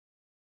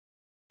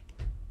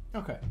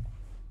Okay.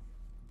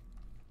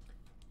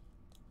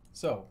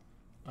 So,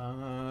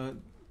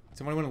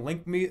 somebody want to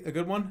link me a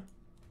good one?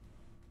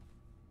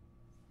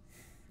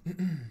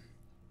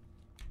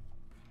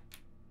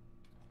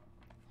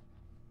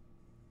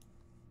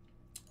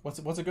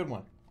 What's a good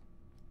one?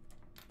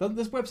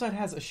 This website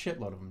has a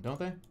shitload of them, don't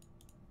they?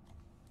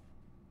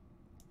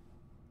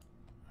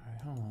 All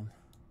right, hold on.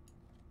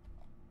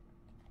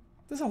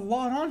 There's a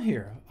lot on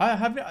here. I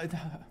haven't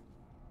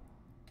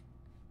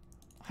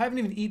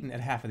even eaten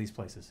at half of these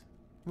places.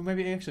 Well,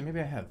 maybe I have.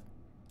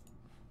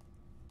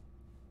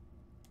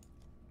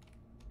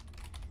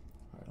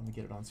 All right, let me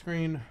get it on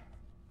screen.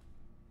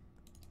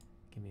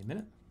 Give me a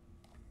minute.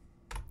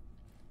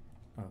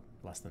 Oh,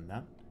 less than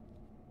that.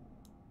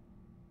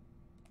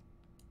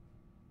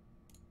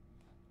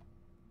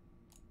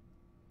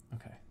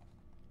 Okay.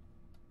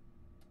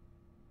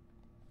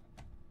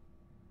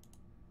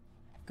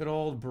 Good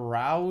old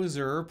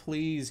browser,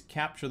 please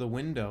capture the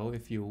window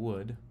if you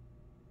would.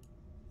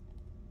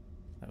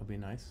 That would be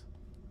nice.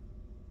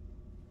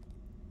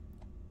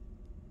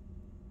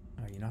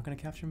 Are you not going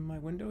to capture my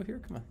window here?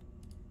 Come on.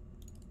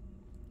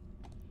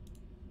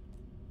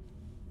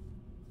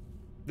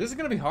 This is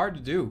going to be hard to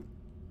do.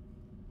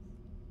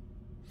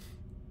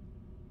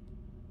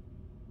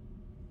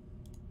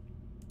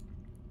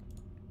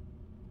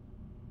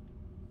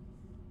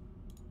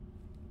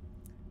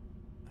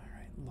 All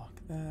right, lock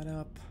that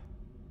up.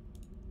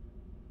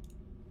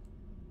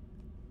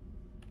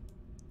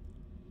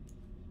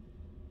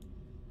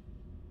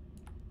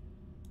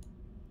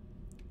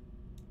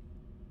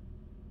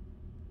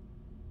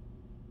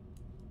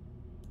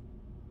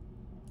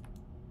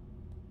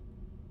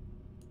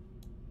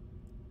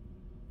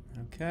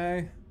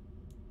 Okay.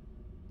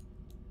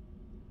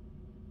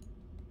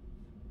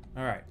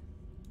 All right.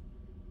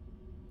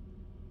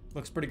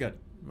 Looks pretty good.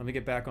 Let me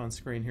get back on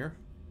screen here.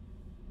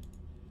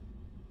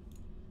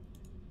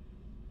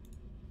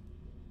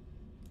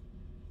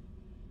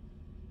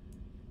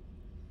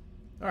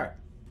 All right.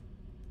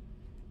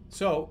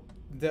 So,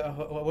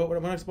 what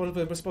am I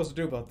supposed to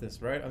do about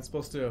this, right? I'm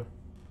supposed to...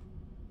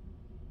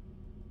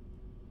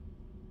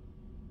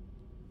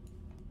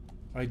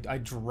 I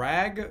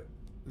drag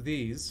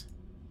these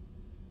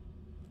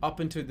up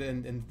into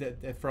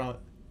the from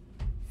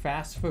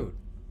fast food.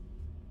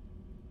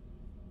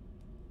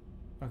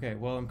 Okay,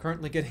 well, I'm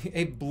currently getting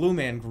a Blue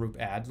Man Group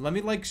ad. Let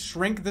me, like,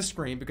 shrink the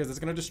screen because it's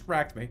going to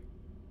distract me.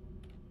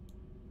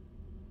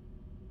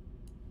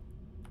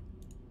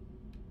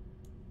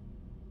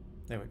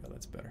 There we go,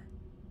 that's better.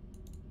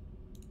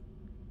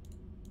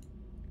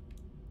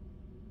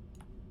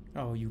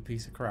 Oh, you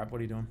piece of crap, what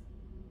are you doing?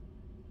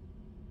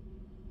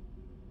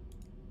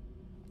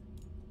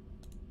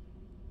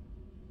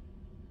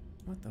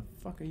 What the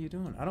fuck are you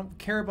doing? I don't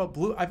care about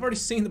Blue... I've already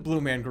seen the Blue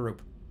Man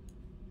Group.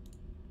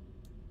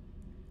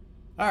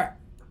 Alright.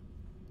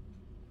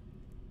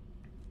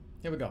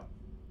 Here we go.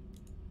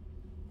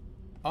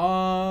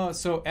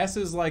 So S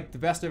is like the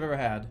best I've ever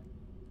had.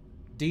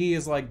 D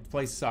is like the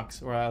place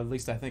sucks, or at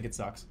least I think it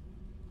sucks.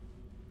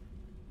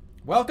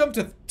 Welcome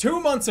to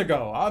 2 months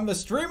ago. I'm the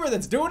streamer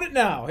that's doing it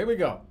now. Here we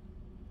go.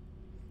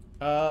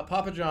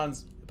 Papa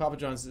John's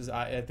is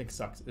I think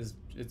sucks.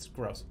 It's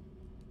gross.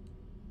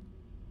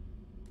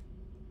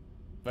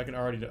 I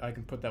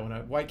can put that one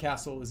out. White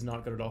Castle is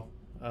not good at all.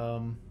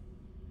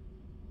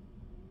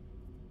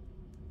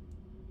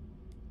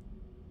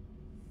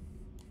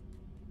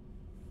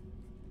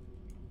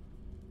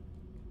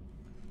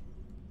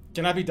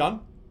 Can I be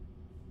done?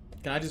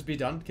 Can I just be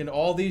done? Can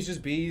all these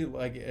just be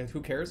like,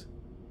 who cares?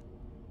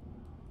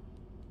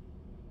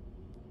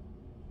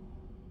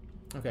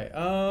 Okay,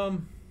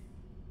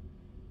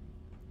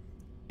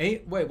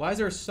 wait, why is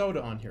there a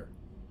soda on here?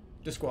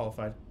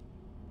 Disqualified.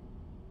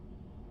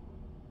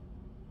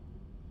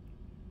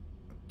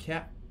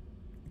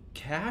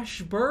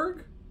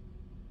 Cashburg?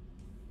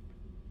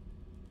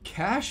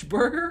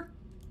 Cashburger?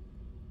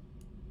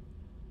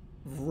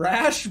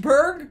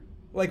 Rashburg?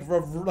 Like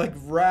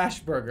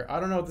Rashburger. I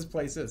don't know what this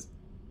place is.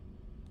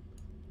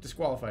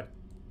 Disqualified.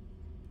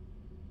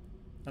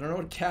 I don't know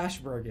what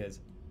Cashburg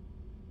is.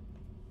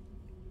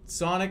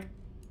 Sonic.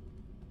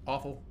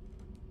 Awful.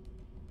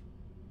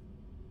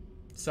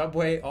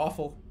 Subway.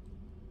 Awful.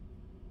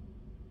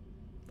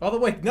 By the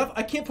way, no,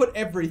 I can't put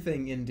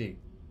everything in D.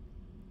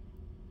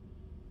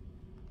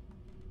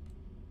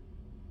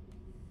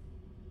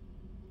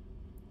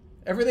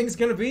 Everything's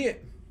gonna be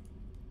it.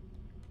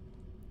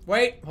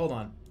 Wait, hold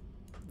on.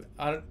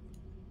 I'm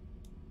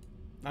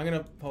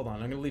gonna hold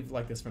on. I'm gonna leave it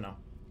like this for now.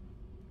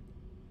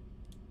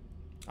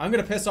 I'm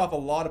gonna piss off a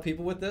lot of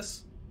people with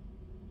this,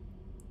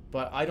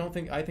 but I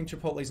think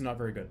Chipotle's not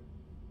very good.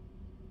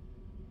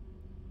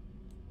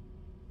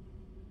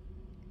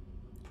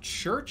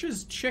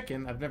 Church's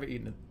chicken. I've never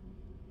eaten it.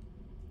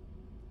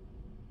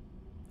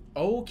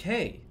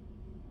 Okay.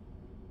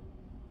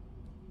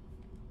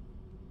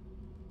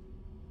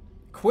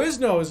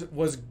 Quiznos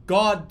was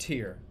god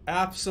tier,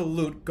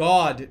 absolute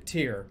god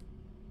tier,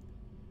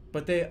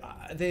 but they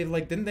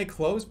like, didn't they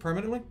close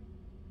permanently?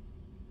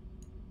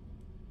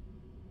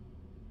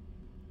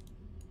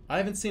 I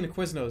haven't seen a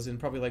Quiznos in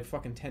probably like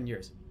fucking 10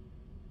 years.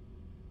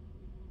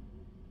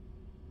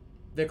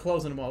 They're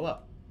closing them all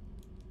up.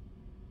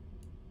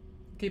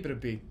 Keep it a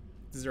B.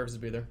 Deserves to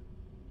be there.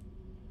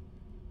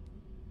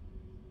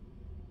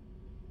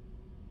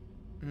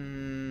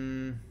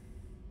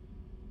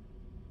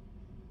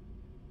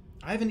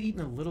 I haven't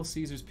eaten a Little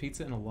Caesars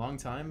pizza in a long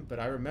time, but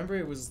I remember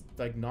it was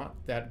like not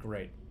that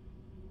great.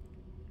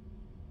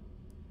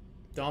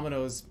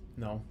 Domino's,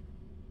 no.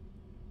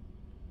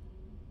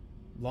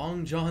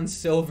 Long John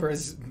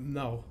Silver's,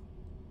 no.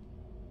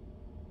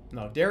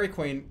 No, Dairy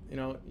Queen, you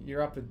know,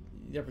 you're up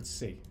at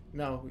C.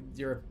 No,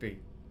 you're at B.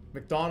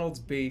 McDonald's,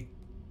 B.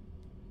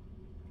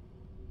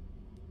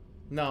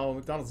 No,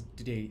 McDonald's,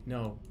 D.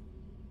 No.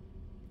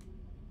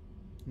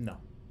 No.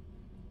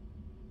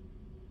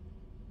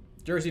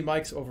 Jersey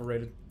Mike's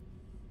overrated.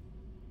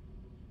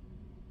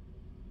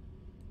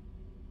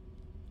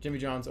 Jimmy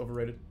John's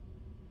overrated.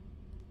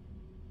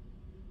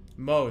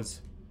 Moe's.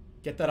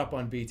 Get that up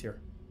on B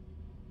tier.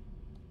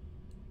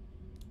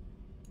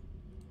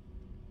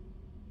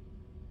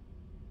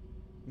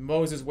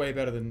 Moe's is way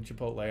better than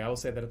Chipotle. I will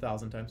say that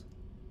 1,000 times.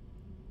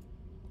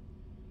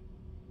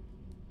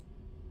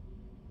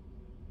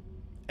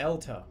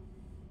 Elta.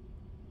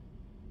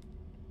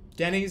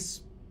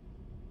 Denny's.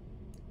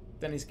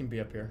 Denny's can be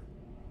up here.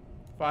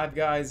 Five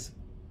Guys.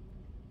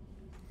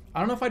 I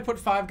don't know if I'd put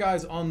Five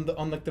Guys on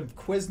like the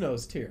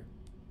Quiznos tier.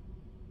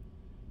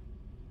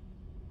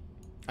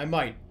 I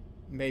might,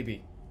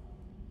 maybe.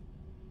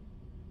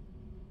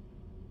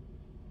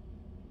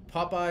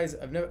 Popeyes.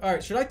 I've never. All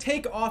right, should I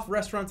take off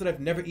restaurants that I've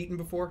never eaten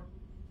before?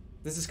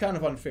 This is kind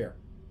of unfair.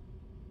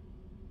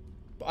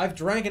 But I've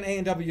drank an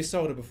A&W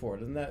soda before.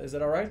 Is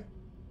that all right?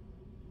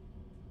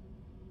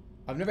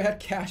 I've never had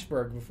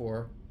Cashburg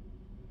before.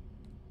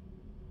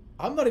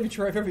 I'm not even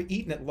sure I've ever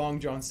eaten at Long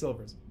John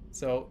Silver's.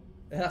 So,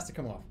 it has to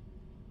come off.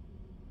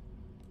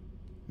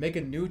 Make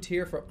a new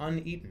tier for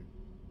uneaten.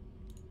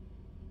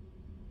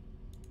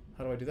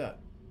 How do I do that?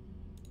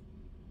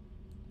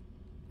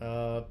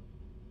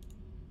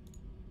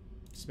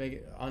 Just make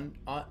it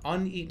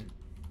uneaten.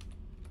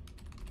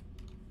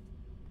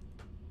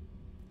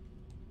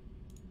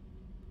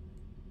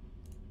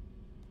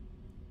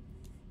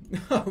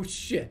 Oh,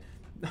 shit.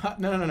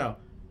 No.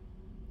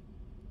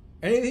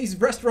 Any of these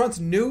restaurants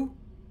new?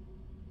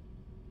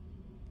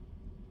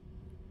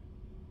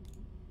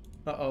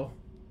 Uh-oh.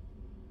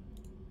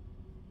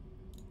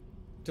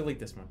 Delete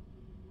this one.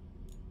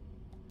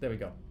 There we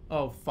go.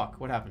 Oh, fuck.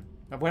 What happened?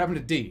 What happened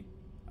to D?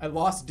 I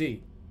lost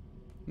D.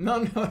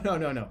 No.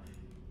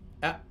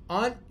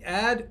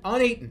 Add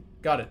uneaten.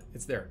 Got it.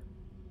 It's there.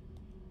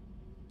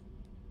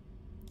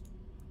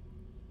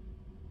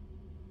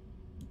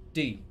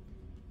 D.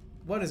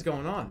 What is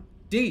going on?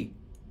 D.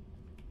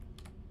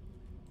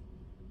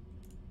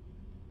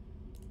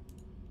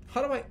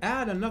 How do I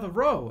add another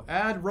row?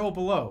 Add row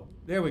below.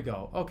 There we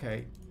go.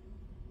 Okay.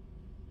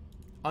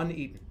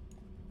 Uneaten.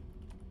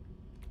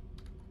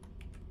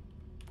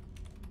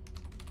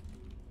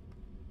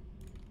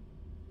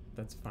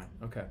 That's fine.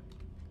 Okay.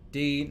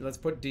 D. Let's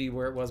put D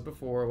where it was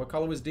before. What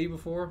color was D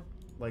before?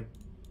 Like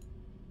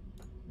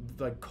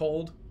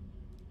cold?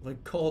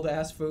 Like cold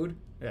ass food?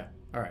 Yeah.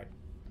 All right.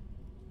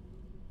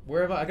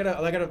 Where have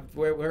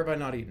where have I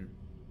not eaten?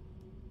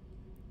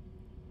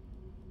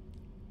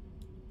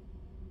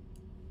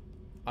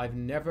 I've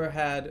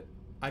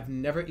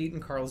never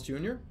eaten Carl's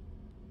Jr.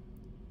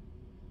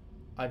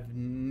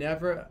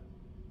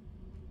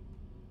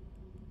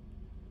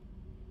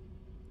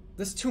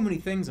 There's too many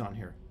things on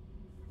here.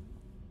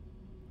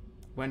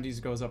 Wendy's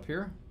goes up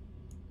here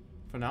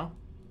for now.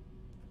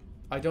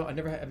 I've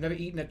never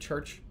eaten at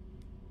church.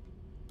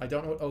 I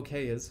don't know what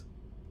OK is.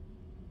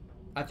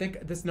 I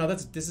think this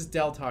is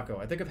Del Taco.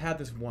 I think I've had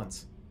this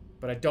once,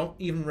 but I don't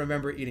even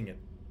remember eating it.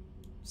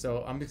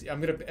 So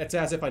it's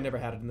as if I never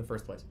had it in the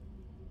first place.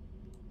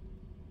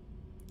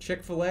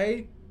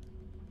 Chick-fil-A,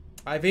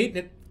 I've eaten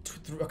it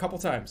a couple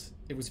times.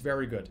 It was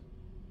very good.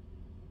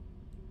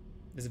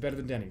 Is it better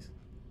than Denny's?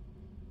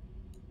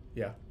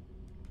 Yeah.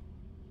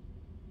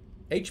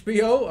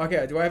 HBO?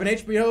 Okay, do I have an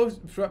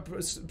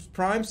HBO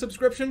Prime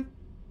subscription?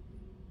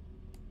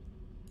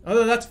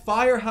 Oh, that's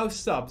Firehouse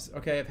subs.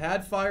 Okay, I've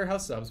had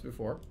Firehouse subs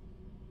before.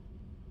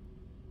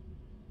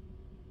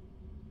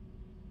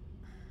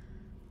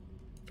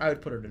 I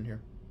would put it in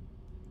here.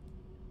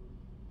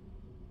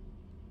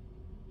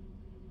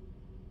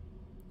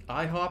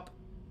 IHOP.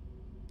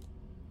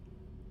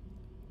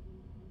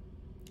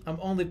 I'm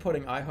only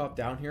putting IHOP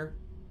down here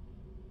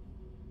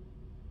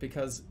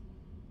because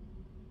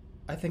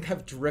I think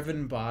I've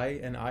driven by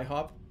an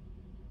IHOP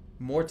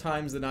more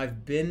times than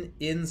I've been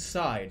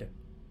inside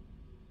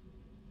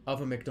of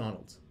a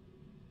McDonald's.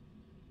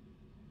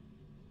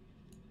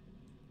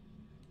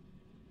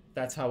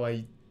 That's how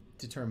I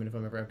determine if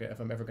I'm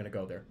ever going to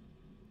go there.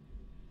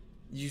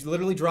 You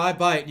literally drive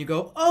by it and you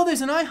go, "Oh,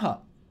 there's an IHOP.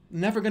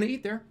 Never going to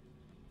eat there."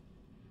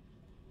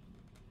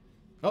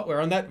 Oh,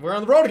 we're on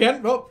the road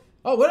again.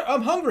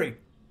 I'm hungry.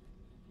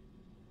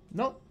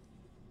 Nope.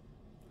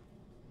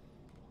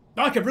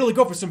 I could really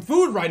go for some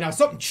food right now.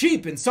 Something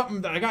cheap and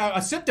something that I got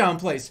a sit-down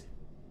place.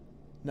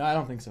 No, I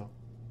don't think so.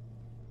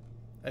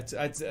 It's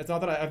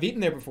not that I've eaten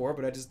there before,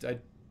 but I...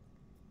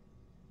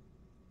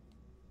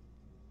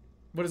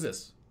 What is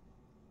this?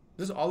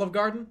 Is this Olive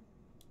Garden?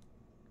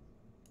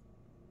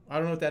 I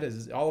don't know what that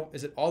is.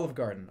 Is it Olive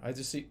Garden? I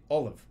just see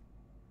Olive.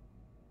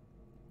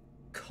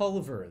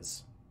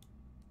 Culver's.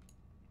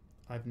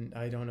 I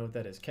don't know what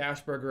that is.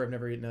 Cash Burger, I've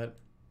never eaten that.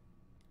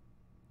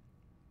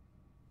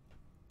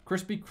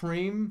 Krispy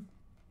Kreme.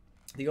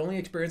 The only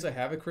experience I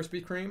have at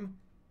Krispy Kreme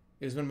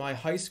is when my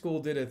high school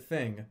did a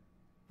thing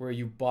where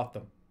you bought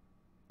them.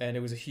 And it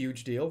was a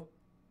huge deal.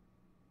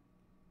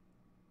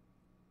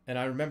 And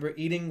I remember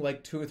eating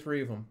like 2 or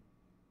 3 of them.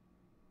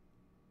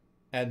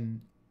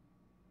 And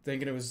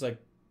thinking it was like,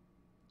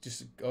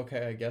 just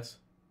okay, I guess.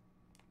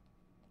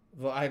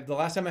 The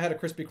last time I had a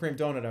Krispy Kreme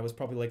donut, I was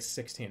probably like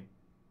 16.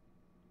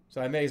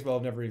 So I may as well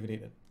have never even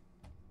eaten it.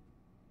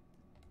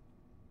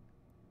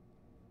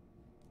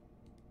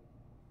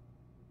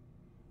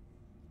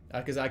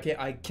 Because I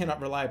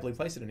cannot reliably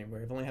place it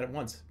anywhere. I've only had it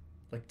once,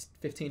 like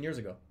 15 years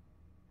ago.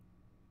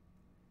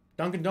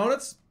 Dunkin'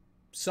 Donuts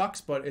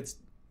sucks, but it's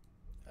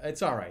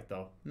all right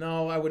though.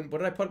 No, I wouldn't. What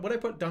did I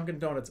put Dunkin'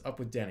 Donuts up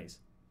with Denny's?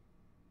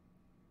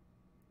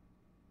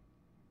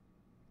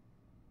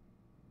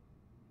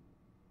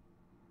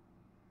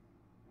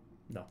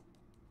 No.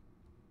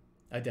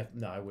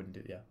 No, I wouldn't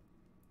do. Yeah.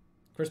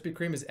 Krispy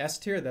Kreme is S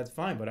tier. That's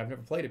fine, but I've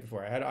never played it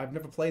before. I've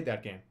never played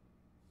that game.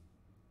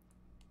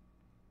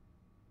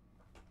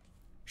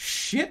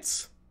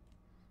 Shits?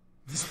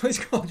 This place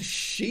called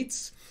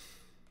Sheets?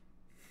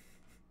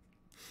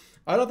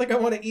 I don't think I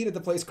want to eat at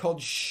the place called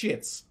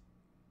Shits.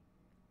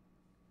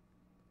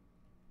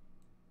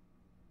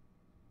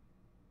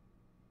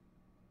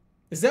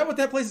 Is that what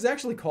that place is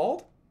actually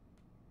called?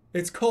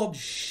 It's called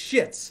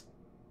Shits.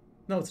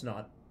 No, it's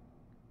not.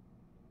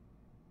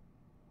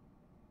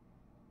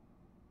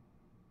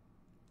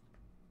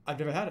 I've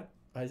never had it.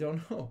 I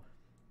don't know.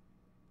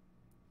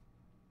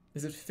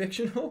 Is it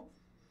fictional?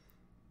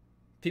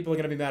 People are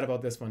going to be mad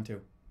about this one, too.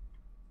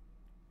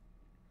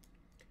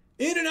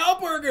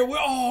 In-N-Out Burger!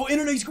 Oh,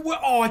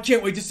 In-N-Out. Oh, I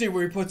can't wait to see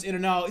where he puts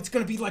In-N-Out. It's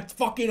going to be like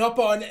fucking up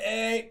on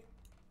A.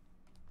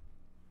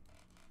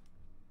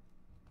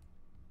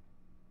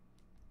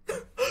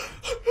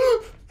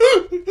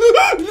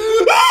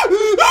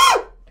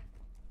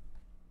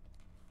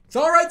 It's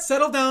alright,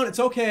 settle down. It's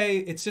okay.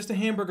 It's just a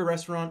hamburger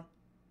restaurant.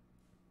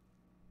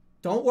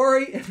 Don't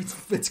worry.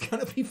 It's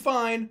going to be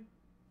fine.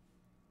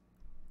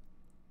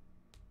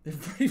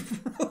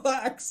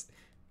 Relax.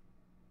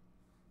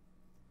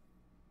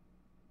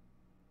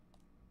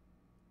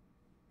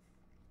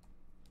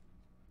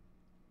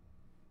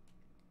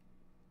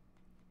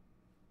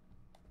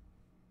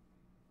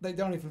 They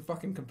don't even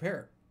fucking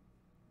compare.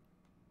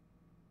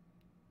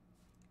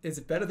 Is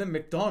it better than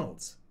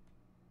McDonald's?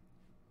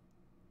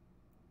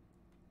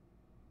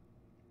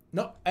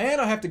 No, and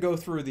I have to go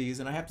through these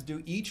and I have to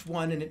do each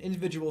one in an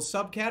individual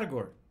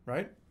subcategory,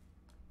 right?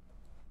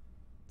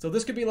 So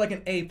this could be like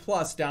an A+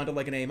 down to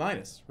like an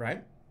A-,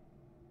 right?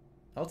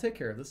 I'll take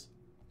care of this.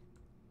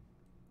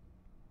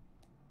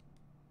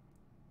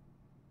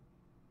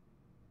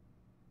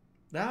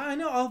 I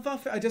know,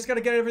 I just got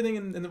to get everything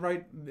in the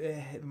right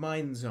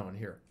mind zone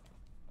here.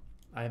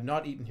 I have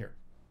not eaten here.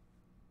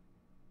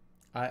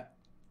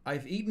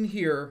 I've eaten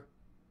here,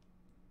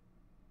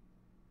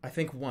 I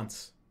think,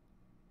 once.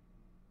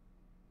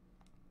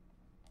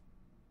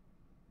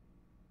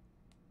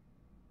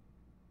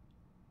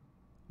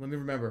 Let me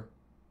remember.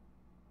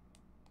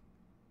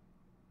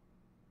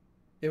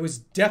 It was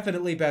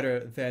definitely better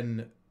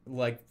than,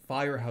 like,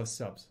 Firehouse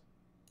subs.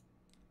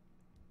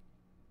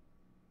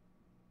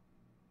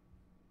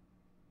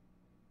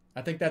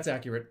 I think that's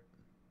accurate.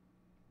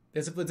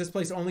 This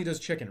place only does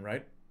chicken,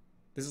 right?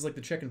 This is like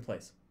the chicken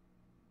place.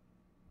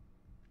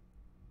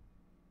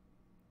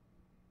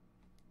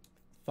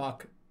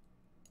 Fuck.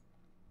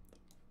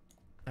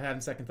 I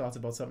had second thoughts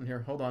about something here.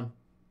 Hold on.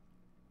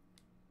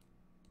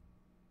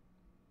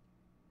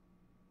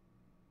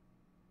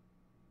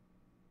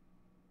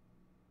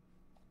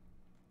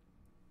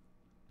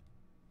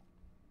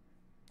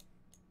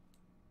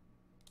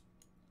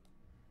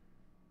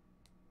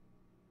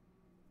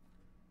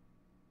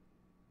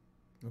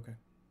 Okay.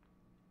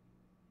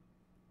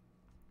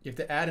 You have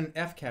to add an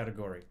F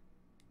category.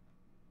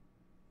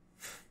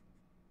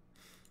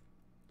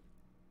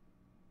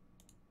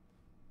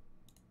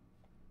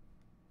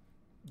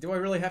 Do I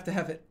really have to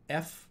have an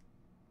F?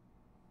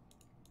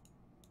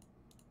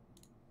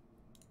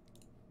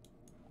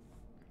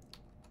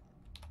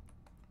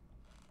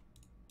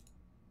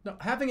 No,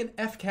 having an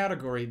F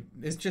category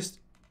is just...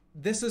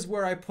 This is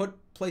where I put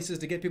places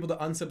to get people to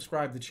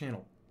unsubscribe the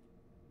channel.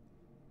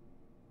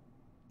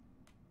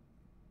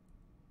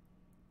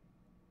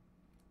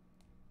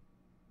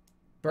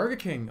 Burger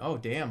King. Oh,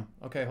 damn.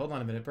 Okay, hold on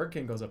a minute. Burger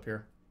King goes up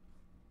here.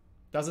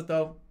 Does it,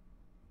 though?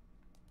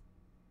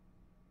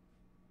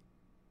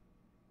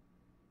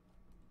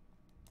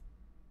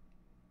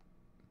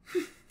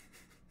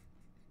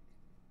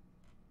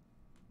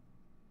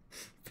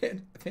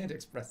 Panda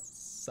Express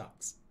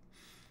sucks.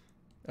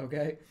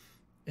 Okay?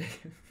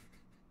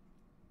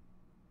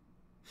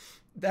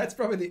 That's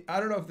probably the... I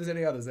don't know if there's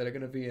any others that are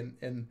going to be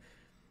in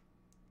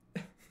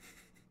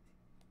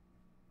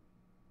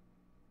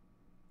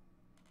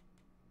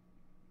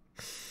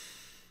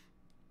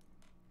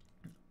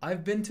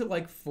I've been to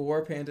like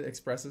 4 Panda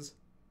Expresses,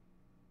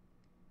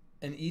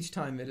 and each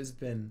time it has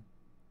been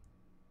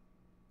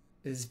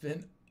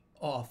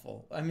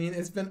awful. I mean,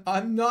 it's been...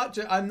 I'm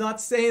not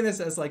saying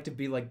this as like to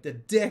be like the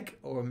dick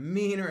or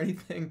mean or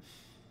anything.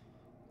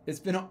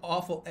 It's been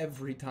awful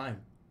every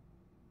time.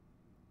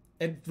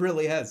 It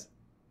really has.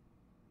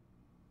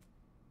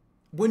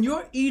 When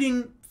you're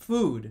eating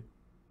food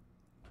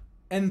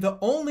and the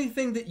only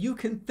thing that you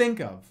can think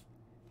of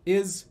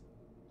is...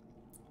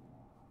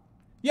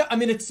 Yeah, I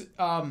mean, it's...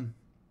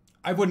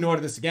 I wouldn't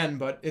order this again,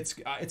 but it's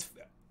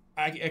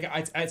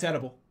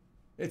edible.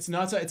 It's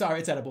not... It's alright,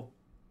 it's edible.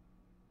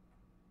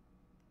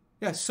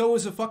 Yeah, so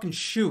is a fucking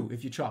shoe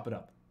if you chop it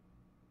up.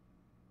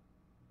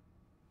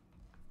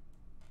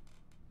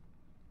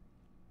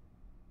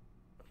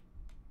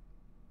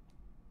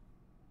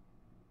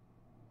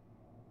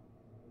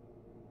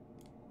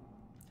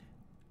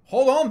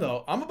 Hold on,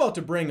 though. I'm about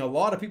to bring a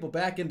lot of people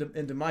back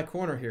into my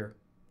corner here.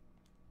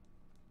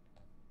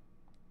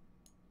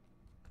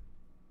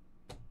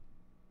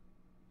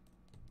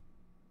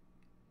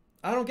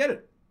 I don't get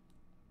it.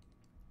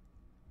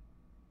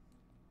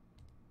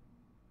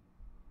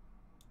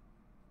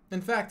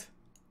 In fact,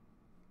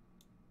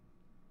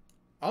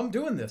 I'm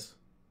doing this.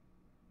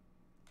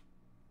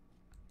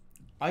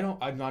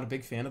 I'm not a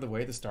big fan of the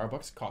way the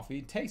Starbucks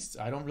coffee tastes.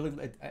 I don't really...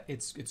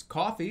 It's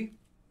coffee.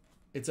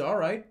 It's all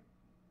right.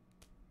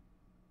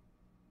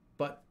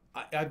 But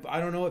I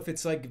don't know if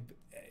it's like...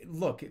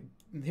 Look,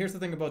 here's the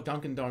thing about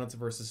Dunkin' Donuts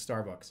versus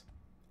Starbucks.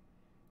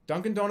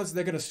 Dunkin' Donuts,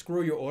 they're going to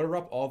screw your order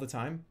up all the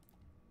time.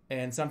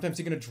 And sometimes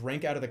you're going to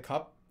drink out of the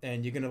cup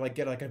and you're going to like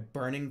get like a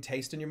burning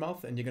taste in your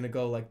mouth and you're going to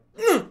go like...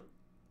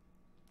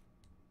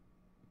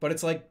 But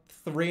it's like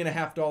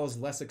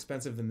 $3.50 less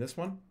expensive than this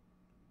one.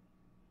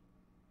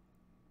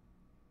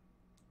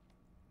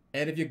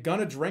 And if you're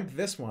gonna drink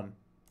this one,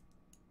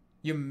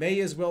 you may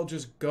as well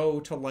just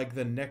go to like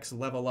the next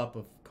level up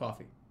of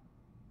coffee.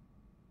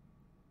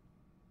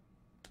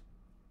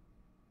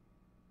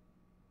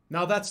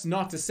 Now that's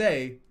not to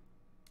say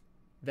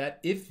that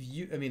if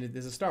you... I mean,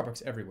 there's a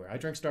Starbucks everywhere. I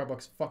drink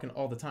Starbucks fucking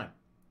all the time.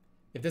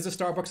 If there's a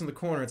Starbucks in the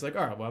corner, it's like,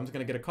 all right, well, I'm just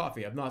gonna get a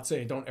coffee. I'm not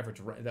saying don't ever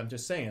drink. I'm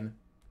just saying...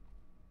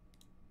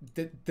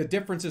 The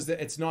difference is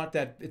that it's not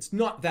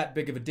that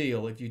big of a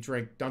deal if you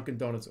drink Dunkin'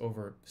 Donuts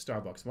over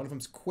Starbucks. One of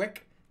them's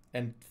quick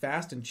and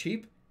fast and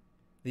cheap.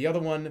 The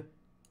other one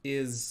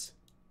is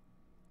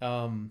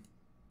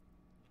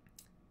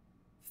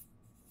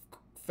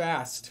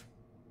fast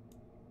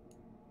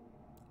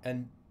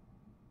and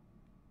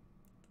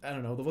I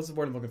don't know, what's the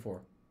word I'm looking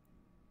for?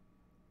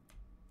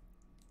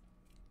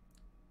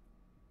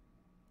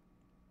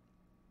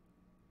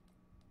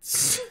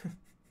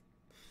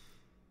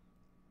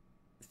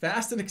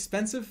 Fast and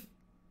expensive?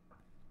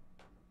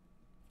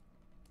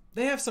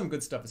 They have some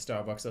good stuff at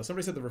Starbucks, though.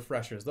 Somebody said the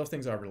refreshers. Those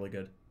things are really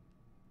good.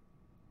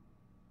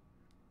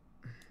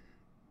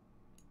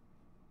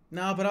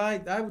 No, but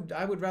I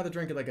would rather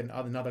drink it like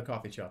another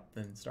coffee shop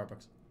than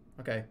Starbucks.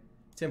 Okay.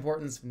 Tim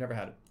Hortons, never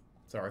had it.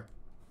 Sorry.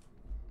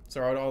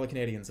 Sorry to all the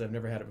Canadians. I've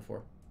never had it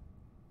before.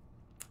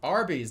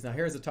 Arby's. Now,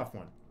 here's a tough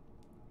one.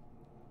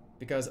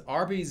 Because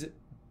Arby's,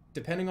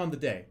 depending on the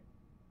day,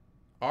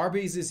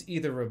 Arby's is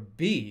either a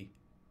B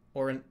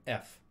or an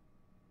F.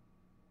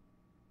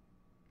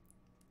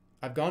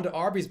 I've gone to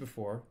Arby's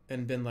before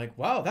and been like,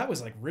 wow, that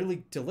was like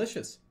really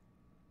delicious.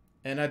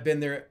 And I've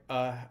been there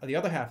the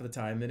other half of the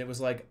time and it was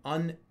like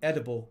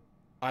unedible.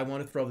 I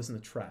want to throw this in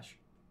the trash.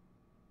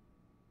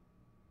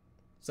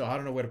 So I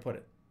don't know where to put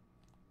it.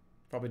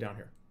 Probably down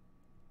here.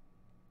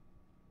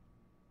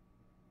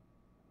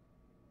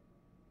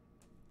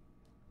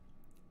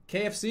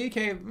 KFC?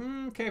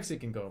 KFC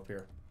can go up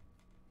here.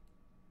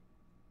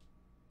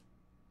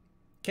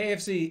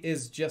 KFC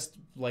is just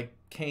like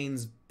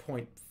Cane's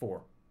 0.4. You know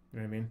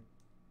what I mean?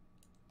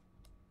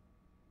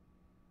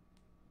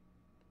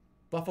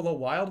 Buffalo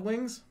Wild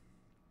Wings?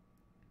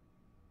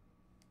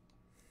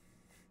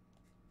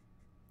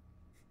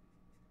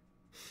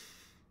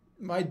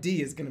 My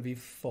D is going to be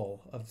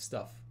full of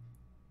stuff.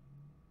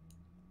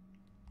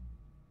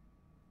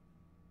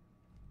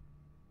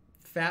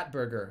 Fat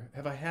Burger.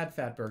 Have I had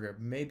Fat Burger?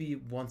 Maybe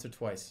once or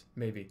twice.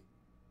 Maybe.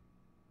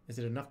 Is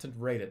it enough to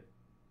rate it?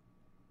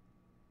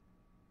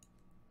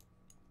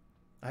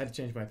 I had to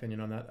change my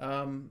opinion on that.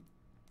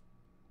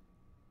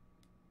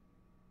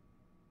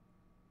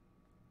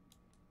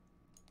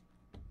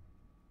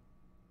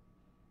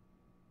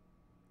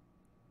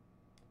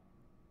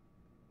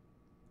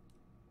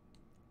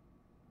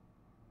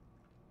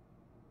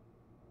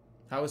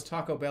 How is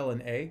Taco Bell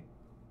an A?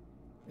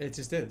 It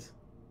just is.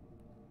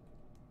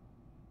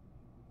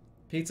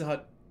 Pizza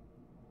Hut.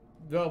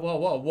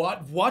 Whoa,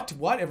 what?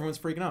 Everyone's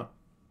freaking out.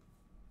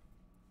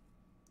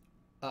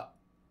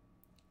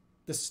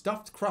 The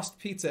stuffed crust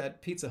pizza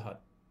at Pizza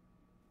Hut.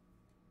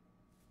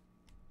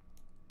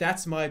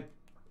 That's my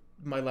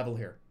level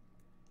here.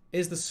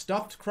 Is the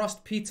stuffed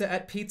crust pizza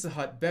at Pizza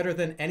Hut better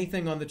than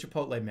anything on the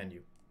Chipotle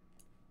menu?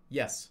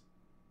 Yes.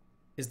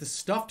 Is the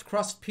stuffed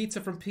crust pizza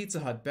from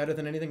Pizza Hut better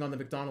than anything on the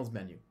McDonald's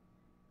menu?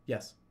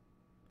 Yes.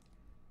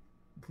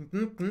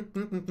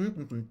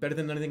 Better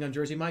than anything on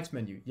Jersey Mike's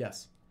menu?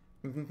 Yes.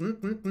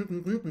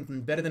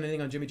 Better than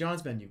anything on Jimmy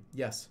John's menu?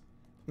 Yes.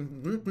 Better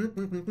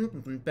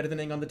than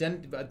anything on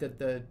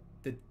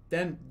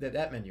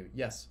that menu?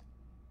 Yes.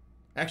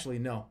 Actually,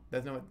 no.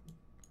 That's not.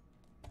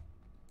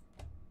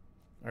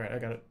 All right, I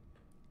got it.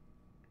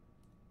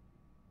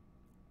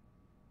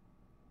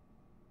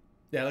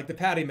 Yeah, like the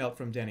patty melt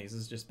from Denny's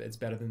is just, it's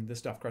better than the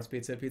stuffed crust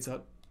pizza at Pizza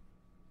Hut.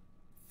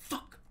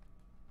 Fuck.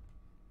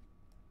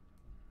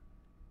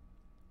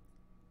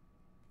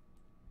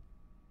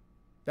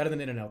 Better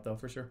than In-N-Out though,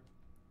 for sure.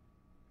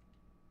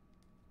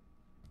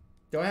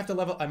 Do I have to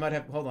level? I might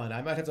have, hold on,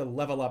 I might have to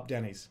level up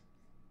Denny's.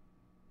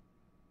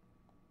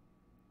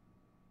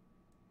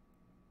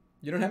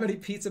 You don't have any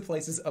pizza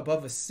places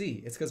above a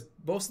C. It's because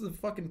most of the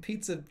fucking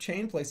pizza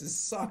chain places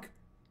suck.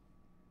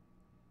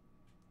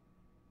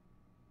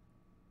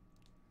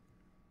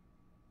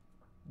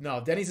 No,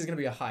 Denny's is going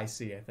to be a high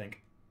C, I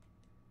think.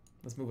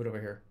 Let's move it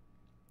over here.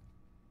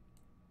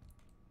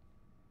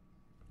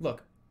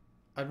 Look,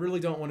 I really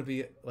don't want to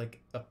be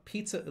like a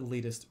pizza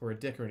elitist or a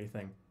dick or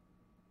anything.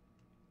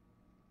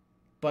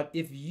 But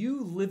if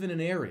you live in an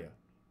area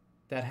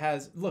that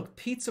has, look,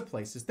 pizza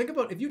places. Think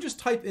about if you just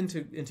type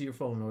into your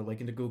phone or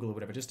like into Google or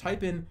whatever, just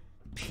type in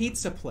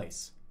pizza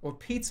place or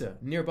pizza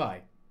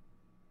nearby.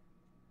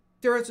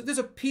 There's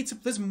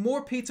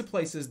more pizza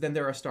places than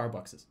there are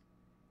Starbuckses.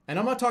 And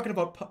I'm not talking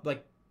about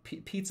like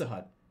Pizza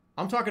Hut.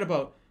 I'm talking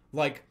about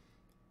like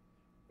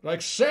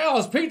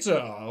Sal's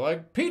Pizza,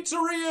 like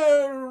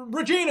Pizzeria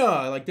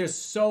Regina. Like there's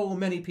so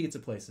many pizza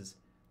places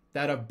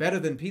that are better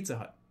than Pizza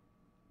Hut.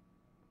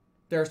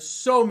 There are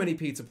so many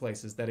pizza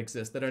places that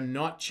exist that are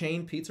not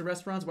chain pizza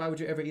restaurants. Why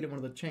would you ever eat at one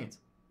of the chains?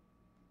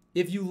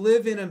 If you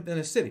live in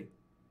a city.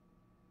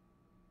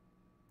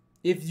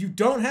 If you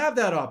don't have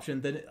that option,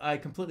 then I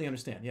completely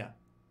understand, yeah.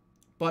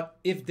 But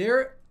if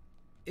there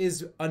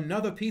is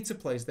another pizza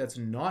place that's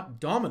not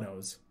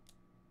Domino's,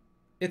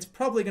 it's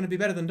probably going to be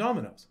better than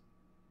Domino's.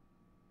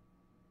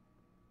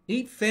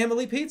 Eat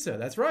family pizza,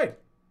 that's right.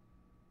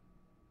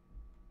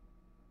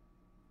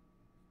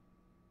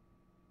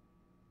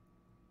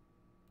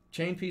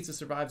 Chain pizza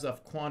survives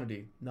off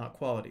quantity, not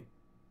quality.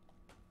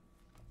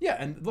 Yeah,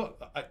 and look,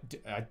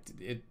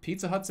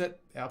 Pizza Hut's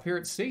up here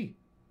at C.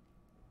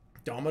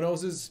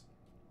 Domino's is...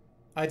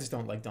 I just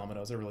don't like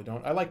Domino's, I really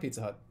don't. I like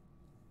Pizza Hut.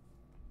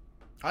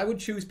 I would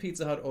choose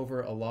Pizza Hut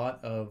over a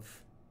lot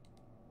of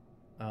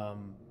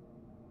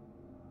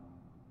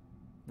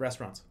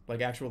restaurants,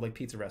 like actual like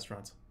pizza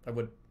restaurants. I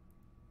would.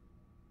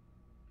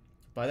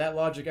 By that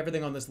logic,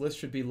 everything on this list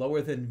should be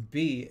lower than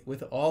B,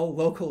 with all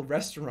local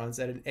restaurants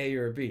at an A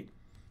or a B.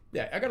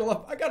 Yeah, I gotta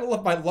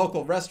love my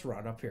local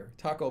restaurant up here,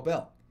 Taco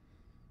Bell.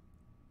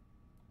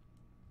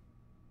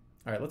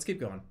 All right, let's keep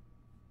going.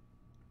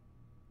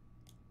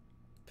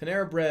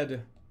 Panera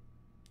Bread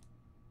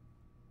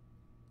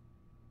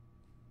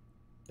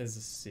is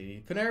a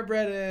C. Panera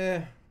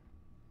Bread,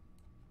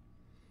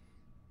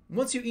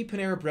 once you eat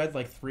Panera Bread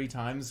like 3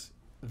 times,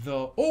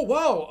 oh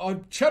wow, a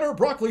cheddar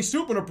broccoli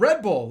soup in a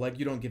bread bowl, like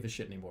you don't give a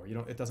shit anymore.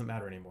 It doesn't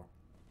matter anymore.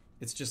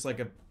 It's just like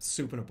a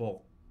soup in a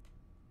bowl.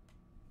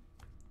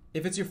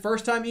 If it's your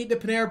first time eating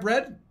a Panera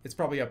Bread, it's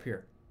probably up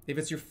here. If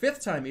it's your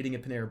 5th time eating a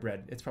Panera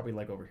Bread, it's probably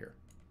like over here.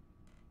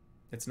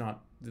 It's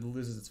not, it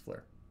loses its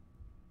flair.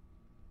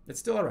 It's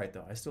still all right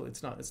though. It's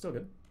still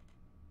good.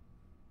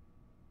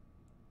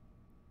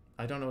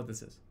 I don't know what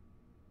this is.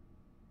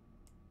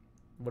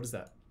 What is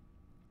that?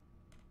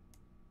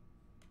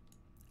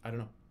 I don't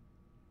know.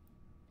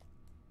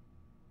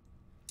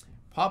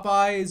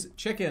 Popeye's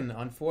chicken.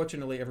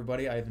 Unfortunately,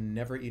 everybody, I've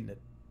never eaten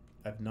it.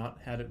 I've not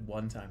had it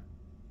one time.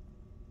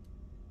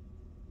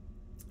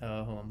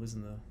 Hold on, I'm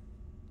losing the...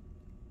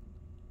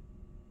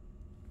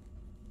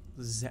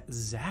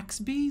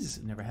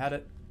 Zaxby's? Never had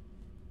it.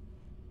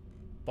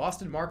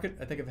 Boston Market,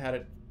 I think I've had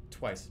it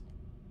twice.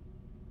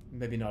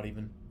 Maybe not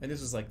even. And this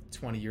was like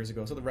 20 years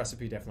ago, so the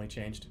recipe definitely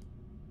changed.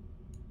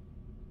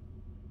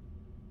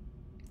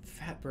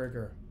 Fat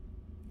Burger.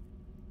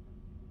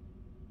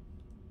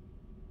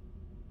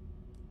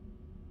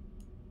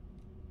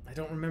 I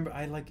don't remember.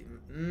 I like...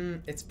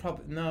 it's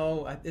probably...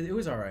 No, it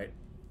was alright.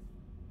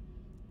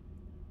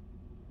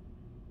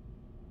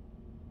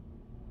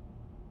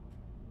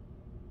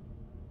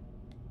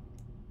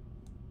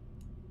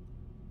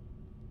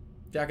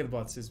 Jack in the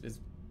Box is...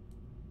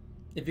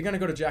 If you're going to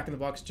go to Jack in the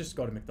Box, just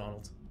go to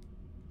McDonald's.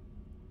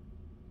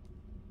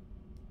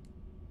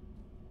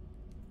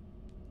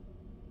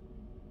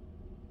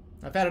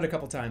 I've had it a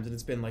couple times, and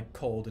it's been, like,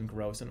 cold and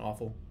gross and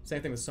awful.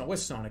 Same thing with Sonic.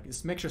 Where's Sonic?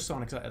 Just make sure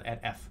Sonic's at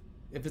F.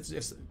 If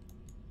it's...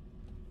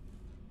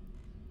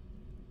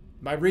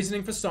 My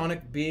reasoning for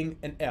Sonic being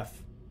an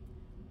F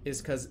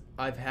is because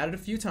I've had it a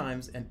few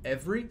times, and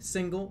every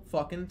single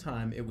fucking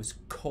time it was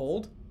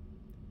cold.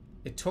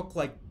 It took,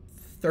 like,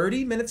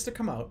 30 minutes to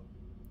come out.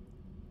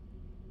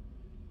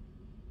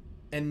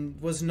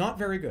 and was not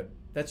very good.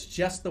 That's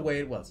just the way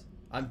it was.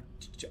 I've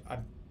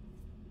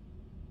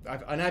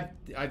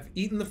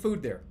eaten the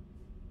food there.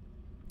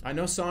 I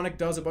know Sonic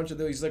does a bunch of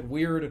these like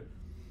weird,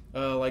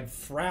 like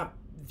frap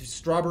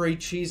strawberry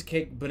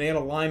cheesecake banana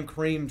lime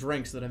cream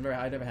drinks that I never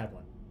had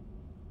one.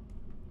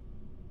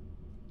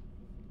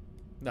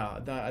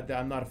 No,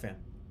 I'm not a fan.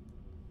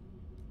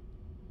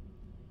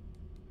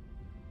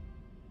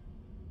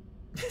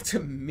 It's a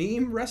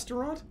meme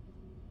restaurant?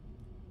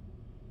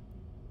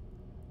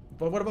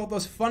 But what about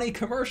those funny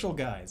commercial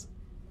guys?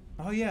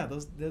 Oh yeah,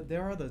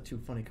 there are the two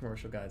funny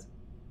commercial guys.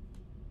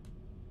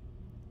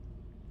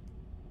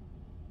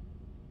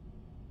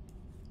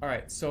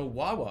 Alright, so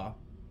Wawa.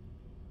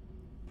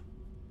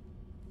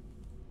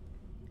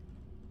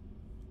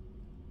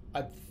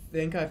 I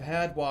think I've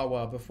had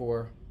Wawa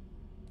before.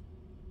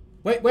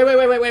 Wait, don't,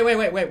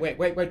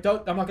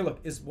 I'm not gonna look.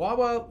 Is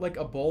Wawa like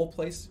a bowl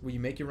place where you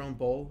make your own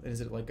bowl? And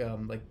is it like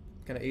kind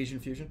of Asian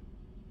fusion?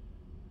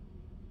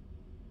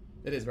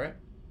 It is, right?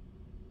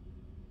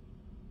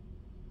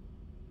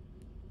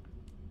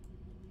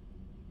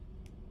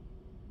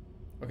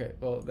 Okay,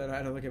 well then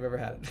I don't think I've ever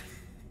had it.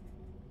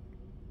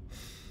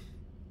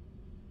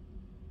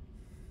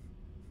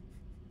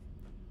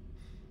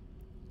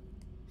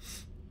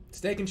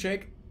 Steak and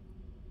Shake.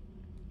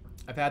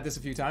 I've had this a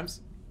few times.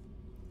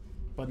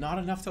 But not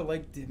enough to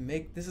like to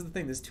make. This is the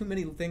thing. There's too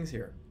many things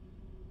here.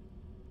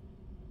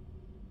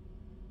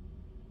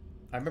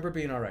 I remember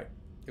being alright.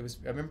 I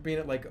remember being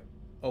at like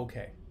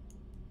okay.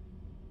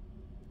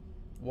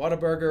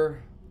 Whataburger.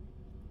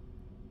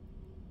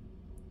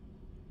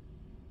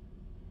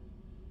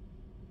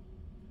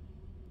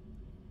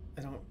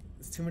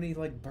 There's too many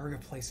like burger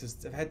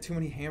places. I've had too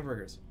many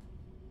hamburgers.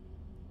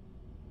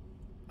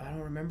 I don't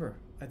remember.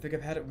 I think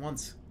I've had it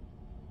once.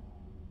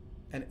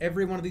 And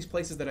every one of these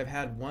places that I've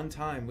had one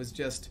time was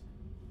just,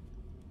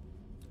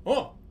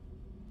 oh,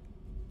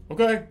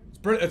 okay,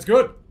 it's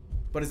good.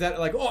 But is that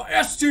like, oh,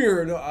 S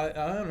tier? No, I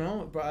don't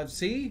know. But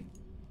see?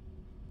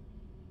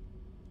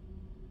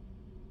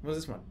 What was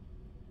this one?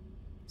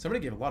 Somebody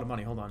gave a lot of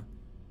money. Hold on.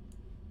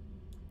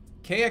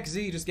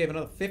 KXZ just gave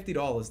another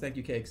 $50. Thank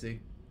you, KXZ.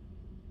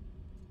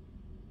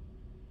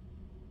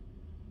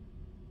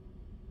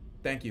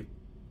 Thank you.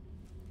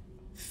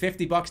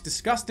 $50.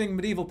 Disgusting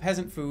medieval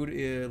peasant food.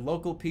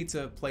 Local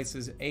pizza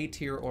places A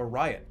tier or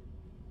riot.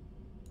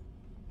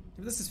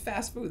 This is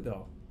fast food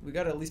though. We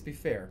gotta at least be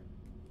fair.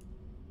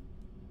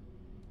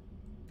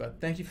 But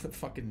thank you for the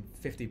fucking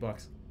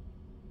 $50.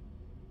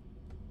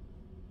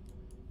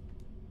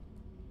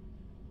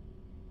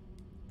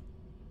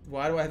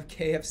 Why do I have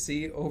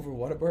KFC over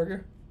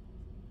Whataburger?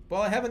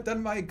 Well, I haven't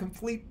done my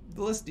complete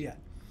list yet.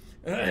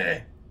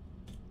 Wasn't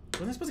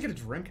I supposed to get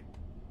a drink?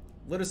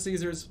 Little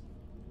Caesars.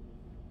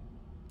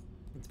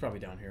 It's probably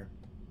down here.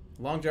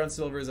 Long John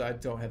Silver's,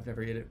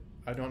 never eaten it.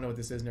 I don't know what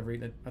this is, never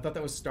eaten it. I thought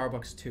that was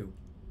Starbucks too.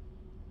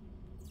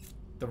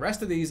 The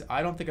rest of these,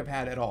 I don't think I've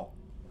had at all.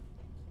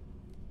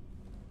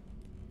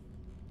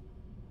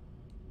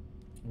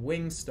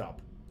 Wingstop.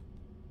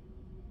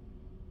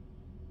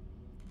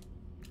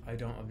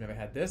 I've never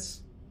had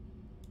this.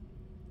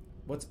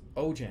 What's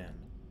Ojan?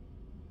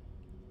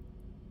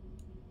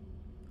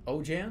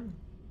 Ojan?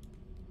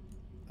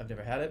 I've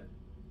never had it.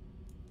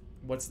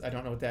 I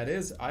don't know what that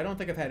is. I don't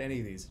think I've had any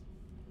of these.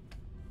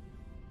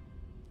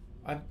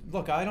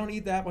 Look, I don't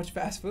eat that much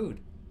fast food.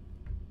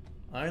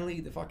 I only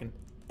eat the fucking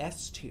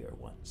S tier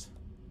ones.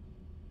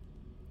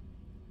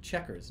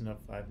 Checkers. No,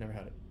 I've never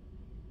had it.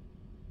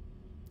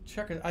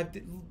 Checkers.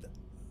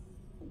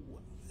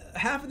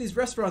 Half of these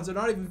restaurants are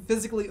not even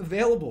physically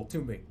available to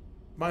me.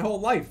 My whole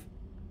life.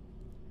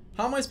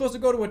 How am I supposed to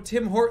go to a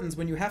Tim Hortons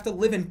when you have to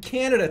live in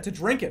Canada to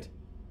drink it?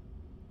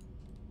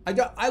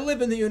 I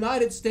live in the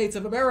United States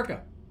of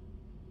America.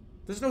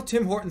 There's no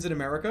Tim Hortons in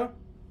America.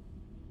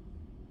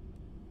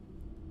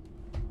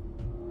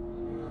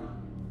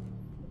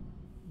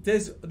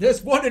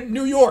 There's one in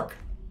New York.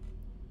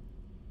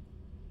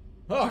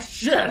 Oh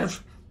shit!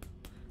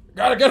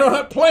 Gotta get on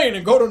that plane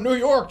and go to New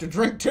York to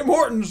drink Tim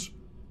Hortons.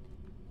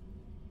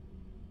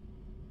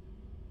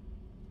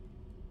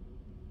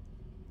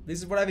 This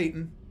is what I've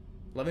eaten.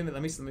 Let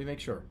me make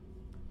sure.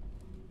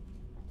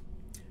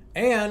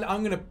 And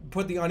I'm gonna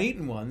put the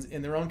uneaten ones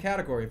in their own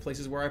category,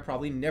 places where I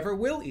probably never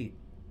will eat.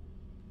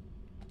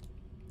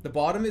 The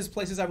bottom is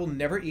places I will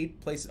never eat.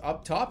 Place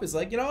up top is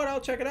like, you know what?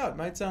 I'll check it out.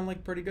 Might sound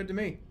like pretty good to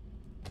me.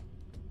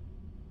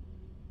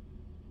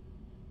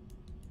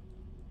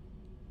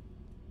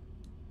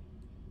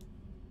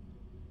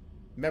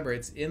 Remember,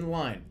 it's in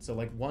line. So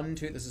like 1,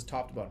 2, this is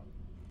top to bottom.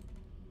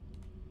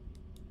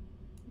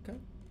 Okay.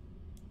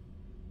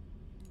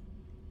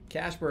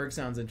 Cashberg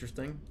sounds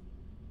interesting.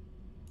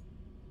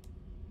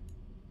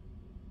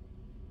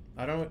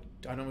 I don't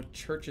know what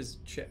churches.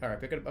 All right,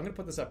 I'm gonna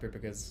put this up here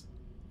because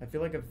I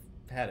feel like I've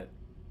had it,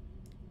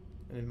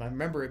 and I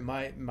remember it.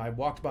 I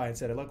walked by and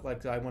said, "I look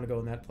like I want to go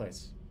in that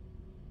place."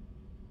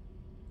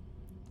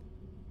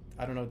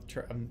 I don't know.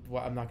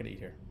 I'm not gonna eat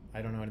here.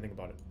 I don't know anything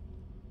about it.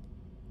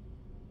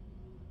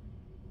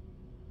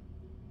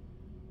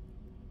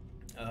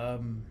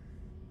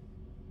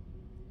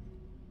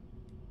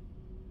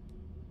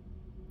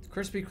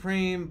 Krispy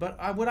Kreme, but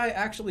would I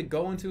actually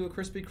go into a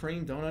Krispy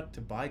Kreme donut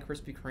to buy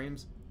Krispy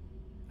Kremes?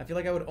 I feel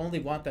like I would only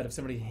want that if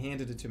somebody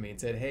handed it to me and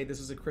said, hey, this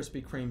is a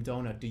Krispy Kreme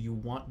donut. Do you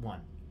want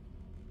one?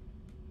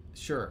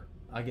 Sure,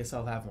 I guess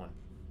I'll have one.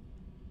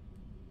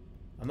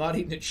 I'm not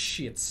eating it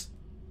shits.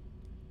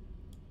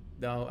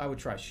 No, I would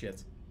try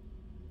shits.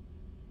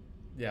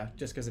 Yeah,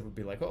 just because it would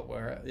be like, oh,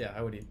 where? Yeah,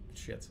 I would eat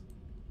shits.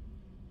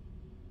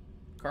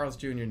 Carl's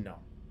Jr., no.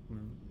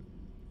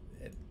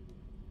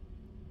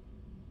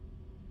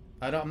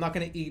 I'm not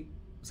going to eat...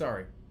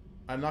 Sorry.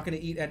 I'm not going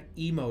to eat at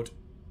emote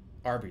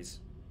Arby's.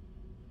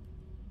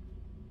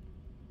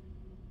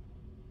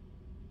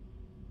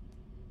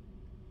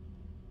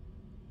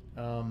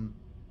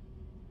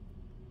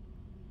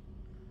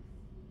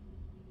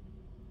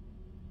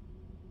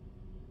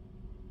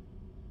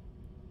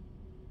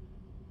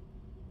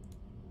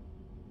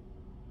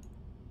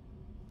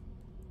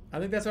 I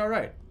think that's all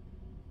right.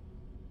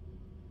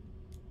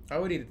 I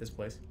would eat at this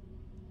place.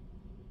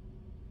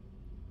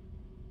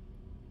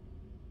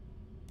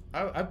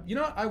 You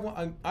know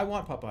what? I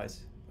want Popeyes.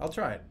 I'll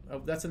try it.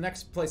 That's the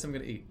next place I'm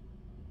gonna eat.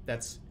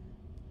 That's.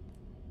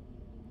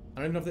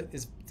 I don't even know if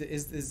that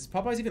is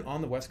Popeyes even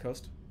on the West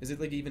Coast? Is it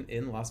like even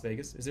in Las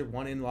Vegas? Is there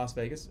one in Las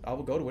Vegas? I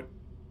will go to it.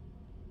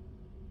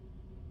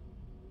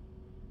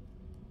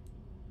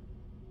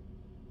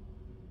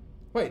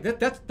 Wait,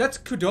 that's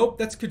Qdoba?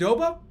 That's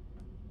Qdoba?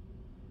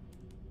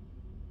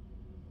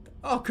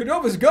 Oh,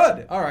 Qdoba's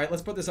good. All right,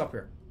 let's put this up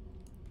here.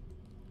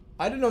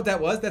 I didn't know what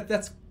that was.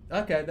 That's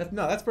okay.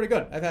 That's pretty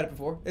good. I've had it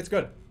before. It's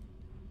good.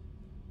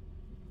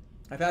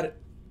 I've had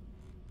it.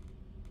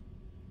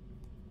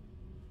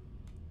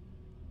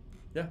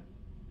 Yeah.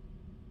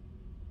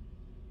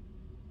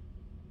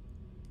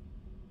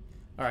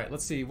 All right,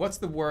 let's see. What's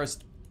the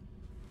worst?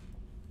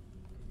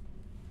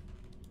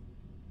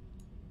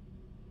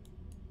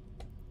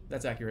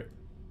 That's accurate.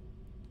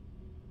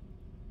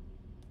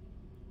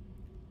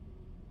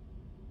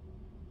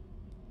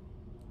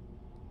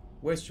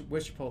 Where's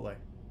Chipotle?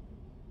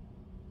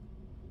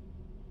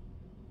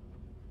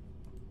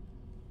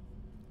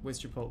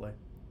 Where's Chipotle?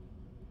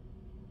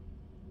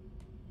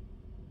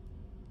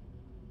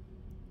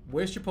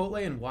 Where's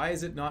Chipotle and why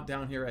is it not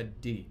down here at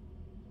D?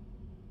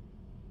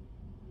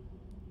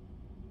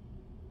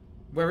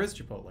 Where is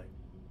Chipotle?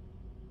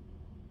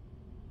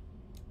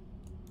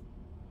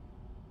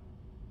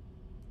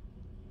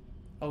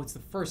 Oh, it's the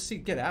first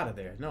seat. Get out of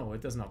there. No,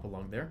 it does not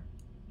belong there.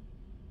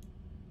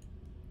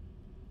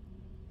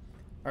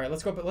 All right,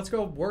 let's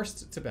go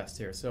worst to best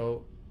here.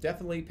 So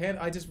definitely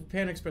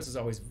Panda Express is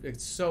always,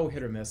 it's so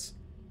hit or miss,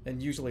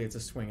 and usually it's a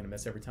swing and a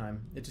miss every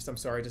time. I'm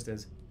sorry, it just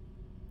is.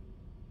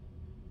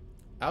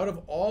 Out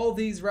of all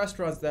these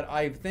restaurants that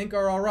I think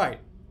are all right,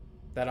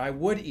 that I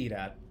would eat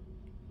at,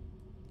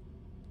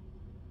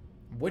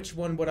 which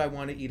one would I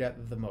want to eat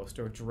at the most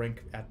or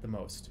drink at the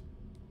most?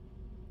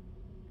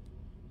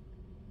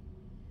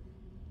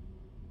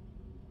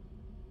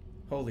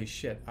 Holy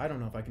shit, I don't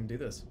know if I can do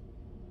this.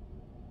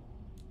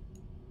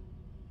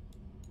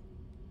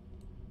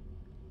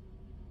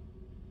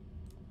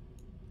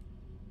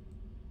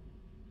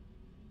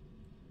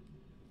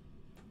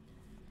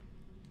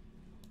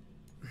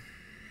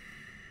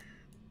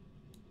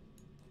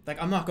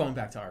 Like, I'm not going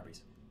back to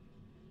Arby's.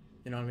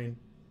 You know what I mean?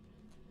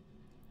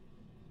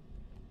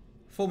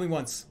 Fool me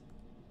once.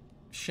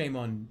 Shame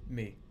on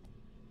me.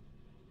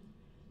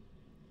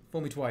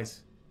 Fool me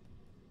twice.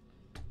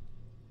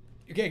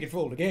 You can't get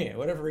fooled again.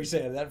 Whatever he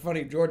said. That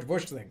funny George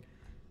Bush thing.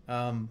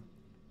 I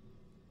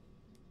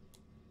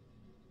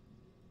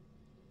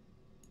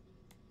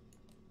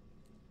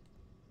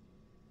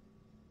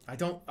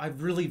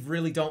really,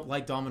 really don't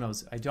like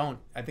Domino's. I don't.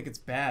 I think it's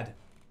bad.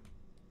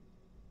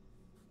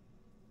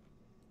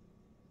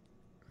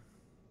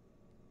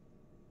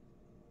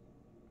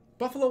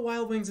 Buffalo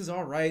Wild Wings is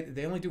alright.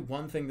 They only do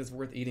one thing that's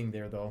worth eating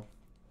there, though.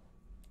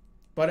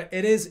 But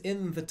it is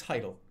in the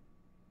title.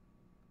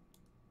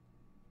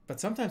 But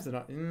sometimes they're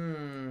not.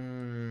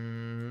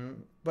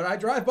 But I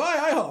drive by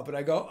IHOP and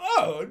I go,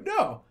 oh,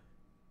 no.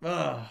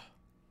 Ugh.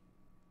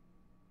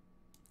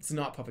 It's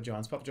not Papa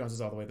John's. Papa John's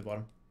is all the way at the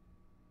bottom.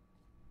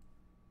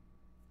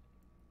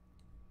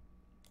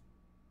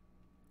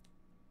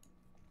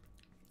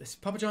 This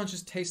Papa John's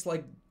just tastes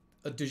like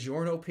a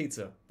DiGiorno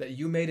pizza that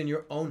you made in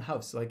your own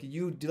house. Like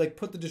you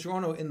put the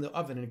DiGiorno in the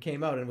oven and it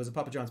came out and it was a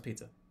Papa John's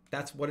pizza.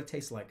 That's what it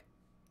tastes like.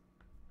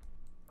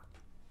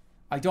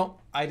 I don't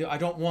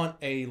want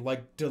a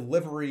like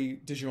delivery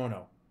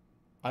DiGiorno.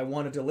 I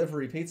want a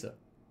delivery pizza.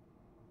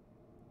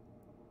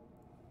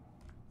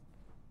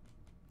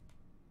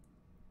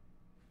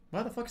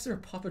 Why the fuck is there a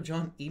Papa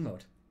John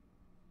emote?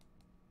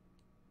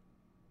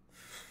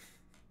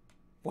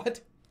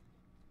 What?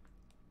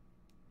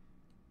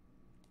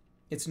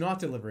 It's not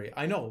delivery.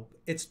 I know.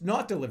 It's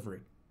not delivery.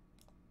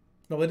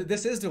 No,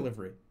 this is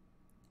delivery.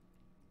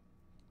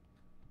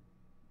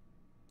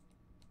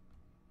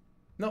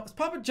 No, it's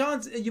Papa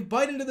John's. You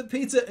bite into the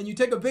pizza and you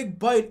take a big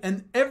bite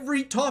and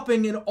every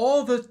topping and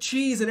all the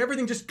cheese and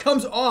everything just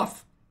comes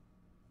off.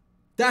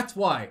 That's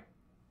why.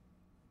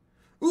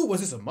 Ooh,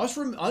 was this a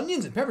mushroom,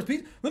 onions, and peppers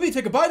pizza? Let me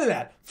take a bite of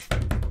that.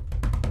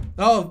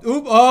 Oh,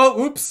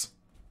 oops.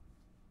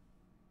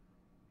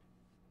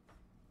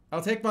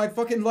 I'll take my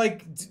fucking,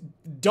 like,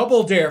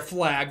 double dare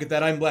flag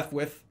that I'm left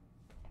with.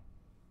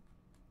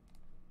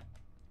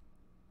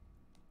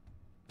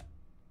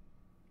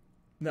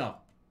 No.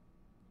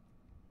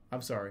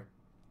 I'm sorry.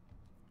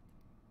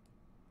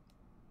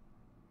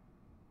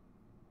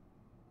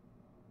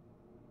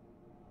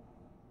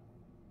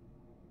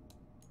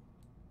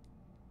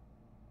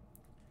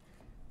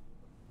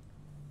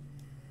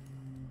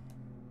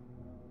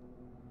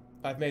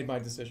 I've made my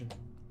decision.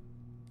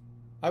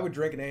 I would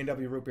drink an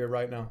A&W root beer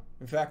right now.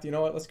 In fact, you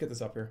know what? Let's get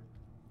this up here.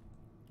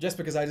 Just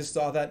because I just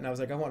saw that and I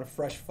was like, I want a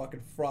fresh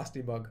fucking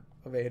frosty mug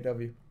of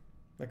A&W.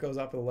 That goes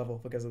up a level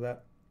because of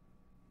that.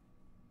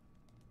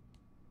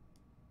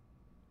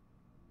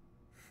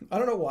 I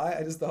don't know why.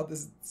 I just thought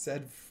this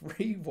said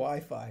free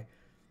Wi-Fi.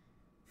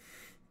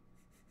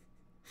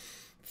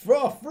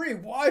 Free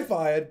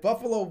Wi-Fi at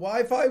Buffalo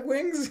Wi-Fi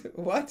Wings?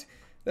 What?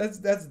 That's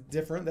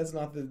different. That's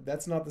not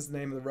the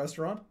name of the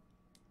restaurant.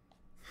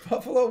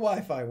 Buffalo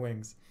Wi-Fi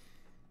Wings.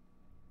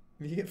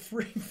 You get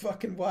free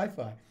fucking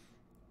Wi-Fi.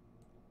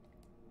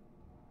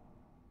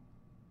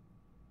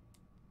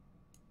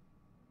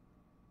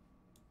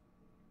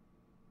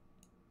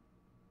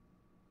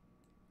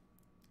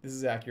 This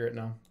is accurate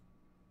now.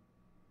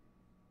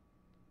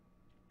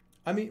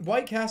 I mean,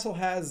 White Castle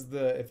has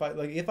the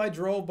if I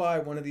drove by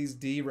one of these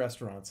D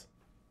restaurants.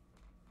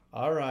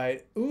 All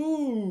right.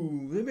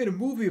 Ooh, they made a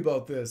movie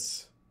about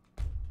this.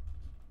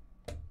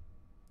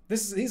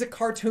 He's a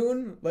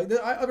cartoon. Like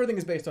everything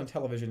is based on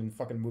television and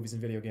fucking movies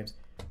and video games.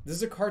 This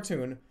is a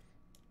cartoon.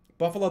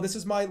 Buffalo. This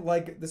is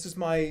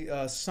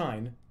my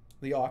sign,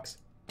 the ox,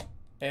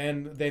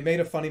 and they made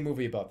a funny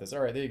movie about this.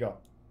 All right, there you go.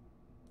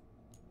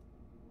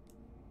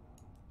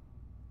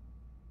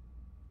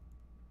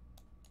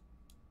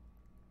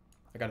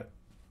 I got it.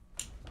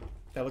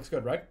 That looks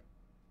good, right?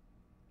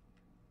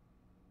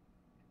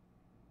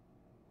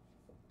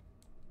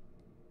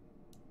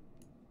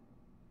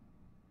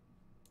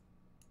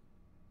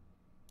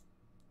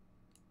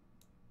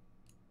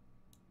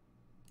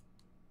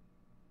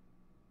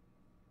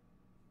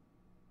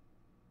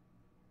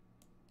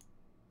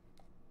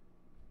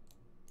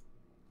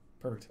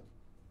 Perfect.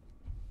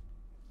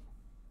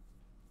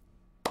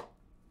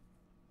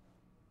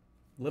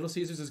 Little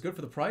Caesars is good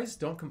for the price.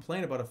 Don't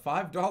complain about a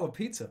 $5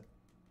 pizza.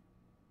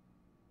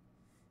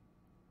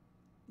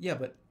 Yeah,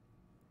 but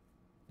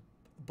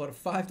a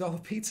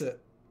 $5 pizza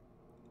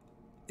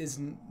is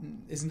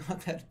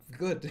not that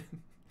good.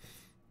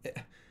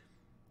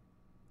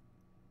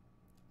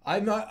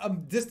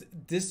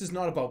 This is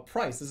not about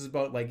price. This is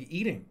about like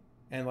eating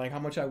and like how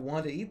much I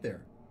want to eat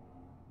there.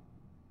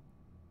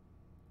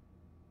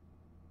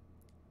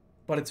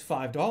 But it's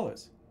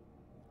 $5.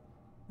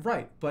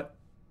 Right, but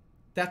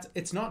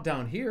it's not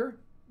down here.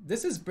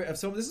 This is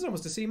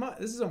almost a C minus.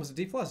 This is almost a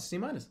D plus, C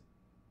minus.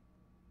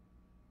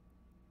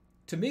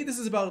 To me, this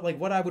is about like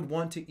what I would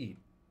want to eat,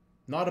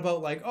 not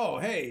about like, oh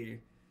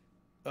hey.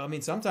 I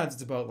mean, sometimes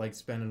it's about like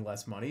spending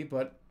less money,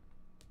 but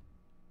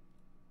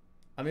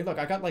I mean, look,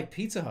 I got like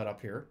Pizza Hut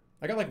up here.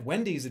 I got like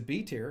Wendy's at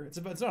B tier. It's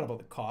not about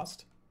the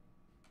cost.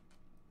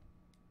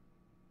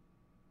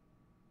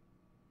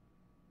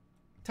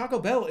 Taco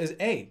Bell is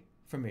A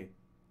for me.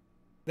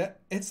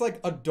 It's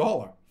like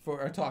 $1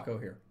 for a taco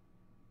here.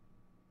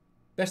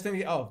 Best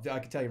thing. Oh, I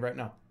can tell you right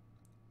now.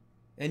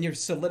 And you're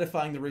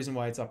solidifying the reason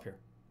why it's up here.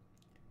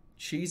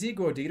 Cheesy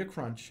Gordita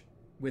Crunch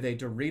with a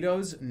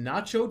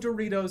Nacho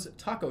Doritos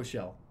taco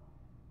shell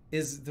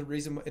is the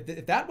reason.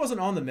 If that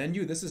wasn't on the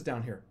menu, this is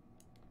down here.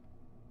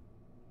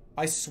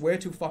 I swear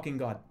to fucking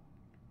God.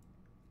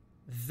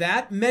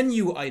 That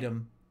menu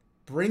item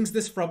brings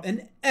this from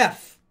an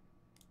F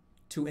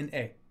to an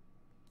A.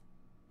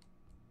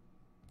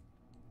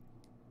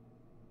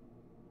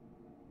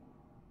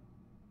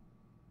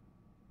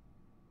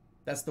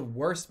 That's the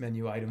worst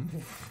menu item.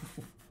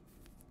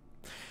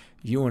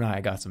 You and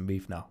I got some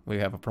beef now. We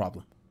have a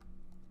problem.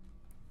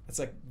 It's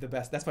like the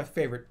best. That's my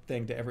favorite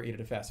thing to ever eat at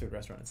a fast food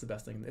restaurant. It's the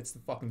best thing. It's the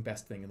fucking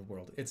best thing in the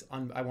world.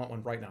 I want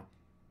one right now.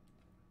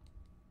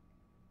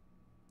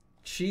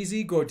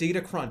 Cheesy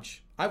Gordita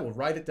Crunch. I will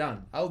write it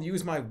down. I'll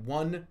use my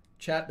one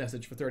chat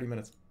message for 30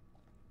 minutes.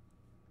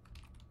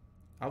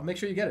 I'll make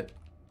sure you get it.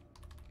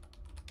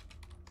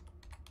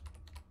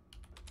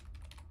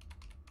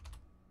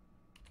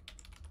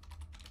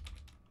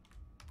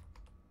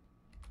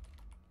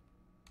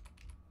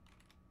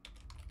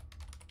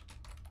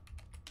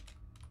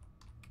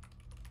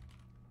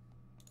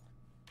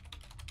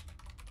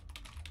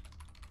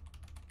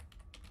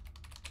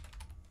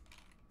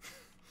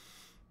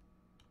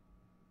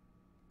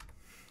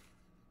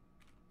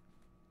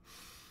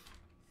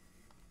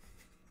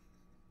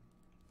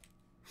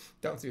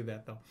 Don't do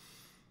that, though.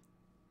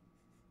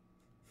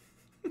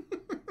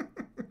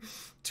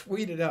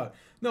 Tweet it out.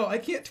 No, I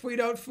can't tweet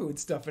out food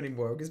stuff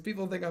anymore because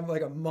people think I'm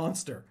like a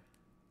monster.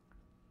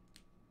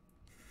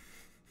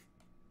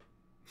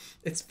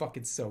 It's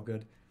fucking so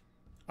good.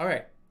 All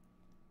right.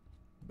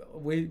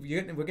 we're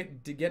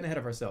getting ahead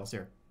of ourselves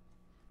here.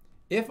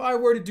 If I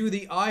were to do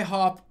the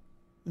IHOP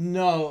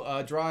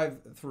drive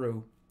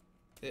through,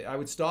 I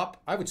would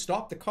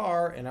stop the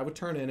car and I would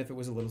turn in if it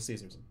was a Little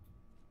Caesars.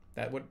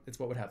 It's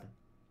what would happen.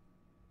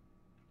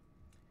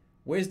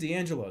 Where's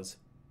D'Angelo's?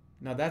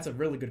 Now that's a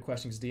really good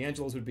question because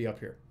D'Angelo's would be up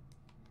here.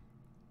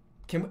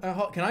 Can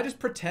I just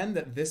pretend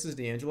that this is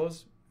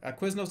D'Angelo's?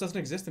 Quiznos doesn't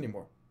exist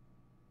anymore.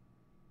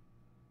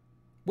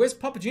 Where's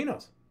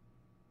Papagino's?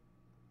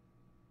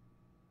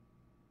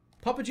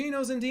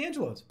 Papagino's and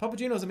D'Angelo's.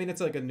 Papagino's, I mean,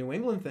 it's like a New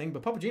England thing,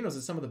 but Papagino's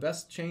is some of the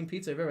best chain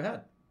pizza I've ever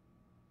had.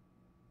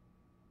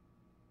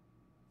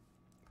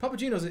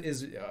 Papagino's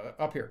is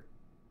up here.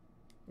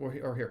 Or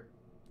here.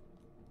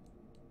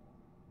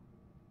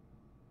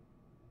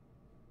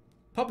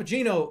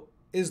 Papagino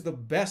is the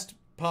best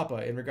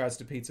Papa in regards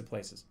to pizza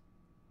places.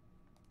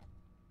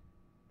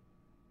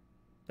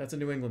 That's a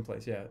New England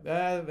place, yeah.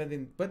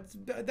 But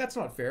that's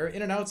not fair.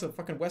 In-N-Out's a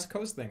fucking West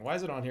Coast thing. Why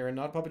is it on here and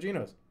not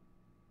Papagino's?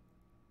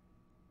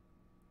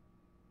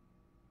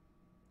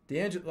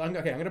 Okay, I'm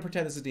going to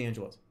pretend this is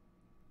D'Angelo's.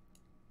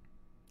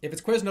 If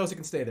it's Quiznos, it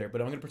can stay there, but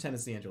I'm going to pretend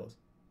it's D'Angelo's.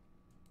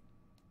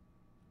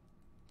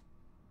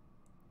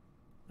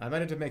 I might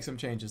have to make some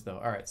changes, though.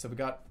 All right, so we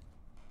got...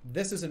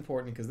 This is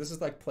important, because this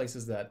is like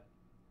places that...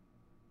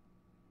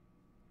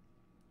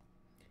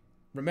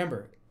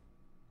 Remember,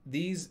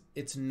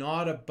 it's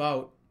not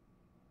about...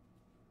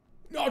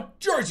 No,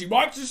 Jersey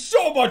Mike's is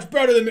so much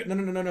better than...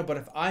 No. But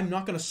if I'm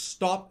not going to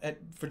stop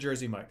for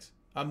Jersey Mike's,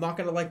 I'm not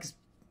going to like...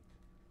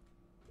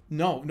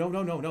 No.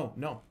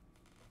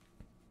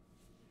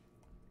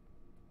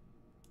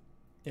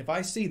 If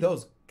I see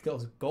those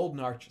golden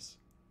arches,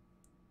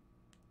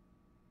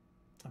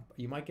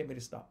 you might get me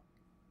to stop.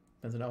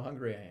 Depends on how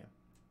hungry I am.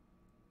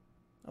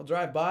 I'll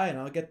drive by and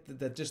I'll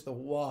get just the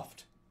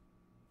waft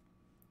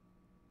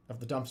of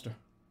the dumpster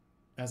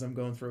as I'm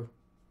going through.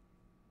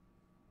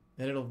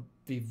 And it'll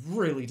be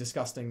really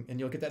disgusting, and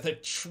you'll get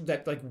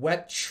that like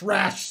wet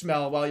trash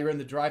smell while you're in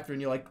the drive-thru,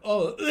 and you're like,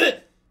 oh, ugh!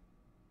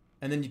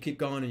 And then you keep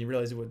going, and you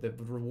realize what the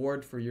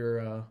reward for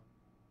your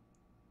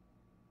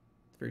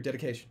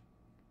dedication.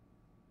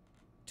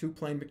 2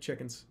 plain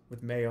McChickens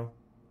with mayo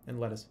and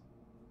lettuce.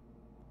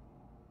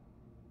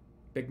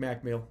 Big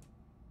Mac meal.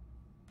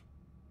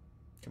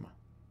 Come on.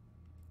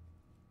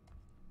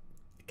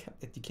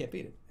 You can't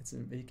beat it. It's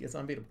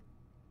unbeatable.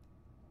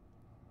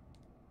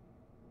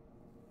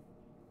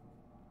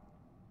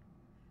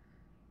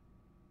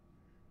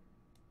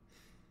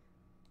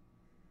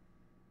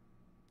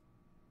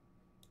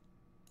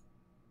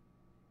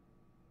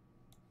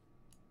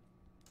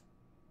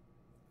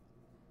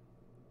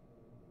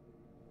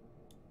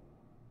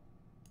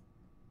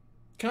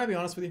 Can I be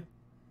honest with you?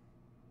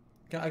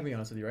 I can be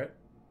honest with you, right?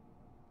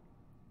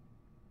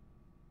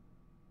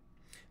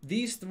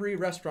 These 3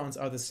 restaurants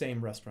are the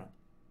same restaurant.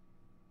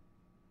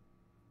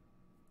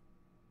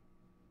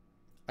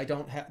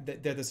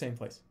 They're the same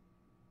place.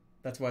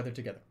 That's why they're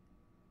together.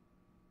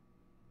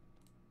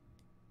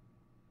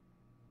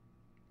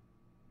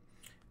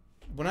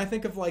 When I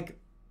think of like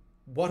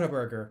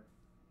Whataburger,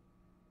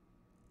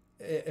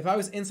 if I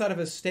was inside of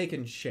a Steak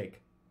and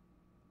Shake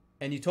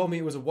and you told me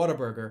it was a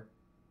Whataburger,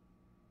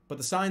 but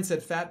the sign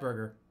said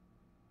Fatburger,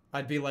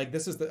 I'd be like,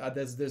 this is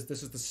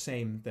the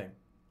same thing.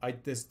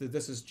 This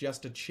is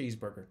just a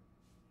cheeseburger.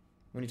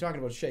 When you're talking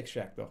about Shake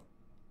Shack, though,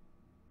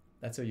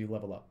 that's how you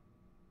level up.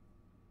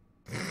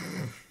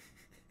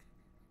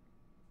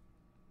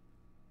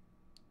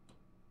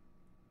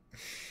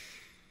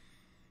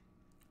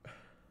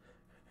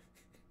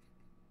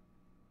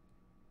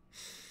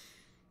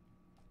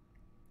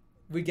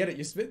 We get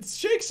it.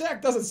 Shake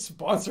Shack doesn't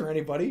sponsor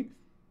anybody.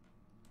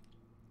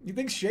 You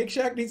think Shake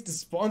Shack needs to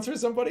sponsor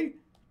somebody?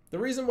 The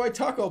reason why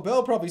Taco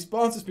Bell probably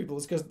sponsors people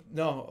is because...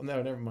 No,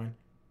 never mind.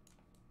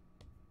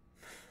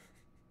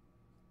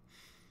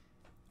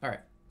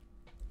 Alright.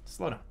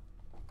 Slow down.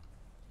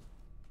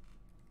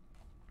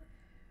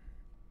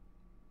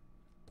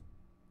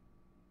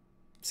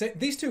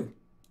 These 2.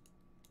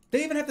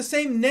 They even have the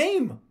same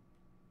name.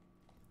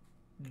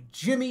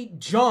 Jimmy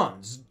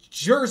John's.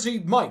 Jersey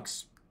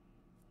Mike's.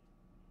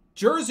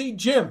 Jersey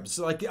Jim's.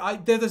 Like,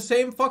 they're the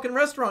same fucking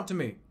restaurant to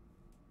me.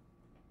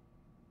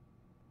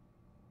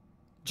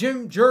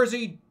 Jim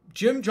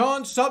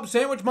John, Sub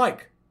Sandwich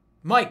Mike,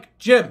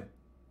 Jim.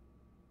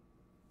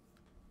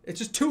 It's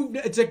just 2,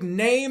 it's like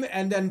name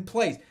and then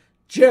place.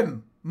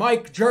 Jim,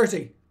 Mike,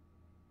 Jersey.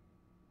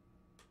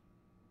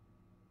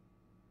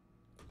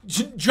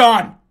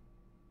 John.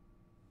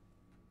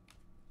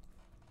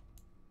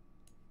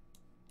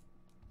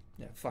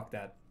 Yeah, fuck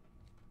that.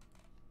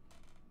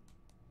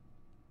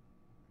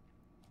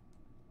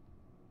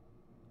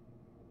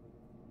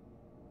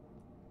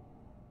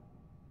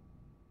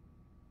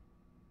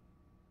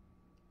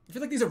 I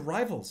feel like these are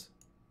rivals.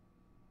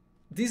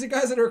 These are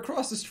guys that are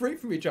across the street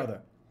from each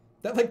other.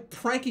 That, like,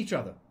 prank each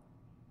other.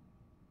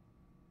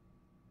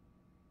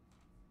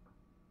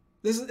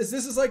 This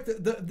is like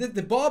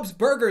the Bob's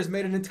Burgers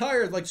made an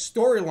entire, like,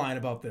 storyline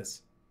about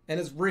this. And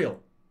it's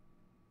real.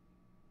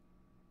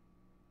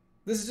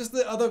 This is just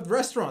the other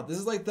restaurant. This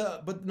is like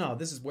the... But no,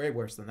 this is way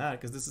worse than that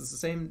because this is the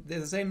same... They're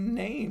the same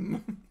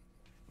name.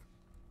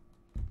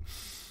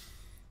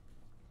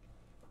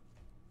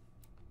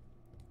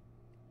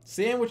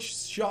 Sandwich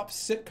shop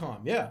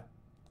sitcom. Yeah.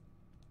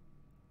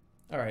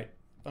 All right.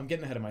 I'm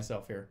getting ahead of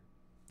myself here.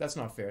 That's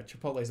not fair.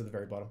 Chipotle's at the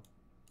very bottom.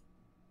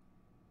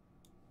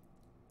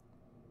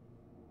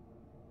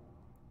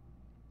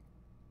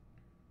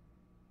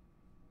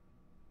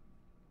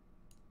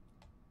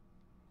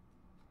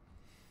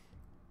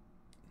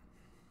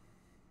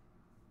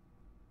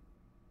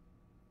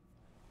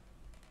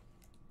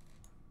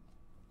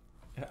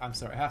 I'm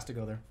sorry. It has to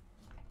go there.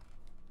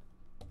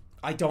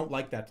 I don't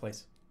like that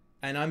place.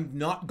 And I'm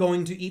not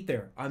going to eat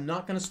there. I'm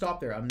not going to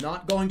stop there. I'm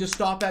not going to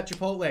stop at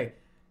Chipotle.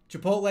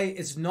 Chipotle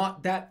is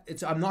not that...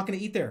 I'm not going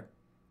to eat there.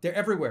 They're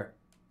everywhere.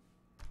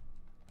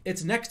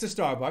 It's next to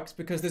Starbucks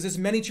because there's as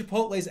many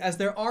Chipotles as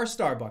there are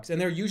Starbucks. And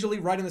they're usually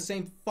right in the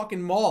same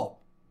fucking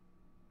mall.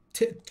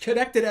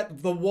 Connected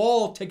at the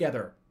wall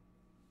together.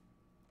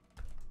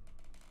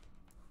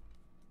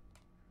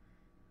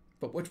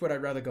 But which would I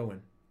rather go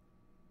in?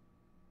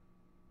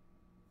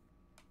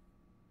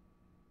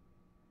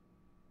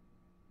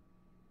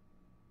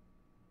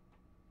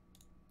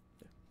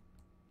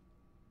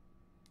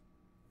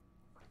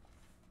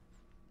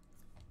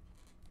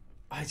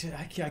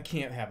 I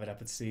can't have it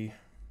up at C.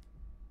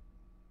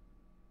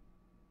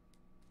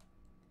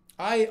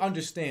 I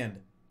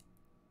understand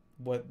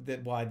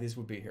why these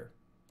would be here.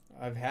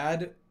 I've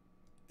had,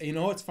 you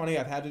know, it's funny.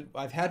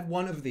 I've had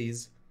one of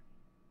these,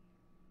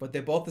 but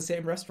they're both the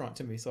same restaurant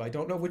to me, so I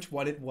don't know which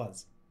one it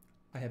was.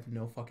 I have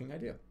no fucking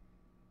idea.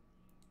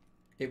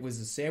 It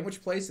was a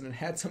sandwich place, and it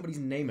had somebody's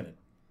name in it.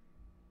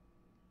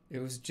 It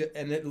was just,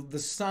 and the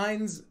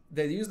signs,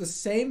 they use the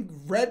same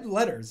red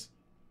letters.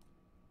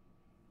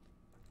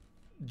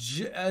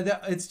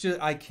 It's just,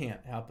 I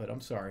can't help it.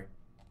 I'm sorry.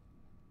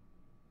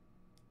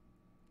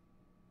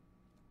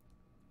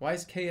 Why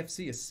is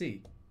KFC a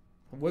C?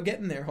 We're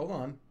getting there. Hold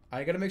on.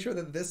 I gotta make sure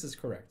that this is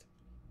correct.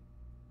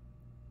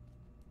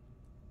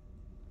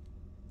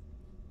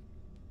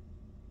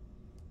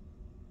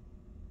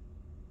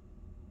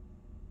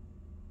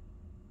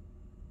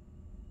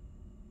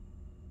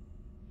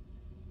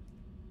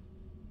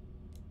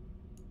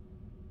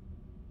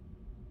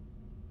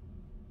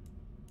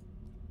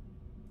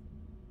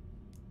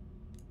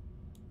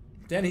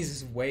 Denny's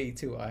is way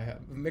too high.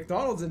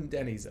 McDonald's and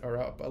Denny's are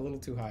up a little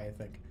too high, I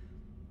think.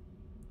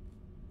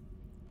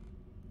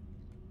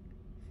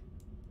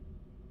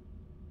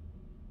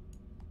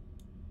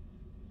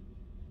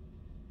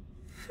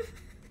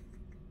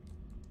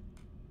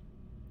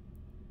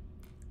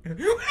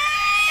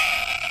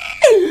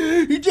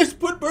 He just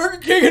put Burger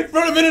King in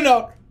front of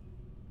In-N-Out.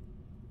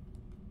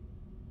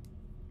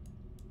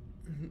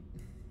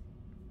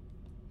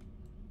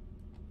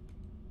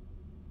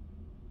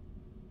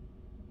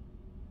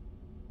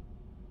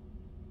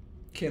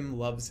 Kim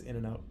loves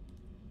In-N-Out.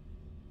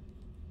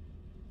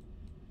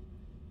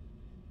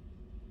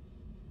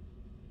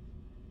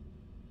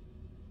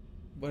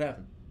 What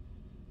happened?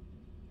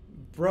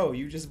 Bro,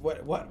 you just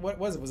what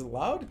was it? Was it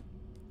loud?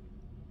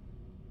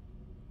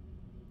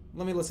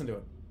 Let me listen to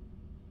it.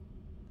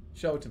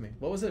 Show it to me.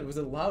 What was it? Was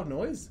it a loud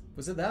noise?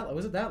 Was it that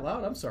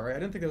loud? I'm sorry. I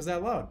didn't think it was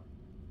that loud.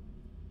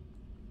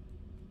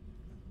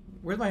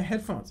 Where's my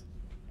headphones?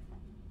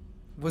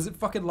 Was it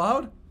fucking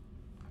loud?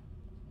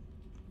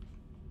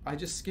 I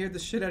just scared the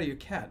shit out of your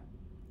cat.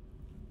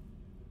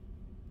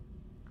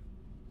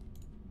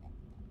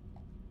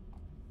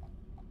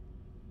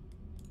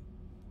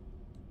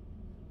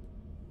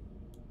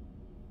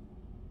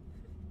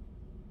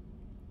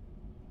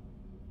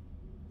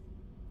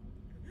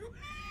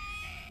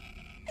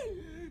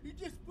 He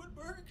just put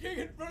Burger King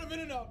in front of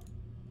In-N-Out.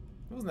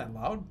 It wasn't that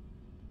loud.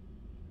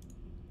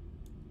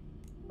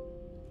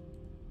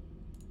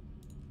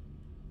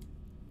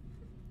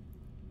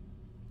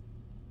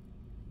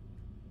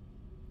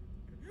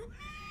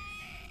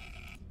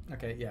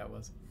 Okay, yeah, it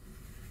was.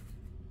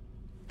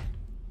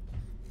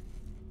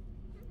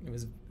 It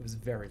was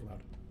very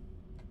loud.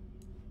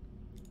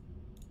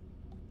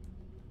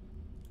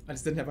 I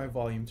just didn't have my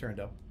volume turned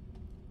up.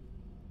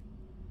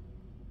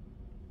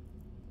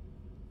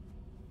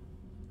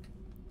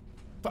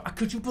 But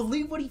could you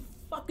believe what he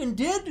fucking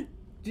did?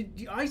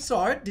 I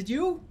saw it. Did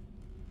you?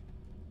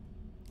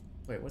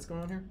 Wait, what's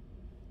going on here?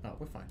 Oh,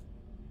 we're fine.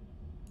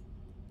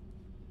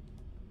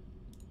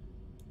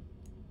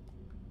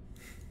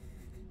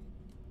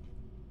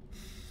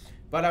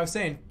 But I was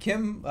saying,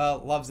 Kim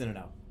loves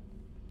In-N-Out.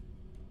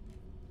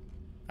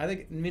 I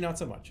think, me not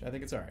so much. I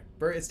think it's alright.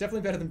 It's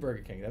definitely better than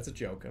Burger King. That's a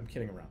joke. I'm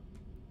kidding around.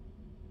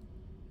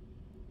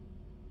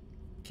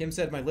 Kim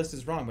said my list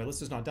is wrong. My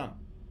list is not done.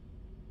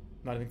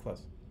 Not even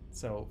close.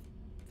 So,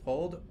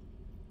 hold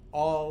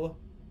all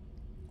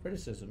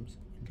criticisms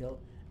until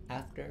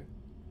after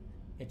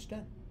it's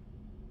done.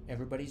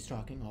 Everybody's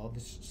talking all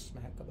this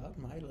smack about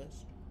my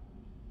list.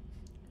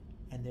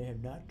 And they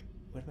have not...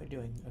 What am I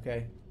doing?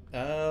 Okay.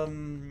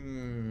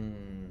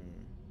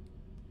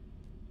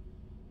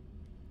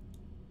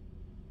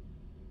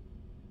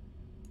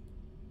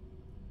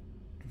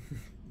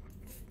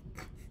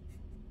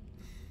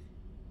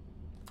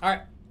 All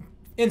right.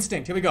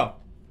 Instinct. Here we go.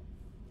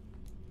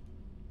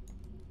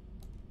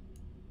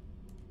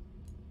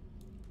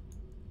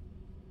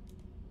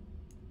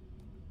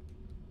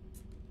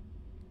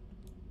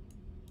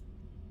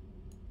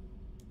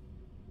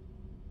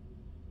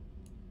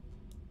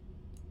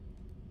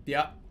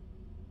 Yeah.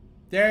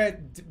 There.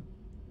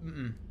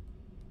 Mm-mm.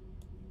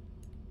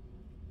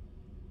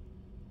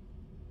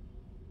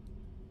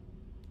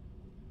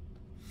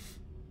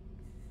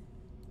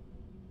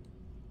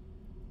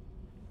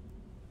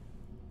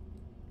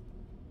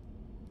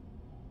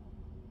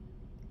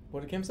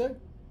 What did Kim say?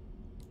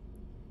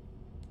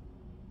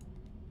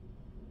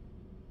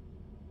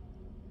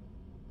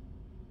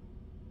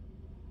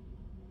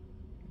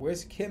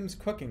 Where's Kim's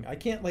cooking? I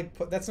can't like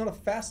put. That's not a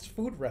fast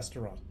food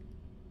restaurant.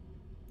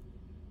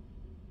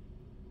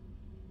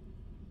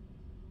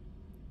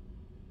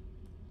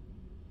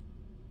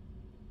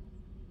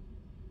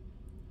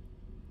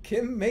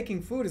 Kim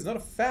making food is not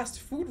a fast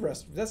food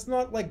restaurant. That's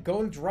not like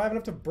going driving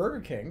up to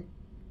Burger King.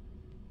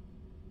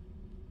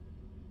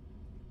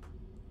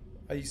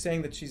 Are you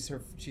saying that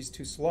she's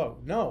too slow?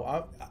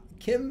 No,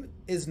 Kim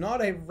is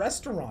not a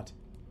restaurant.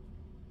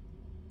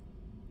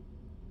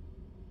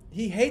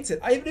 He hates it.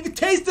 I haven't even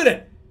tasted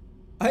it.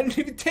 I didn't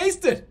even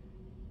taste it.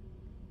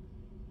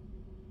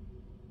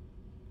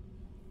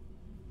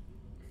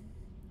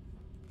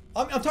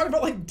 I'm talking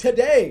about like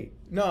today.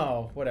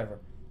 No, whatever.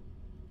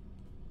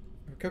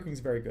 Her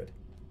cooking's very good.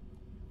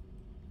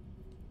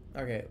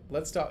 Okay,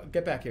 let's stop.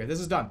 Get back here. This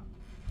is done.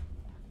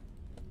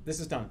 This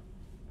is done.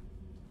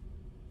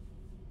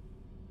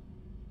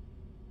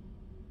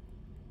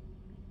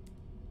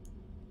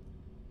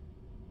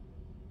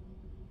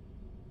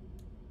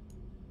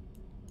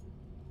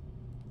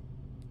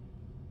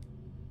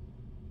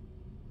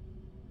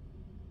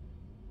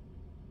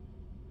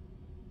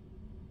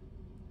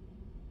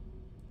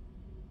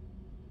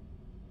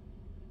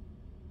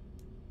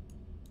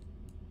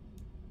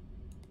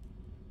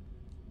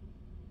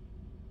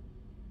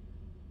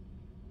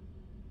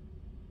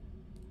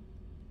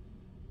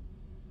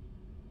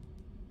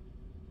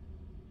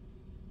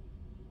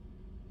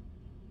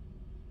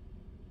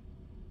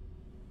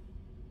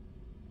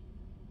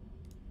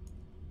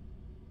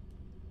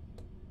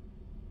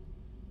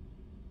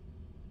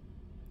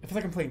 I feel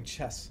like I'm playing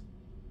chess.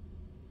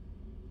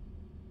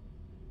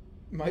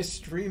 My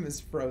stream is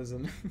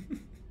frozen.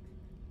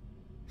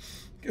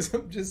 Because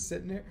I'm just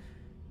sitting here.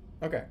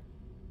 Okay.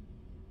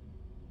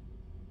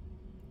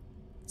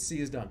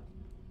 C is done.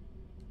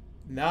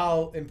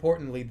 Now,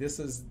 importantly, this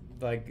is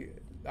like...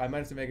 I might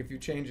have to make a few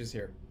changes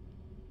here.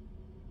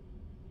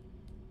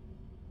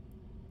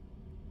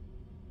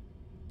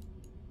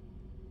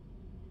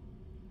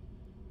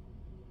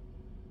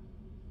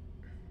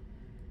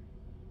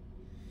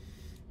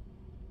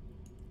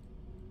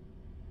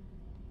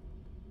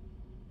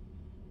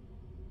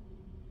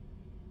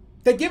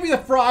 They give you the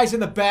fries in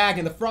the bag,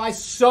 and the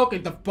fries soak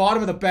at the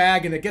bottom of the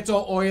bag, and it gets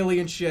all oily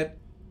and shit.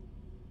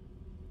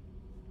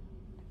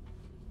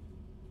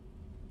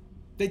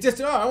 They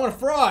just, oh, I want a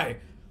fry.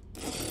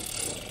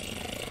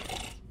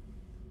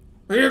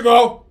 Here you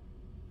go.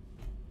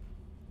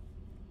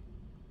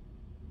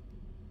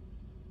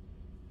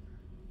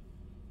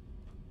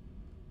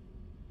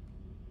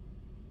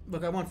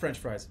 Look, I want French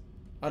fries.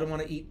 I don't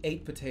want to eat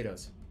 8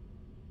 potatoes.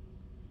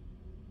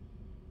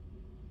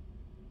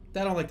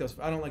 I don't like those.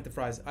 I don't like the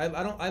fries. I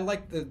don't. I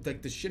like the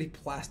shitty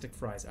plastic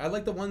fries. I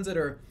like the ones that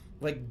are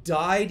like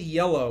dyed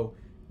yellow,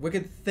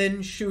 wicked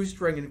thin,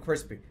 shoestring, and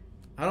crispy.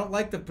 I don't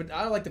like the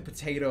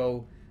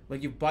potato.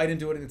 Like you bite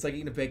into it and it's like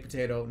eating a baked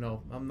potato.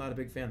 No, I'm not a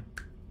big fan.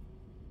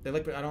 I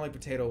don't like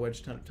potato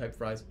wedge type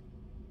fries.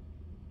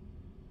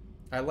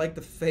 I like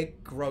the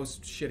fake, gross,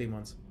 shitty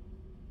ones.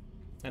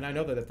 And I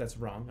know that that's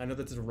wrong. I know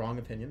that's a wrong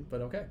opinion,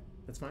 but okay,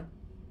 that's fine.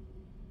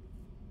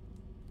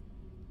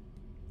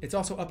 It's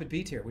also up at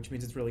B tier, which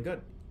means it's really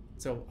good.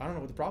 So I don't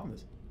know what the problem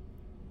is.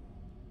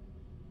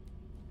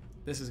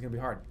 This is going to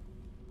be hard.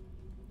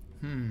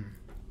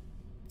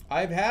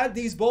 I've had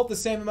these both the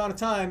same amount of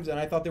times, and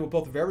I thought they were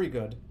both very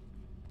good.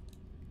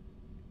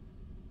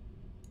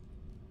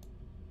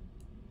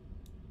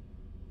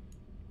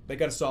 They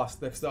got a sauce.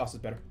 The sauce is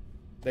better.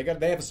 They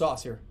have a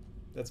sauce here.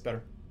 That's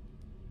better.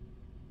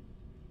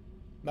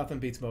 Nothing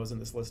beats Moe's in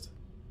this list.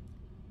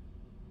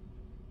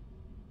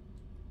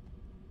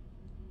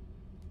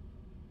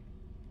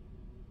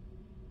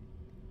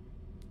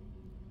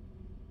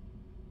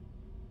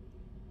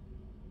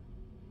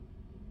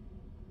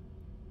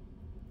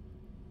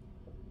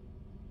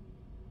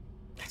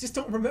 I just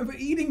don't remember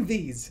eating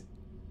these.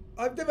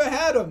 I've never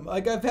had them.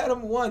 Like, I've had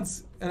them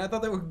once, and I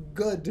thought they were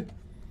good.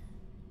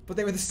 But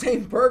they were the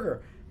same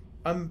burger.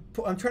 I'm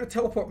trying to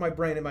teleport my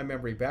brain and my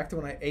memory back to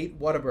when I ate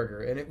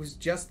Whataburger, and it was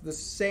just the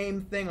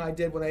same thing I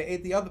did when I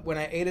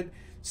ate it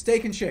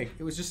Steak and Shake.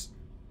 It was just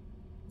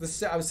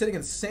I was sitting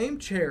in the same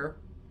chair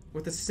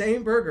with the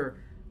same burger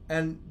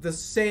and the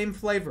same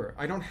flavor.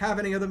 I don't have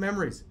any other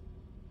memories.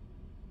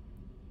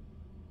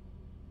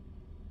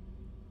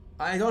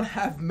 I don't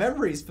have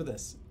memories for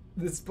this.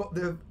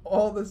 They're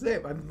all the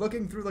same. I'm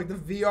looking through like the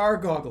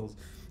VR goggles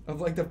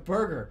of like the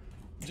burger.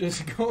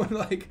 just going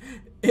like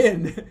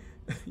in.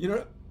 You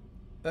know,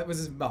 that was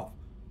his mouth.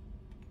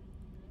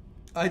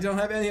 I don't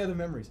have any other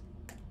memories.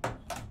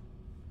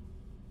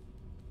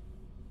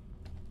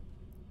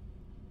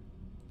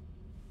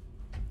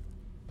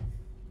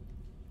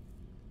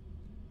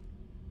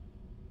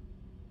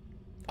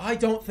 I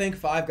don't think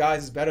Five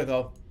Guys is better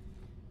though.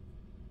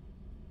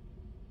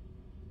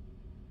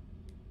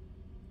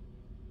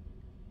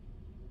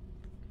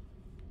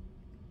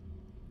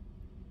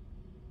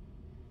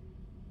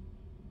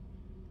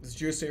 It's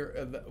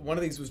juicier. One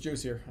of these was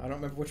juicier. I don't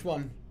remember which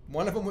one.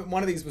 One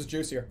of these was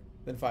juicier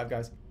than Five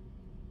Guys.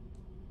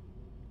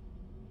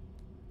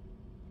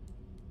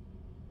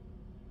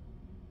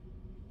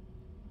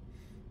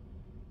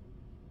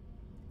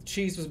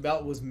 Cheese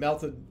was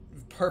melted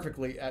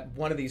perfectly at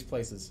one of these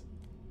places,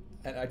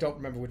 and I don't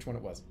remember which one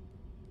it was.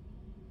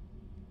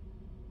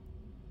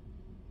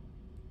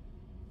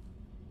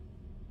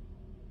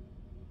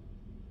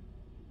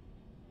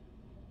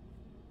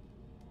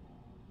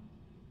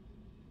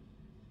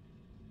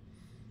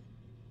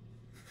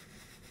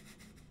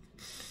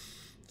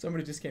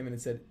 Somebody just came in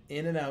and said,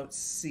 In-N-Out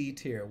C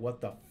tier.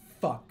 What the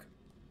fuck?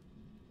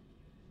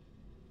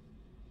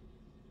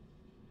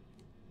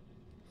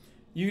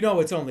 You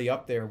know it's only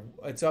up there.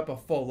 It's up a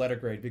full letter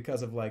grade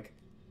because of, like,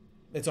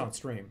 it's on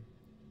stream.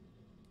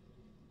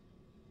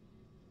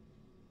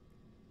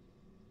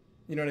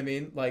 You know what I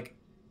mean? Like,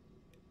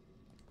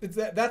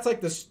 that's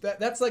like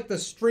the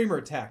streamer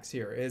tax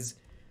here is,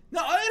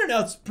 no,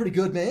 In-N-Out's pretty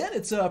good, man.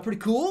 It's pretty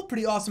cool,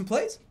 pretty awesome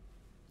place.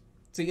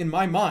 See, in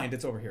my mind,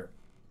 it's over here.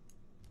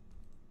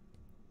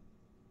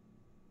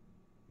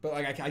 But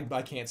like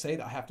I can't say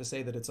that. I have to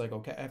say that it's like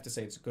okay. I have to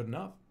say it's good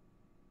enough.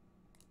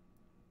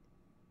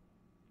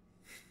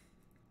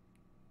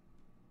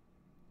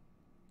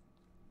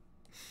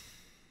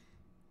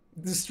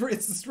 It's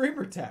the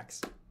streamer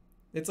tax.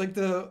 It's like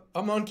the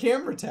I'm on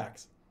camera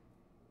tax.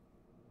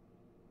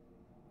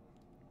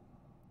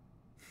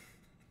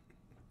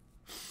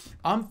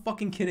 I'm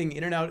fucking kidding.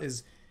 In-N-Out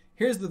is.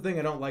 Here's the thing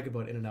I don't like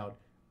about In-N-Out,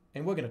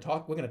 and we're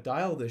gonna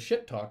dial the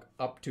shit talk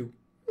up to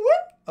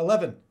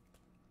 11.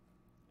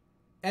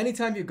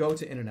 Anytime you go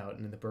to In-N-Out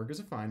and the burgers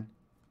are fine.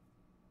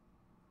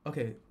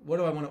 Okay, what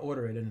do I want to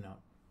order at In-N-Out?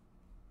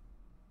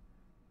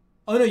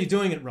 Oh no, you're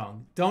doing it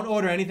wrong. Don't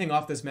order anything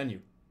off this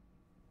menu.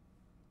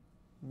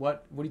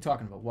 What are you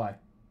talking about? Why?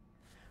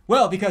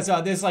 Well, because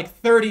there's like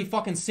 30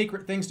 fucking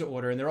secret things to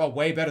order and they're all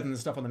way better than the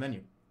stuff on the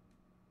menu.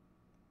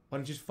 Why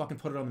don't you just fucking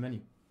put it on the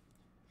menu?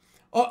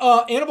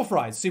 Animal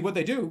fries. See, what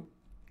they do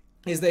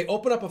is they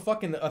open up a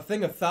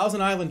thing of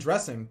Thousand Island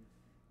dressing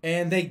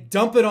and they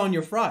dump it on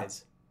your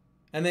fries.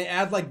 And they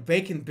add like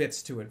bacon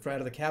bits to it right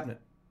out of the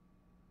cabinet.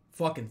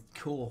 Fucking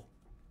cool.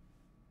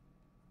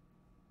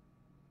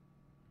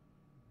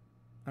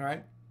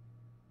 Alright?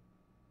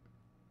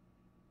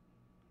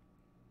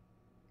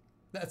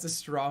 That's a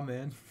straw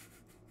man.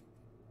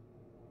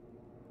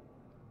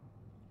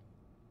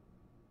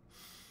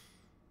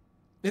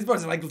 These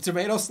ones are like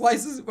tomato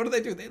slices. What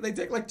do? They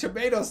take like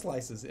tomato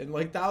slices and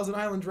like Thousand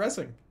Island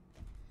dressing.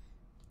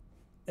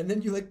 And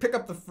then you like pick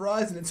up the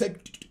fries and it's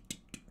like...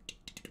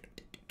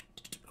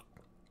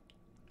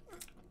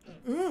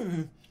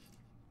 Mm.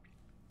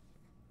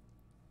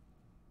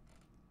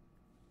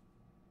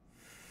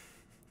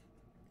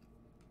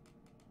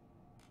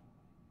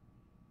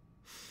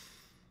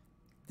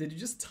 Did you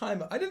just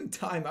time... I didn't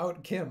time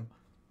out Kim.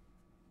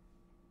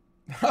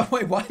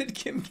 Wait, why did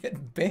Kim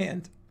get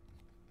banned?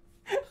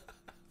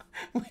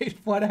 Wait,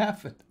 what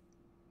happened?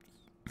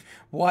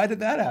 Why did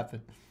that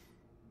happen?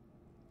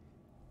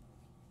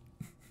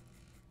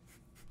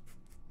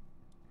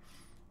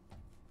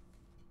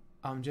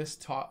 I'm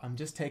just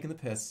taking the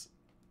piss.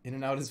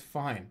 In-N-Out is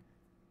fine.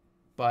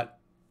 But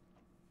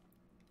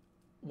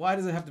why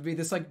does it have to be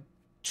this like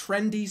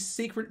trendy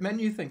secret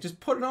menu thing? Just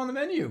put it on the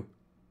menu.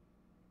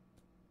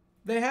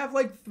 They have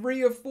like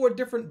 3 or 4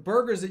 different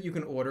burgers that you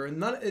can order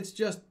and it's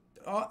just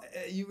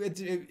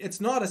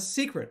it's not a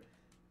secret.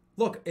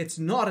 Look, it's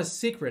not a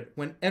secret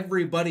when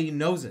everybody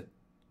knows it.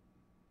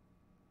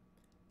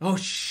 Oh,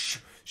 shh,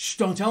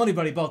 don't tell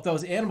anybody about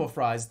those animal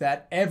fries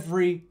that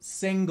every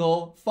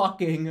single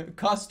fucking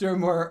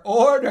customer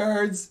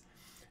orders.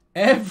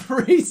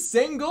 Every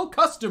single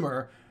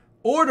customer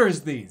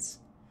orders these.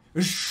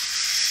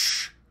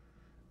 Shh.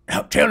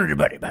 Don't tell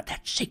anybody about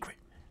that secret.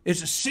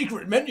 It's a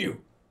secret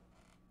menu.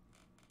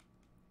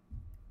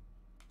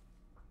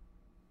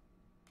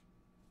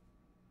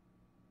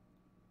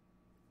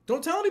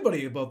 Don't tell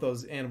anybody about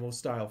those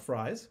animal-style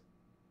fries.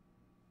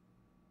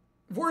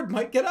 Word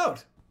might get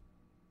out.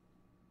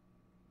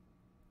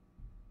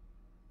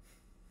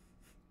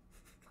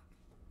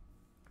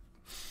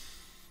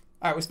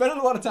 Alright, we're spending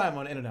a lot of time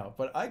on In-N-Out,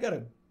 but I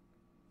gotta...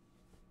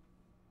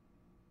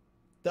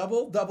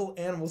 Double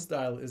animal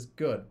style is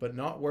good, but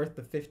not worth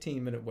the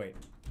 15-minute wait.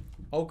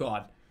 Oh,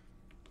 God.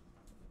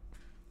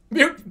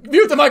 Mute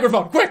the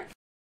microphone, quick!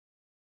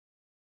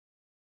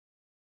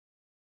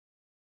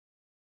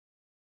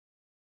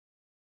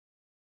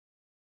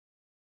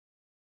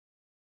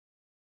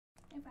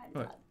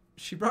 What?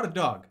 She brought a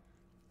dog.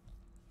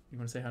 You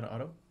want to say hi to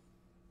Otto?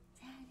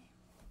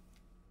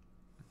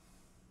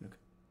 Okay.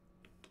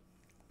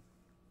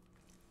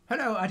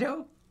 Hello,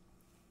 Otto.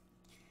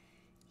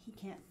 He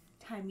can't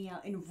time me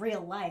out in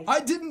real life.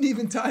 I didn't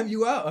even time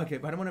you out. Okay,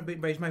 but I don't want to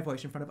raise my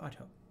voice in front of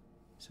Otto.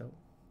 So,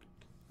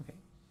 okay.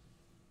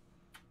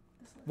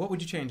 What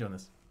would you change on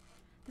this?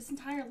 This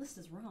entire list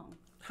is wrong.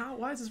 How?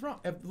 Why is this wrong?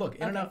 Look,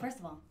 in and out. First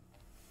of all.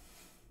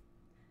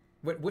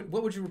 What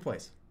would you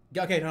replace?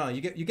 Okay, no,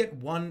 you get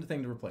one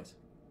thing to replace.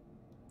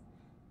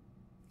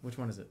 Which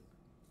one is it?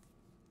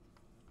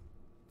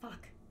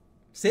 Fuck.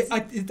 Say I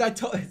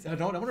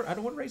don't want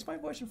to raise my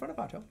voice in front of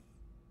Otto.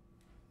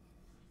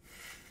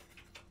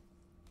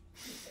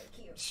 He's so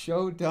cute.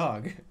 Show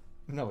dog.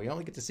 No, we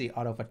only get to see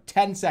Otto for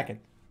 10 seconds.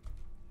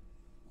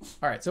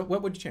 All right, so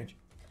what would you change?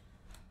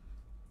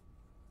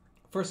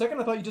 For a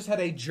second, I thought you just had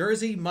a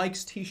Jersey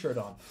Mike's t-shirt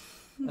on.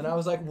 And I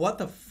was like, what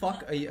the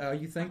fuck are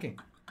you thinking?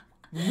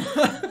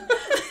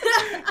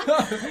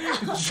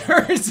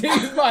 Jersey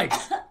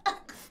Mike's.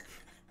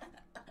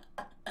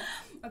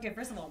 Okay,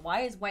 first of all,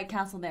 why is White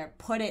Castle there?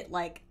 Put it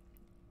like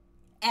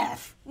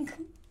F.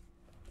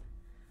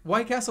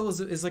 White Castle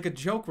is like a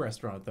joke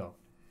restaurant, though.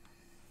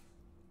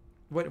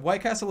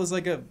 White Castle is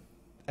like a...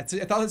 I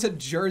thought it said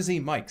Jersey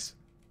Mike's.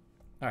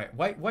 All right,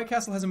 White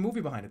Castle has a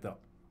movie behind it, though.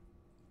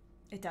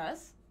 It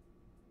does?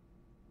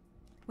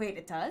 Wait,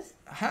 it does?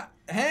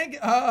 Hank,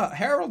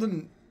 Harold,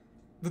 and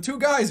the two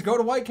guys go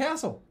to White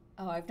Castle.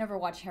 Oh, I've never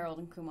watched Harold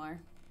and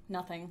Kumar.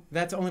 Nothing.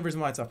 That's the only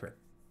reason why it's up here.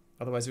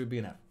 Otherwise, it would be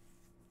an F.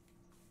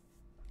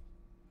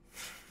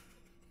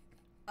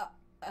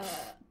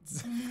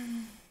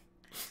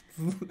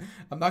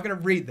 I'm not going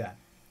to read that.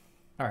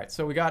 All right,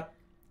 so we got...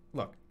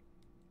 Look.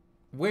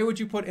 Where would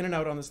you put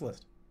In-N-Out on this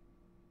list?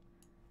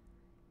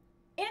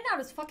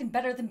 In-N-Out is fucking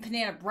better than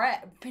Panera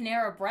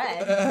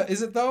Bread.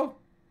 Is it, though?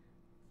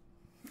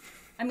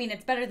 I mean,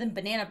 it's better than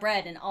banana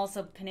bread and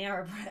also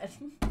Panera Bread.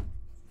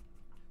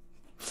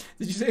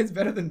 Did you say it's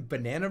better than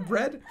banana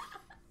bread?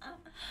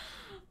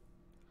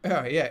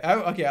 Oh,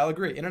 yeah. Okay, I'll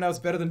agree. In-N-Out's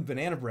better than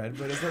banana bread,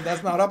 but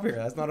that's not up here.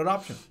 That's not an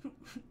option.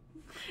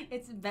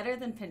 It's better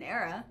than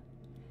Panera.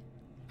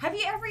 Have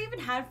you ever even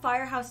had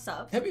Firehouse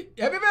subs? Have you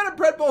ever had a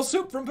bread bowl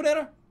soup from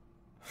Panera?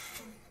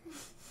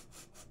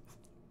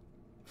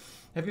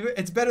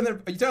 It's better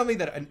than... Are you telling me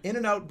that an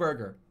In-N-Out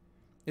burger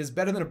is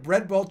better than a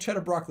bread bowl cheddar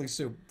broccoli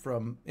soup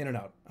from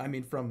In-N-Out? I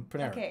mean, from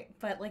Panera. Okay,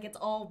 but like it's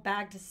all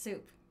bagged to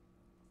soup.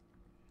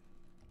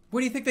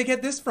 Where do you think they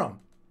get this from?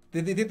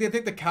 They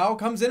think the cow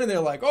comes in and they're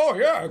like, oh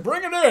yeah,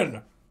 bring it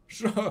in.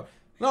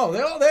 No,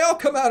 they all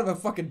come out of a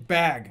fucking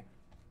bag.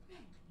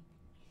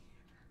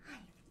 Hi.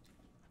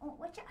 Oh,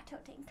 what's your Otto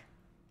think?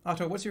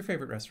 Otto, what's your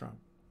favorite restaurant?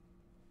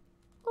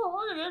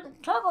 Oh,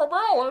 Taco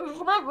Bell is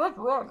my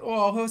restaurant.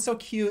 Oh, it was so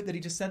cute that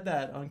he just said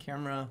that on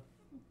camera.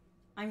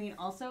 I mean,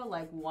 also,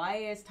 like, why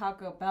is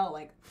Taco Bell,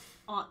 like,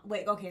 on...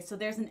 Wait, okay, so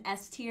there's an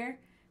S tier,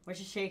 which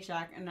is Shake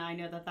Shack, and I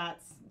know that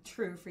that's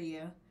true for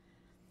you.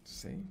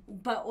 See?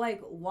 But,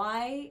 like,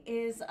 why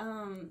is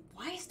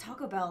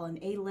Taco Bell an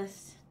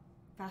A-list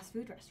fast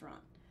food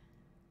restaurant?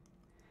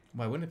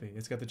 Why wouldn't it be?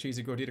 It's got the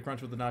cheesy gordita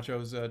crunch with the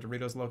nachos,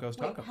 Doritos Locos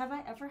Taco. Wait, have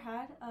I ever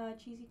had a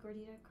cheesy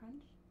gordita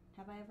crunch?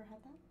 Have I ever had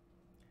that?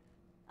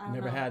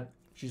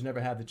 She's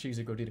never had the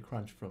cheesy gordita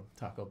crunch from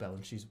Taco Bell,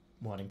 and she's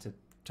wanting to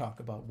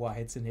talk about why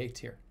it's an A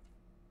tier.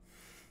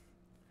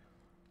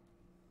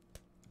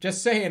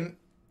 Just saying,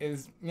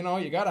 is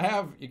you gotta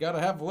have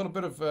a little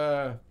bit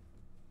of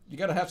you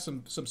gotta have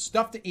some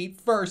stuff to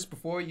eat first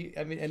before you.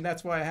 I mean, and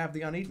that's why I have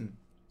the uneaten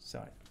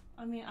side.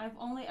 I mean, I've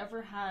only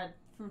ever had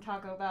from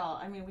Taco Bell.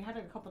 I mean, we had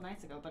it a couple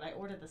nights ago, but I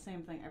ordered the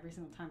same thing every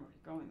single time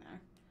we're going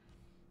there.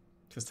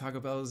 Because Taco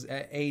Bell is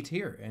A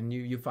tier, and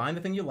you find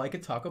the thing you like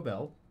at Taco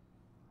Bell,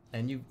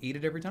 and you eat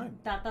it every time.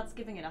 That's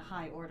giving it a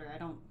high order. I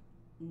don't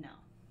know.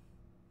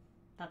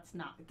 That's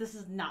not. This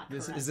is not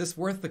correct. Is this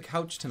worth the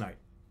couch tonight?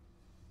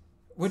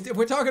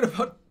 We're talking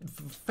about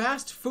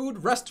fast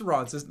food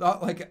restaurants. It's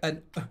not like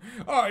an.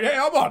 Oh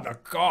yeah,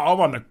 I'm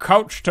on the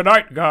couch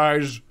tonight,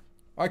 guys.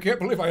 I can't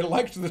believe I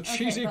liked the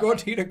cheesy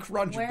gordita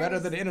crunch better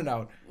than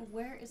In-N-Out.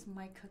 Where is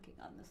my cooking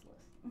on this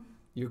list?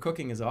 Your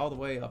cooking is all the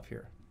way up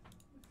here,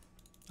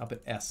 up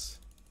at S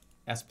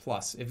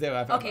plus. Is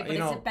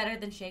it better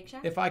than Shake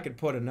Shack? If I could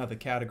put another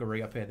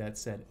category up here that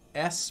said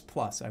S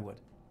plus, I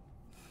would,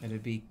 and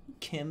it'd be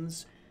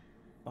Kim's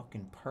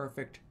fucking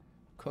perfect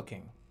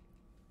cooking.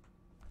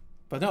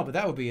 But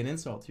that would be an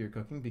insult to your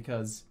cooking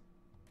because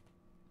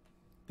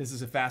this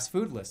is a fast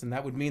food list, and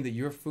that would mean that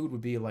your food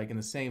would be like in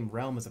the same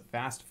realm as a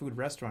fast food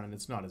restaurant, and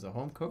it's not. As a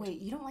home cooked. Wait,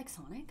 you don't like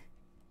Sonic?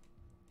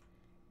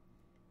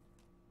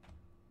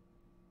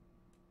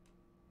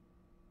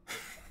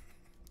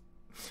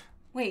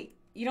 Wait,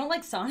 you don't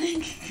like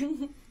Sonic?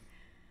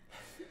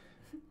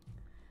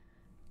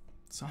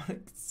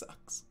 Sonic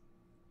sucks.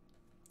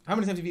 How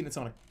many times have you eaten at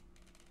Sonic?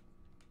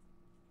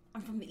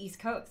 I'm from the East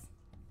Coast.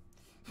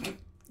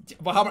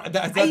 Well,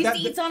 I used to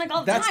eat Sonic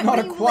all the time.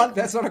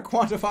 That's not a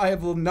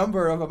quantifiable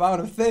number of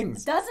amount of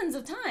things. Dozens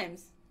of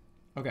times.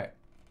 Okay.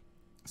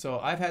 So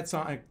I've had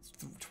Sonic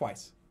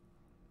twice.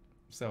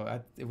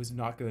 So it was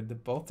not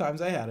good. Both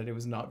times I had it, it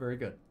was not very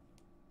good.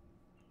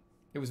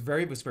 It was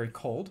very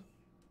cold.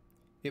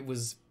 It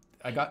was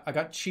I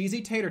got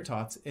cheesy tater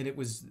tots, and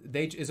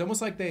it's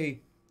almost like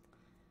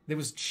there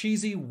was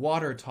cheesy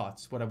water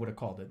tots. What I would have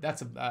called it.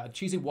 That's a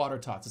cheesy water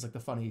tots. It's like the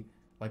funny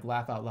like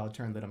laugh out loud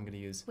term that I'm gonna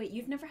use. Wait,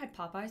 you've never had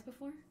Popeyes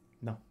before?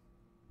 No.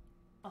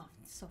 Oh,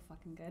 it's so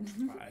fucking good.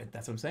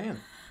 That's what I'm saying.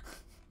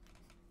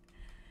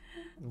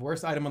 The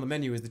worst item on the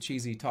menu is the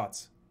cheesy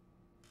tots.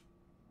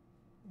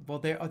 Well,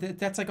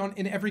 that's like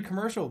in every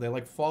commercial. They're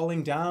like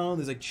falling down.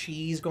 There's like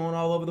cheese going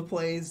all over the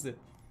place. That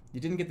you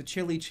didn't get the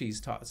chili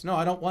cheese tots. No,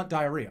 I don't want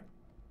diarrhea.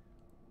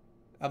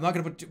 I'm not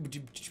gonna put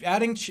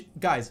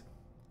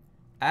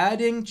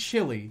adding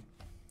chili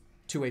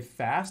to a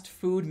fast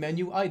food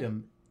menu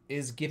item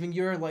is giving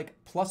you like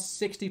plus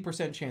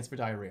 60% chance for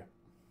diarrhea.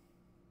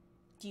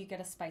 Do you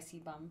get a spicy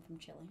bum from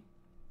chili?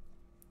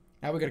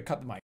 Now we're gonna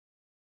cut the mic.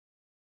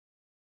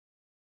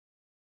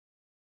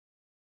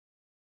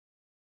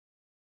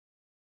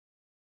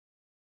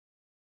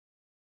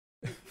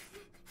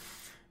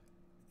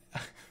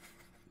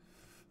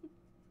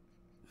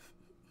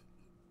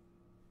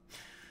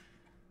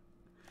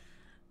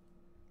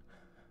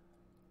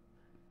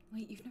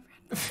 Wait, you've never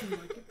had fish and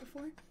market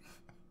before?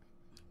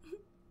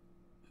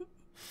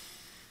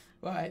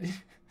 What?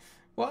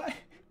 What?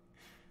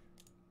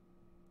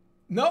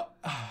 No.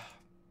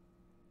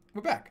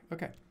 We're back.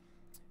 Okay.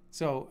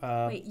 So.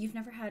 Wait, you've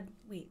never had.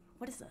 Wait,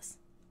 what is this?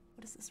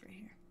 What is this right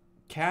here?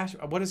 Cash.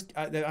 What is?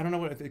 I don't know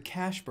what.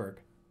 Cashberg.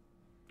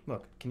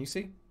 Look, can you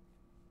see?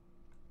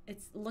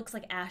 It looks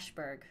like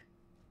Ashburg.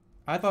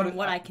 I thought from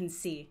what I can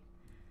see.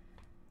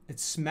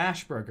 It's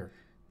Smashburger.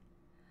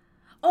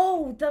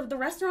 Oh, the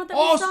restaurant that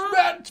we saw?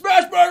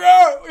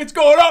 Smashburger! It's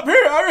going up here!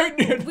 I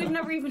ain't it. We've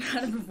never even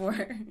had it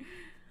before.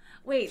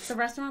 Wait, the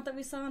restaurant that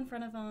we saw in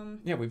front of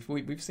Yeah, we've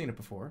seen it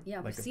before.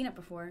 Yeah, we've seen it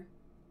before.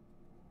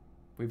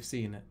 We've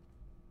seen it.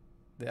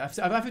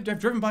 I've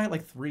driven by it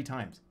like 3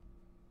 times.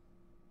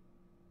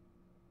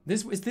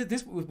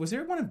 Was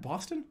there one in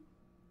Boston?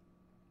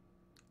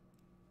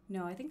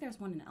 No, I think there's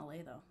one in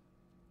LA though.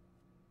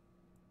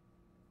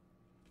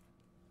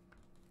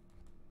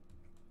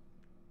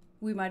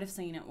 We might have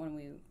seen it when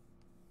we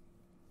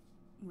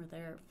were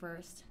there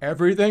first.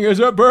 Everything is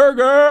a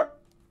burger!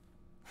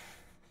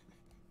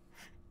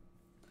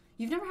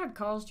 You've never had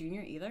Carl's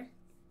Jr. either?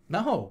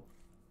 No.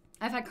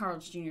 I've had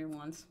Carl's Jr.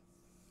 once.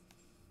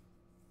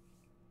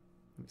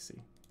 Let me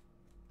see.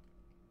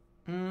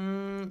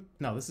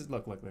 No, this is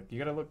look. You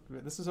gotta look.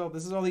 This is all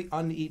the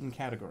uneaten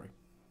category.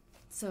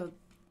 So,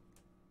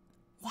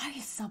 why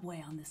is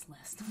Subway on this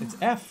list? It's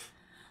F.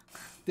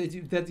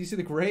 Did you see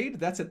the grade?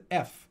 That's an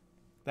F.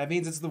 That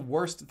means it's the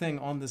worst thing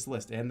on this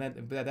list, and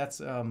that's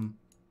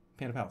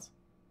Panda Palace,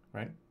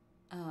 right?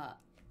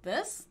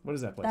 This? What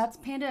is that place? That's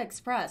Panda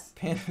Express.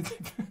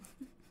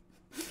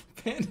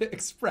 Panda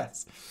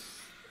Express.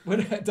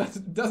 It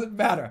doesn't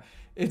matter.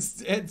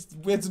 It's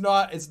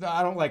not.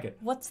 I don't like it.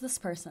 What's this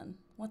person?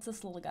 What's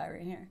this little guy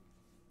right here?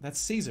 That's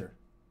Caesar.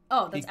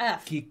 Oh, that's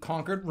F. He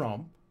conquered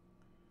Rome,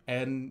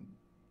 and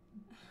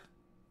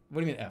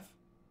what do you mean F?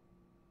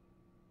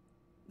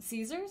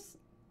 Caesar's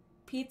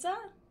Pizza?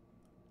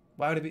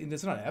 Why would it be?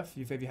 It's not F.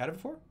 Have you had it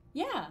before?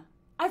 Yeah,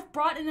 I've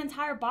brought an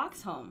entire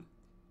box home.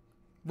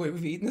 Wait,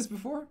 we've eaten this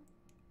before?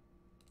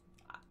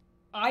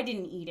 I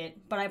didn't eat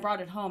it, but I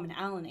brought it home and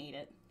Alan ate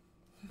it.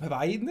 Have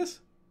I eaten this?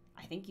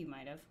 I think you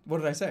might have. What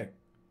did I say?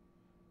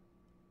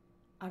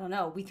 I don't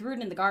know. We threw it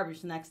in the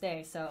garbage the next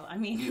day, so I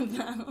mean.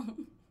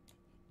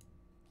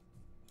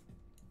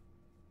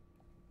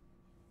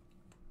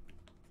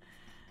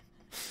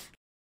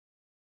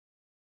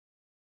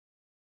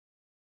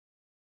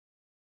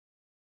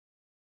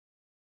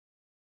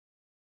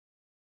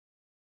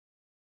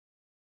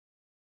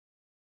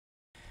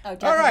 Oh,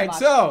 all right.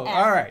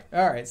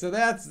 So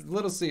that's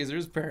Little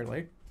Caesars,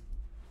 apparently.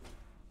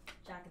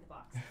 Jack in the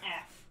Box.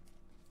 F.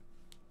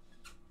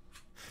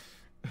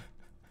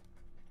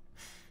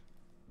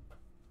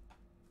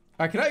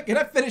 All right, can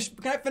I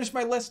finish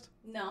my list?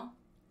 No,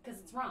 because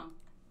it's wrong.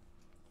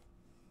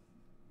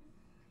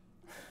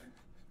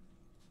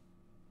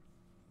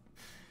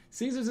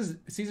 Caesars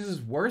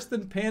is worse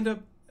than Panda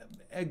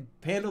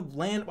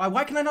Land.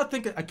 Why can I not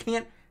think? I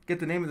can't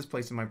get the name of this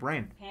place in my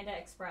brain. Panda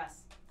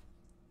Express.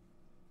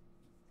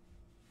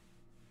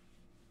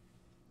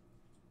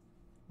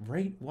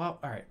 Right. Wow.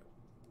 All right.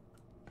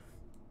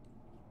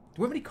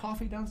 Do we have any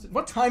coffee downstairs?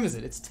 What time is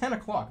it? It's 10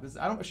 o'clock.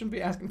 I shouldn't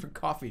be asking for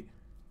coffee.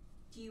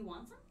 Do you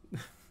want some?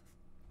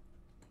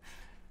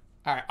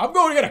 All right. I'm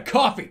going to get a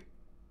coffee.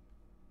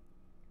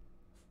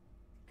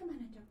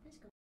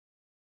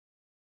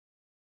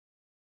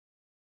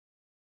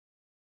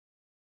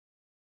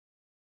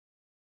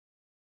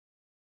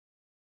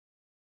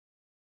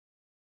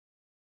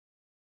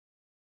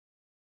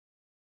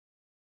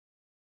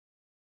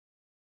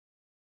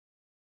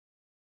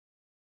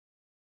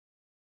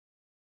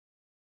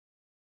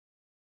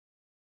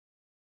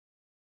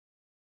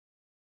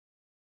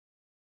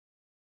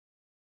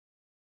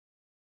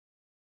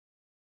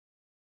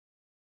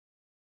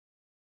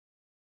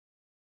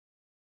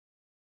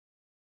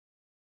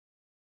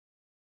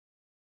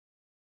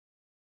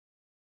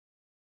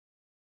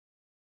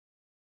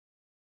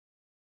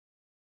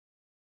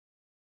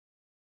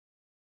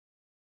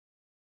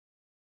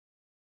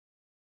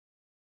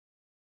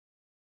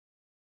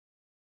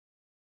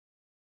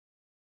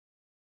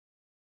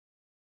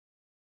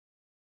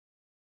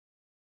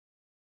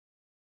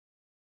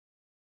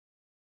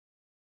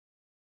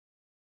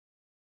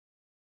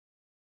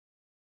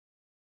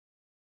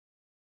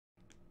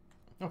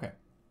 Okay.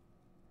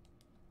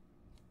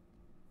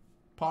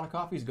 Pot of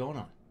coffee's going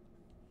on.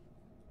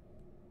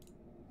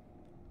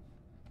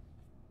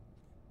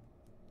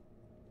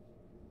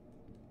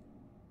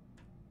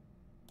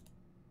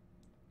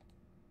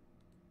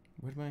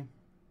 Where'd my...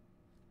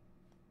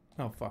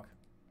 Oh, fuck.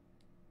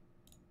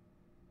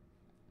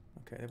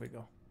 Okay, there we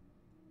go.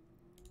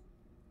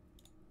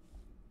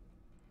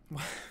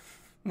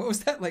 What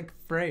was that, like,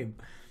 frame?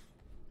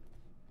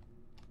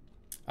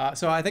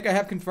 So I think I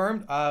have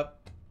confirmed.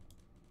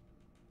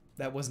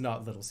 That was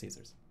not Little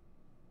Caesars.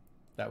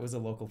 That was a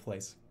local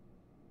place.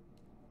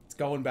 It's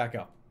going back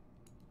up.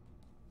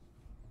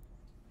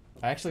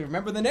 I actually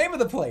remember the name of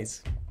the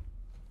place.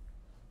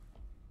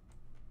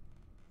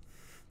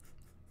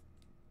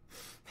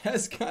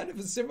 Has kind of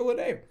a similar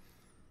name.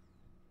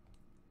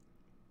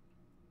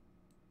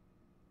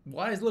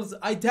 Why is Little...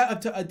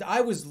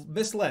 I was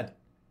misled.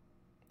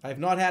 I have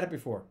not had it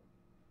before.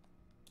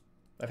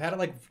 I've had it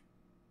like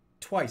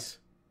twice.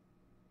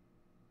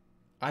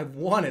 I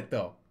want it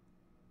though.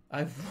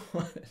 I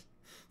want it.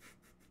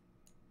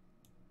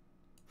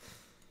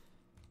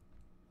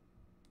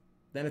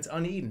 Then it's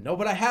uneaten. No,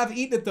 but I have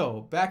eaten it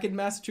though. Back in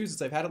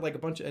Massachusetts, I've had it like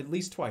at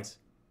least twice.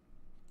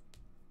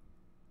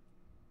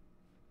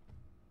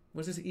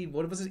 What was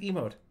this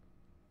emote?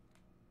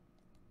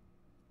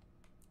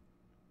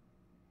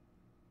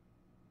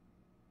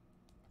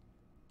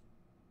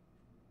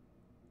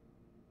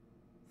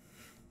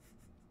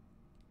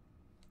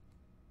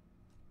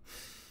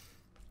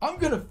 I'm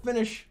gonna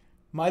finish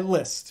my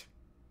list.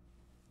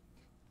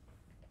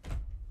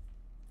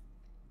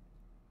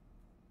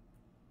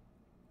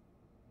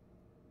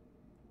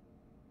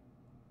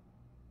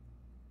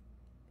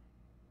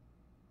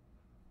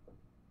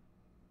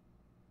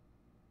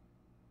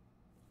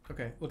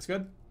 Okay, looks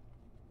good.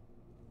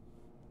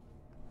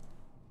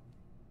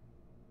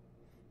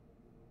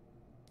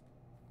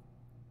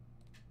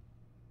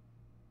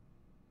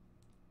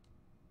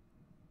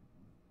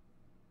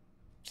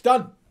 It's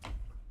done.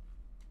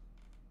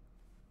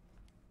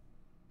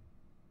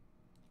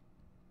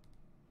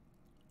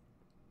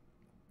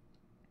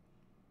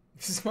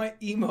 This is my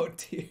emote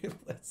tier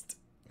list.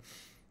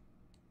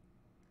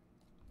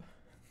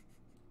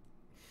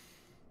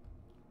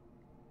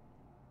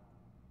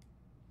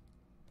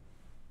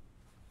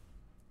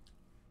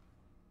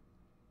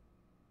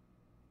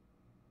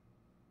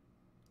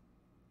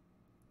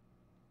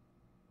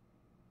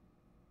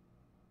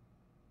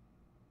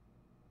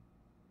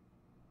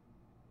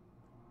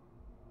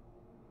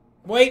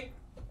 Wait.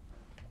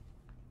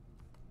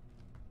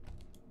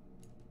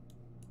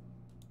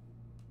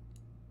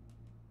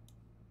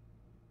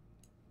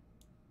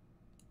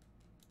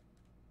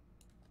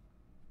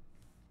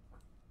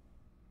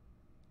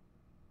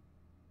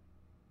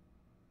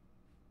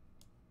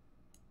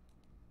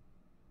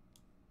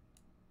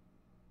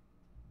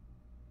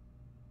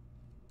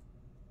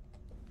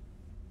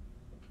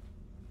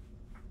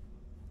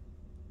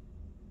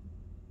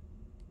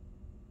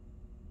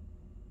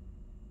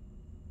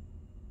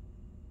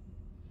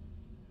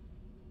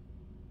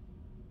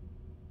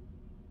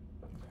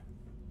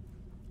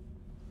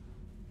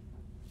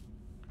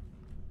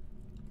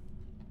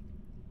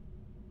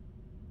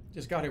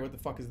 Just got here. What the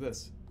fuck is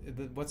this?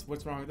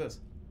 What's wrong with this?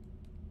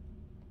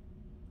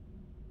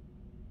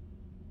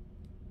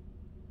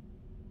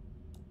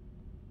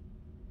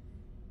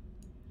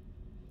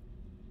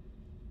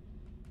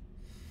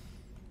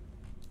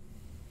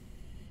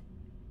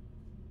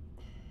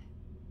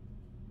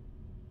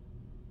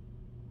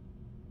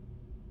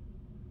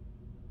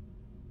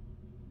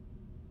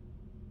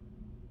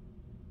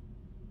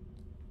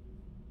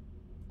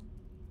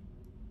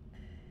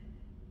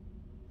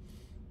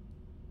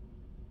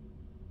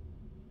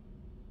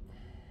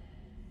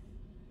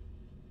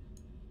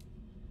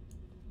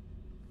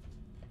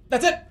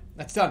 That's it.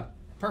 That's done.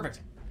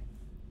 Perfect.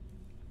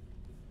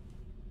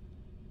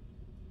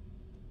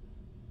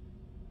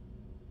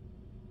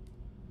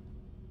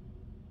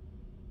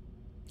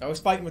 I was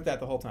fighting with that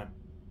the whole time.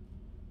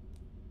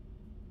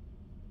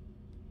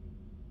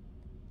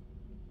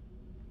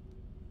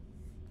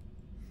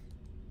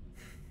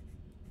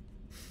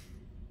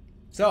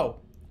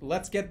 So,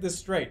 let's get this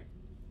straight.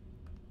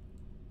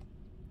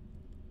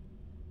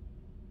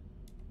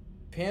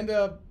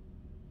 Panda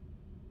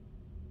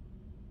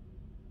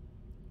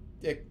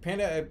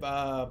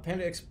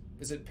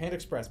is it Panda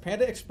Express?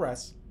 Panda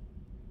Express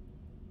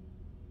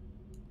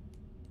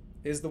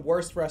is the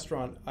worst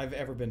restaurant I've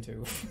ever been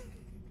to.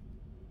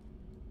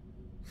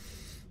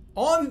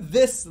 On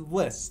this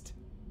list,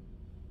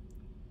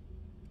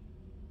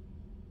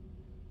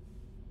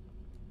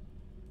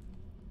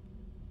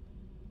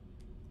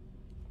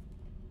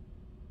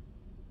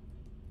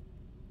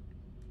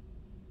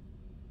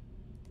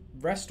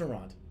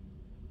 restaurant.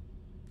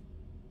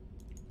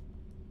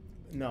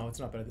 No, it's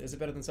not better. Is it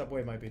better than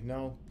Subway? It might be.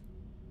 No.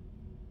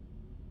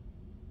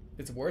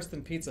 It's worse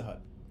than Pizza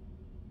Hut.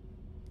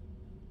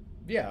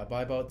 Yeah,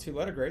 by about 2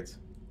 letter grades.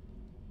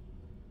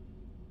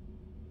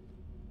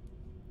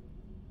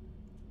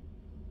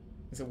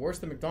 Is it worse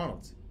than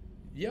McDonald's?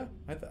 Yeah,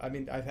 I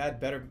mean, I've had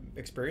better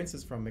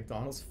experiences from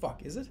McDonald's.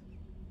 Fuck, is it?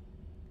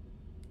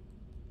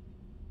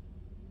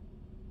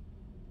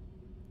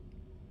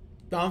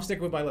 No, I'm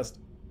sticking with my list.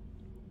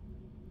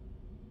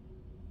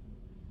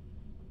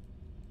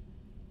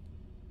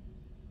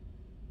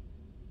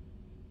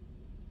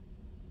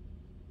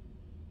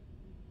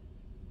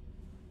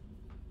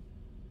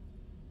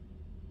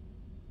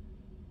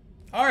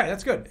 All right,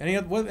 that's good. Any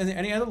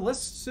other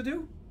lists to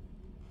do?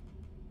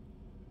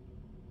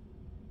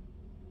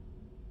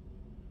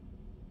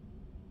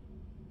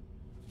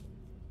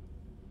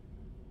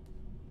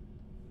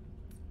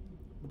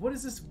 What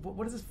is this?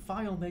 What is this?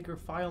 File maker,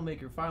 file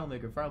maker, file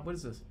maker, file. What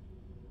is this?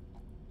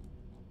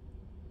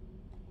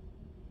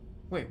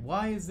 Wait,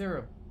 why is there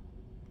a?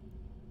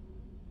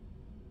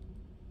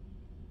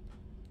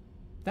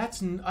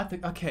 That's I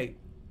think okay.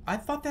 I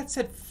thought that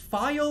said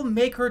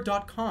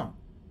filemaker.com.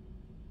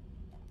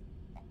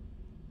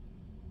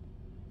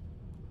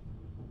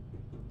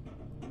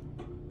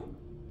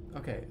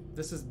 Okay,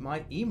 this is my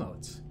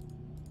emotes.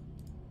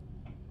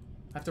 I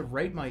have to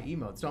rate my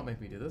emotes. Don't make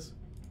me do this.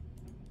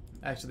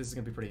 Actually, this is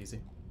going to be pretty easy.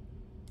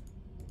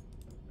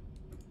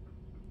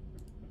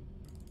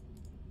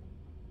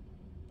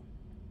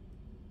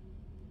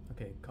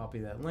 Okay, copy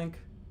that link.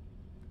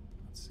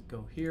 Let's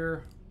go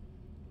here.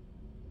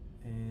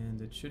 And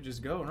it should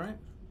just go, right?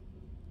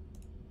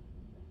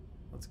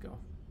 Let's go.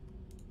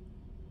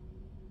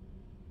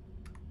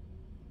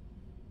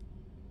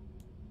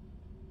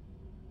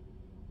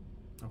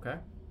 Okay.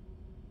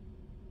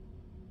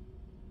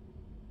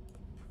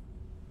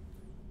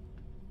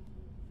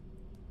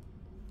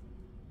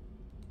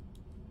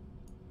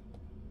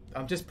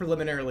 I'm just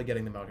preliminarily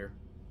getting them out here.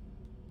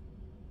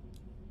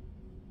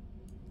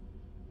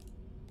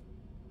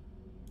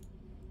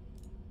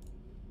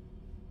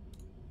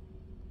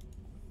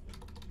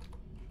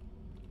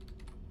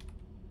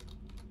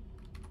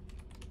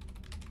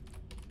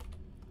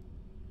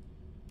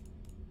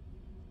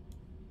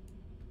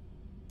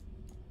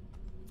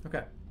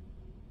 Okay.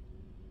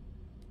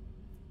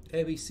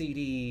 A, B, C,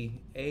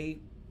 D. A,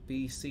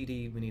 B, C,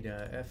 D. We need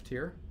a F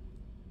tier.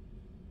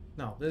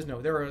 No, there's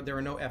no. There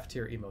are no F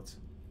tier emotes.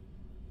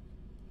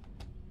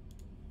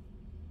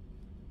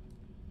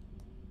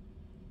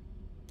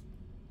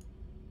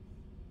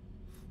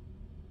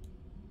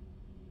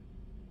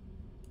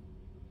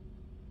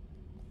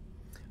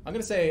 I'm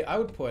gonna say I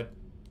would put.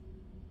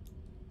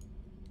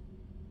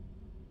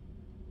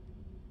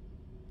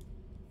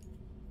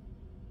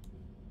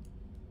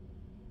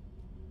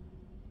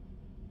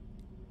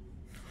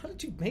 How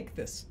did you make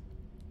this?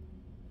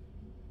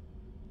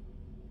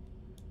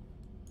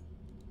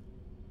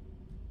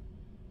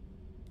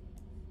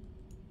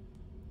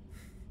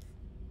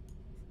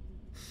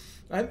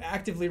 I'm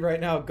actively right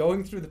now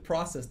going through the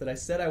process that I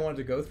said I wanted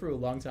to go through a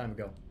long time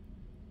ago.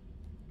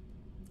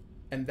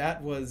 And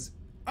that was,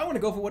 I want to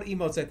go for what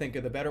emotes I think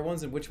are the better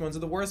ones and which ones are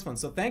the worst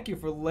ones. So thank you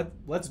for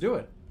let's do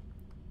it.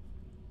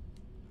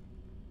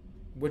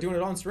 We're doing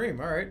it on stream,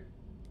 all right.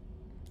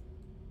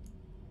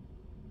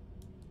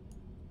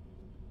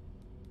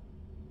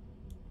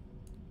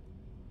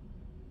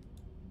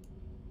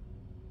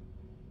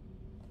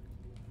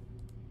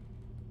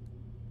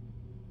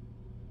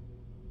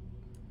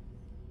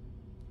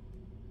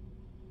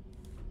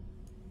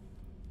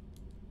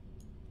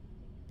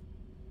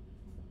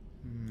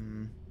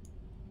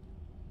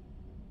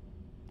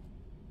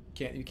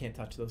 You can't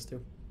touch those two.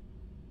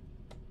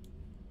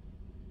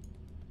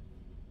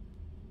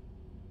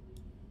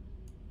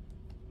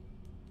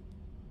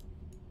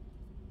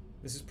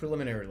 This is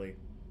preliminarily.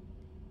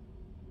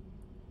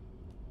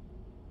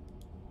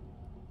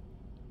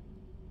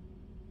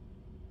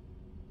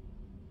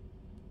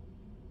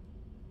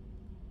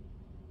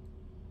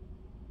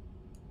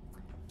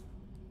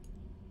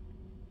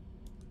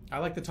 I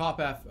like the top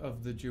half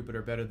of the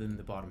Jupiter better than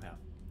the bottom half.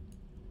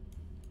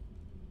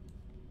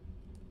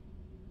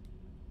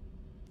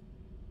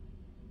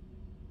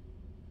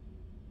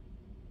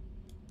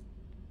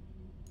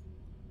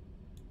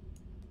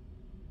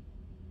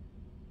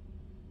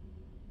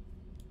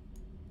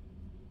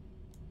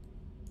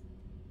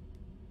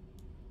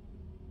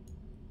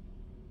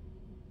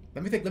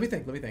 Let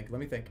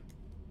me think.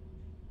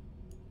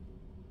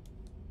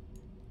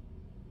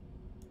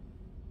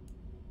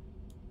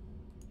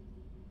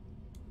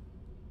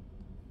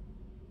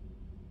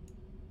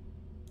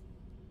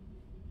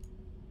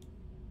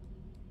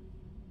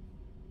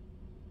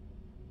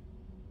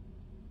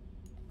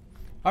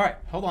 All right,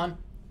 hold on.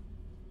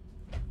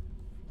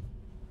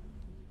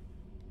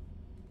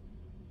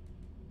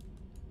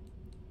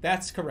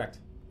 That's correct.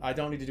 I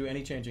don't need to do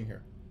any changing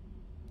here.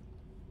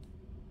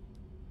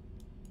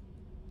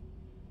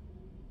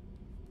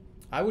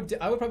 I would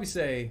probably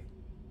say,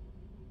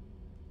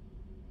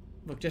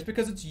 look, just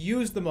because it's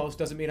used the most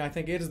doesn't mean I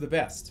think it is the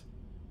best.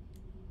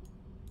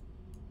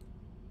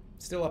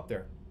 Still up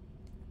there.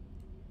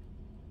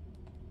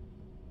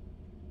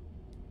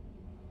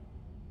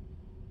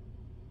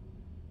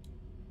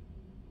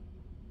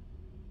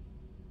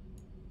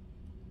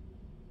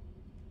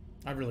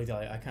 I really do.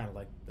 I kind of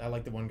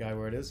like the one guy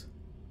where it is.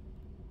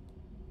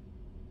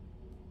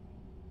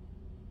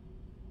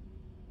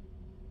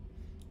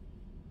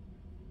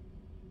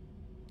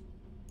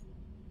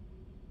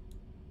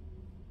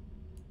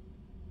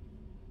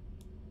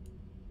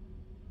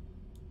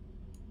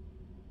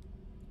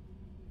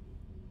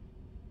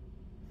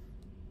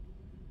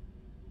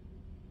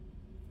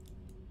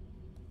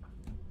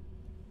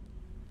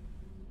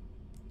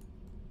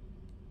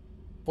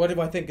 What do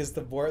I think is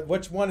the board?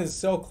 Which one is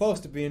so close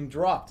to being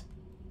dropped?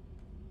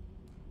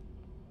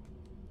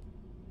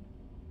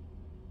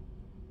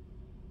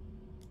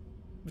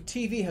 The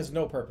TV has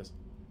no purpose.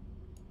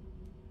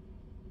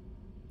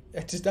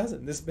 It just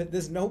doesn't.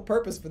 There's no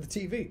purpose for the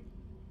TV.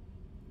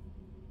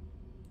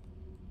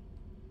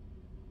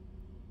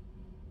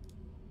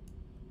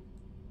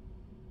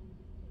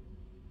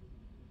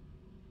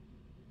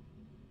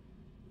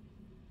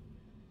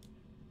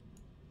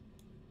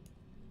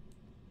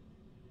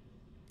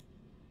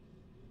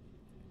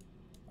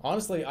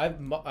 Honestly, I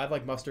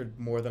like mustard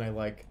more than I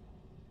like.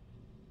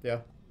 Yeah.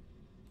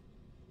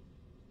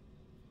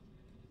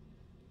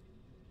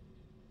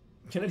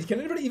 Can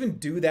anybody even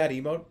do that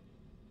emote?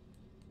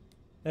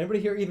 Anybody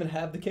here even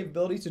have the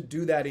capability to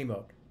do that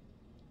emote?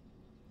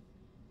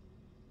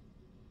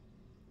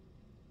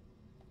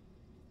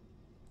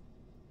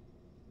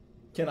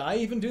 Can I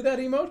even do that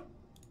emote?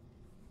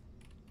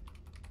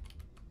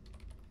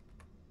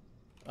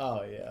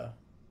 Oh, yeah.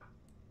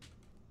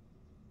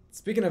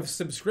 Speaking of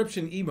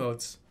subscription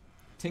emotes,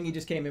 Tingy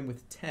just came in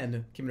with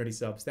 10 community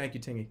subs. Thank you,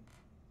 Tingy.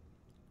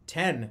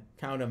 10.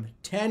 Count them.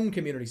 10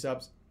 community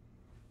subs.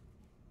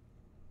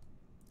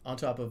 On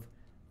top of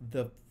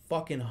the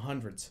fucking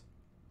hundreds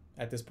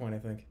at this point, I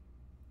think.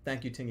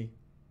 Thank you, Tingy.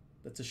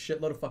 That's a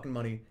shitload of fucking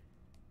money,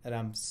 and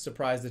I'm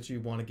surprised that you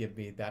want to give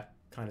me that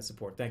kind of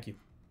support. Thank you.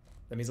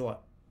 That means a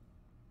lot.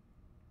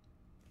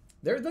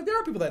 There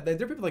are people that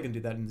can do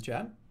that in the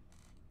chat.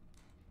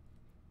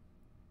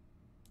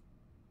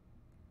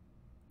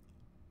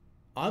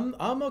 I'm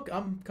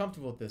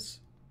comfortable with this.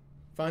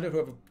 Find out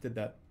whoever did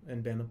that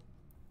and ban them.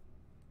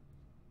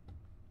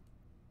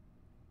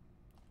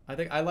 I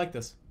think I like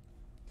this.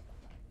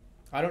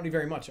 I don't need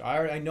very much.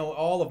 I know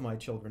all of my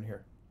children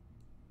here.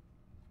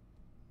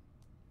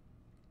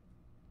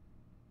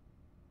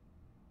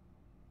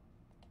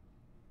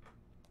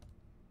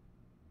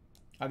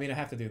 I mean, I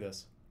have to do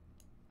this.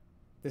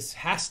 This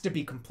has to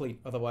be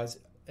complete, otherwise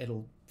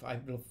it'll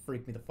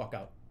freak me the fuck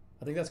out.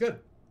 I think that's good.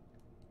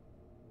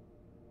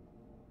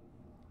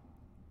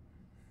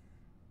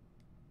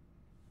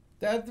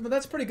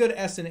 That's pretty good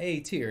S and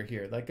A tier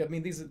here. Like, I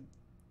mean, these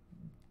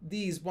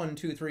 1,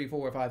 2, 3,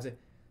 4, 5, 6.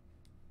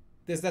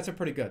 That's a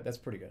pretty good. That's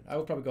pretty good. I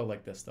would probably go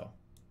like this though,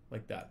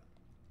 like that.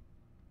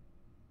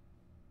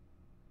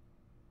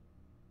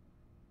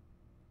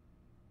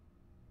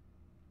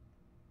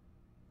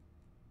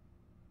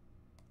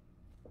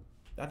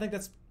 I think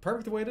that's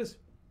perfect the way it is.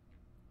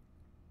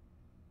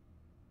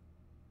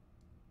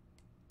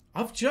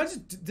 I've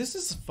judged. This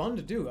is fun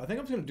to do. I think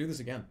I'm just gonna do this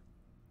again.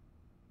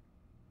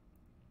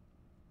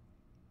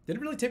 Did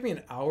it really take me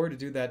an hour to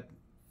do that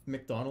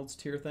McDonald's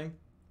tier thing?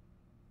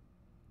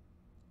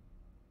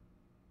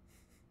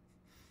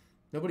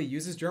 Nobody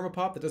uses Jerma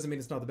Pop. That doesn't mean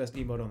it's not the best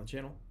emote on the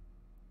channel.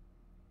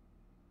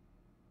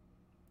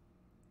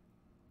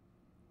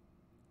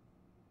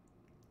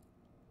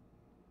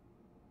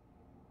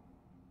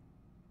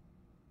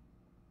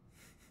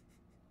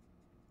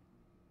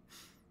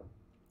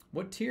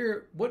 What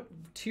tier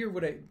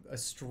would a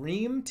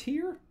stream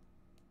tier?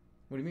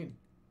 What do you mean?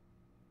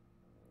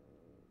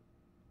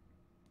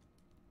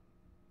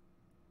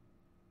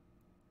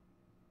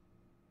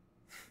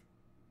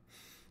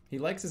 He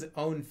likes his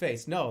own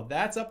face. No,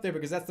 that's up there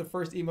because that's the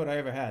first emote I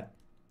ever had.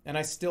 And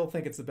I still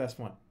think it's the best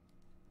one.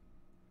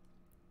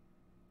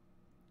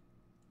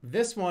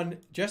 This one,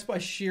 just by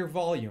sheer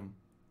volume,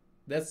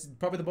 that's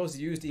probably the most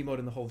used emote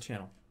in the whole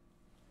channel.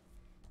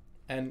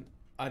 And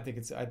I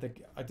think I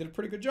did a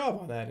pretty good job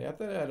on that. I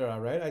thought I did all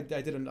right. I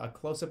did a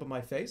close-up of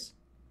my face.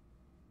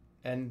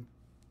 And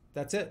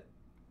that's it.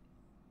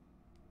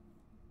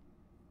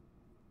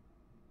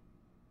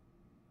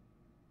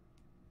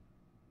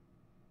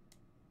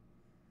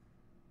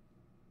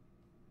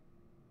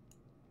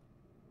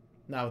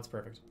 Now it's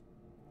perfect.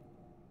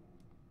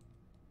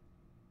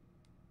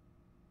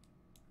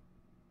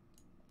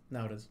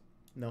 Now it is.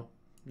 No,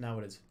 now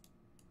it is.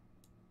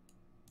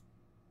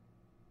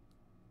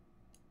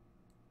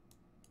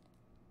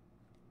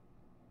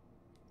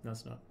 No,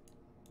 it's not.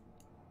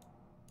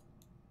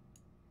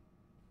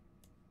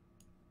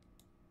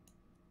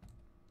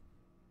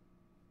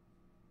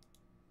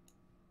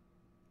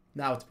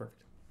 Now it's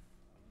perfect.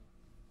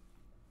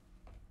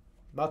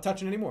 Not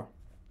touching anymore.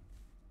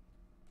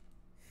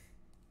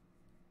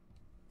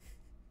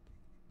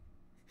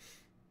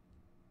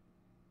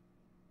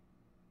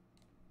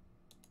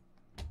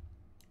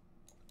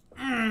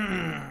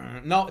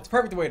 No, it's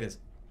perfect the way it is.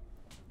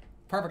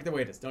 Perfect the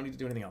way it is. Don't need to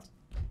do anything else.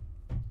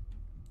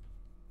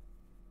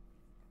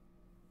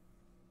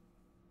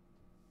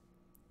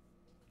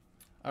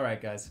 All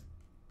right, guys.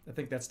 I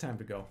think that's time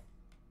to go.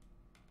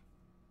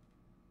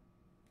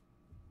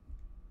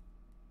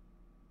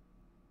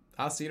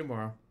 I'll see you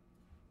tomorrow.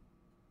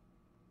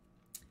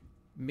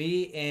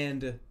 Me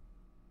and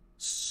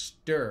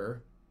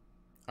Stir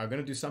are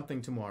going to do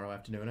something tomorrow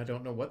afternoon. I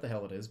don't know what the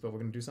hell it is, but we're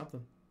going to do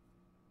something.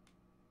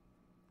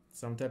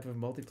 Some type of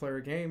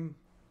multiplayer game.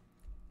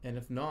 And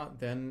if not,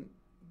 then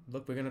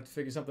look, we're going to have to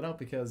figure something out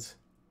because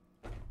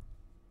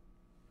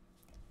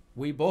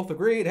we both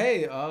agreed,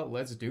 hey,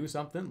 let's do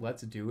something.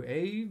 Let's do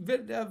a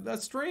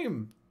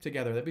stream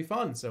together. That'd be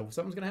fun. So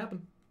something's going to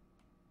happen.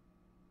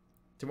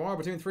 Tomorrow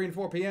between 3 and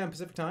 4 p.m.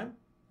 Pacific time.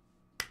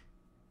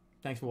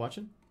 Thanks for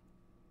watching.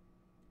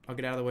 I'll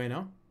get out of the way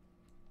now.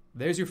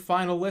 There's your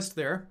final list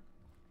there.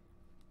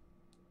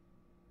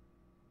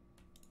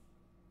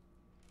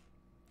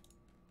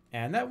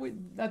 And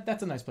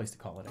that's a nice place to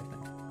call it, I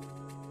think.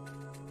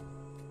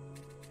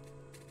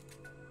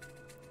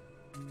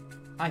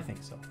 I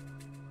think so.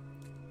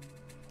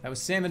 That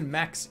was Sam and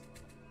Max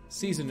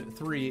Season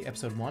 3,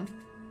 Episode 1.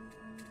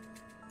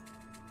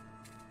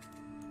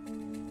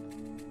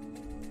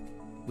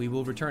 We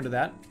will return to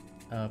that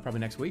probably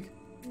next week,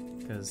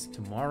 because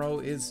tomorrow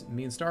is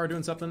me and Star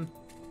doing something,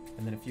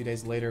 and then a few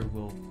days later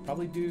we'll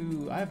probably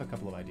do... I have a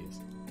couple of ideas.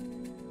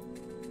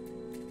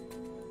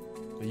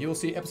 So you will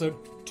see Episode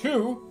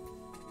 2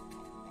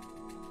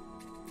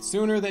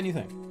 sooner than you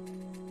think.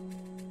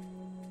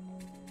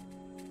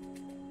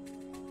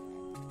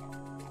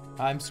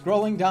 I'm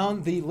scrolling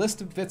down the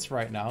list of bits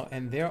right now,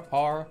 and there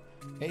are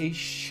a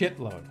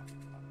shitload.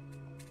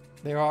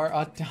 There are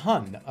a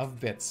ton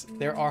of bits.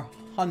 There are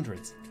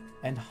hundreds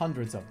and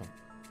hundreds of them.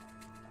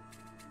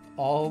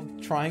 All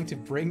trying to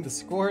bring the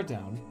score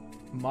down,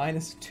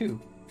 -2.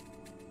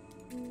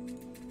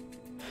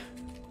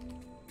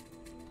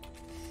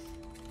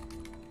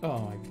 Oh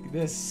my,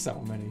 there's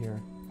so many here.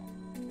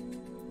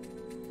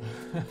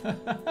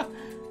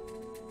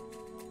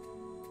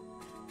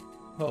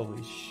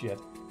 Holy shit.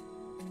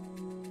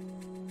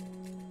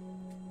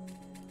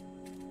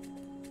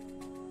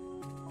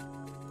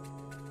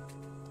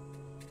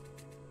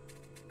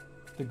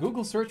 The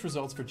Google search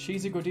results for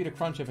Cheesy Gordita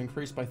Crunch have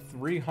increased by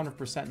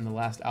 300% in the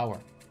last hour.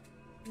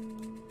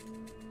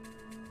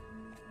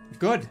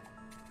 Good.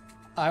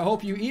 I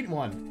hope you eat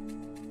one.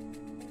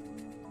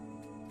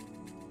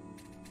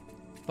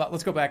 But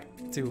let's go back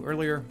to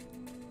earlier.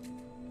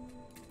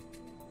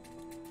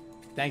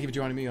 Thank you for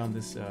joining me on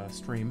this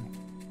stream.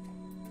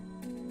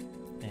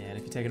 And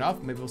if you take it off,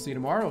 maybe we'll see you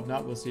tomorrow. If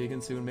not, we'll see you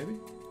again soon, maybe.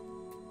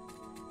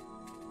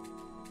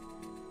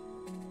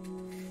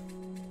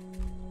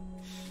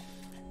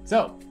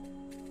 So,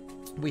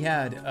 we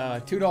had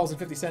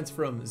 $2.50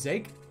 from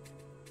Zake.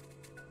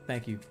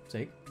 Thank you,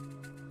 Zake.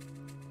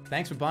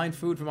 Thanks for buying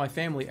food for my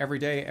family every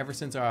day ever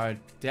since our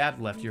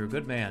dad left. You're a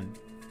good man.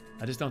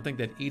 I just don't think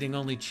that eating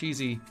only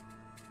cheesy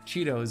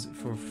Cheetos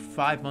for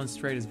 5 months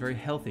straight is very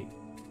healthy.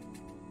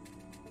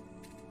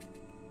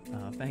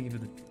 Thank you for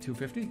the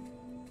 $2.50.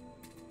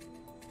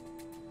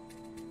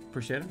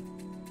 Appreciate it.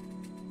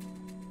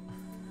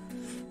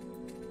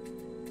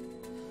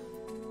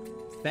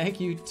 Thank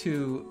you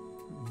to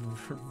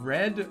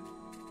Red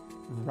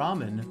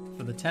Ramen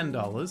for the $10.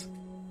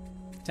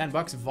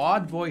 $10.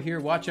 VOD boy here.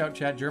 Watch out,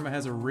 chat. Jerma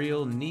has a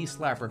real knee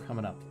slapper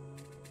coming up.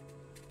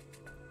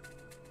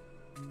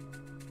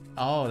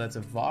 Oh, that's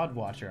a VOD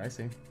watcher. I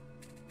see.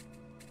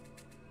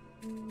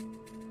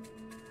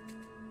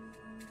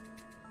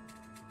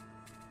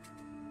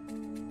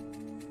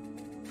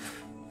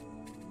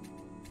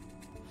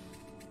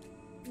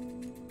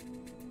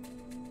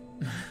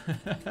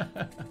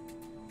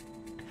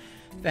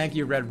 Thank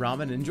you, Red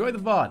Ramen. Enjoy the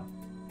VOD.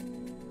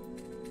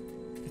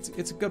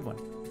 It's a good one.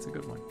 It's a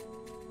good one.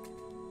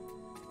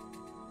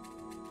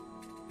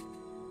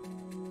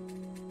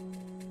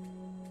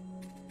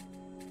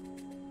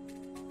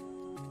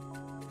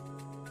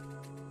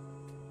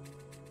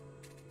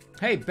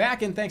 Hey,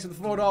 back in. Thanks for the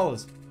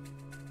 $4.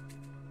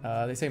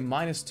 They say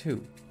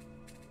 -2.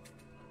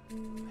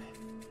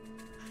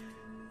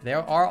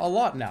 There are a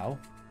lot now.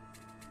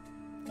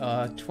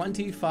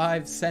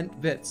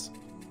 25-cent bits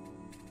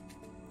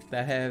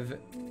that have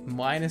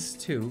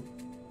 -2.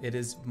 It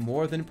is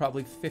more than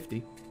probably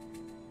 50.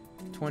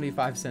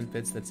 25-cent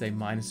bits that say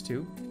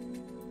 -2.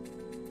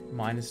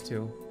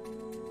 -2.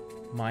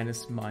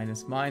 Minus,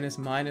 minus, minus,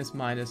 minus,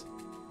 minus,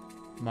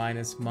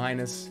 minus,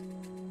 minus.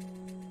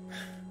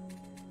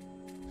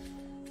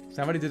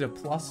 Somebody did a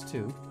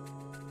 +2.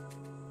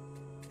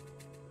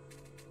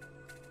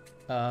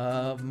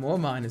 More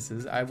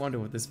minuses. I wonder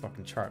what this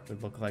fucking chart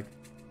would look like.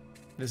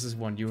 This is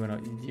one you're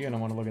gonna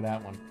want to look at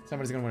that one.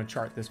 Somebody's gonna want to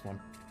chart this one.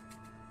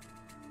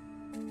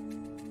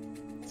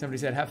 Somebody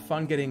said, "Have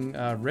fun getting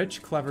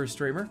rich, clever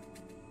streamer."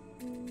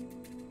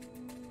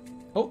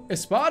 Oh,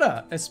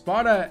 Espada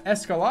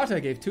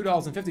Escalata gave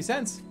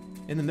 $2.50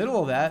 in the middle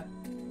of that,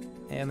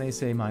 and they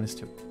say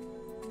 -2.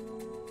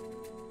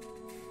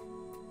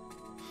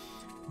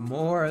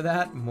 More of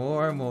that,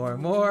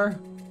 more.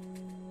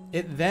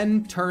 It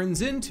then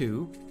turns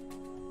into,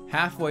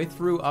 halfway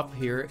through up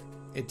here,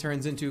 it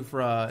turns into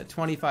for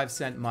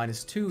 25-cent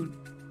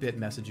 -2-bit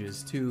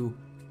messages to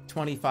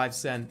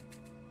 25-cent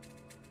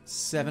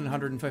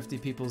 750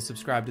 people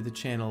subscribe to the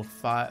channel.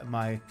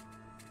 My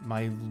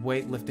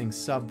weightlifting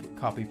sub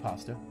copy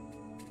pasta,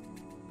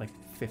 like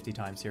 50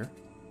 times here.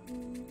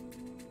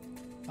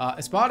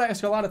 Espada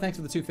Escalada, thanks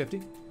for the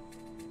 $2.50.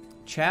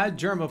 Chad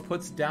Jerma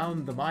puts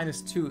down the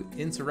 -2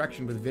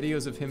 insurrection with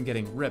videos of him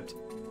getting ripped,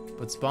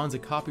 but spawns a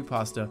copy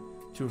pasta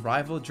to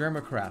rival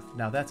Jermacraft.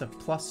 Now that's a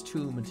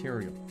 +2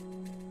 material.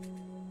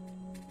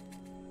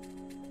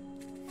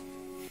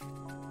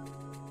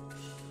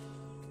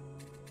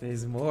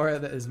 There's more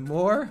of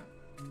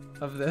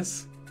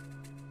this.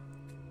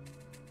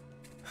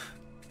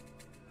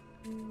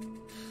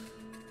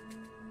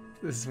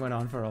 This went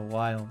on for a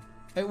while.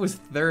 It was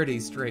 30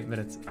 straight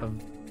minutes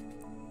of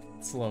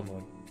slow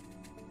mode.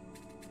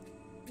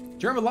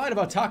 Jerma lied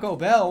about Taco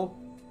Bell.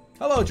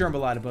 Hello, Jerma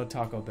lied about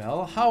Taco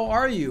Bell. How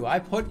are you? I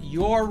put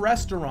your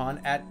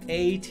restaurant at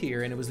A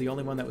tier, and it was the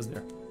only one that was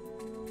there.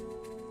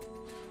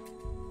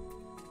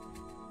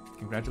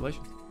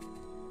 Congratulations.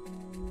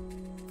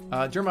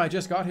 Jerma, I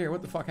just got here.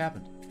 What the fuck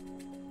happened?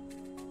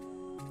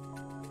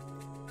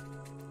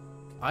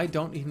 I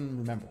don't even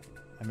remember.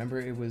 I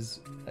remember it was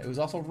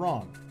also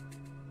wrong.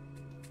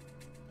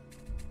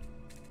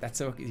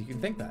 That's okay. You can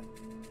think that.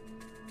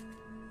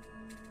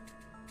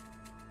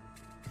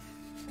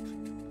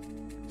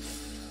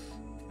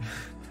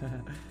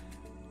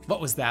 What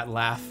was that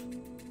laugh?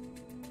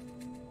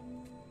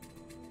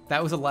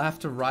 That was a laugh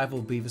to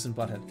rival Beavis and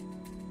Butthead.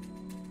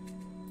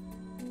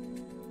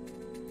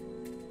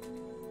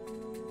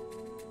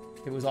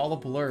 It was all a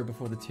blur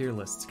before the tier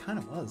lists. Kind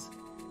of was,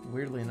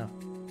 weirdly enough.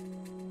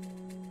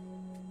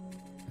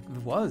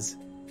 It was.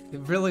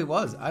 It really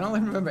was. I don't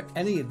even remember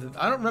any of the.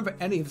 I don't remember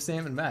any of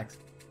Sam and Max.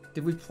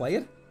 Did we play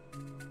it?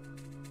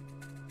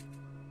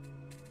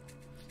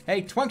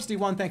 Hey,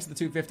 Twinksty1, thanks for the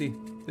 250.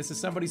 This is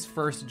somebody's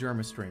first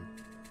Jerma stream.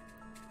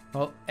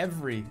 Well,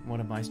 every one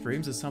of my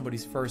streams is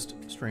somebody's first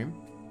stream.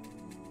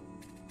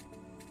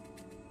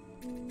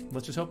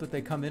 Let's just hope that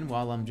they come in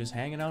while I'm just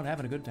hanging out,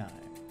 having a good time.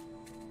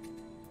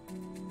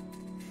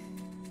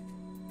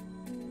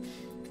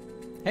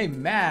 Hey,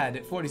 Mad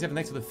at 47,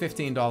 thanks for the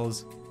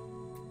 $15.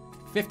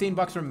 15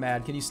 bucks from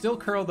Mad. Can you still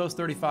curl those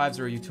 35s,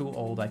 or are you too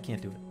old? I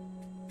can't do it.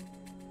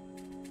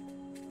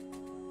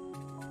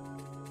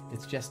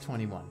 It's just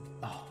 21.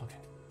 Oh, okay.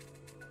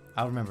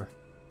 I'll remember.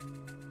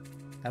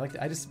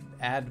 I just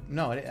add,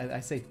 no, I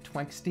say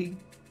Twinksty.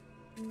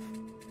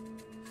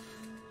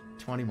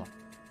 21.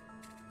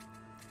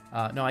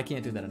 No, I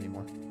can't do that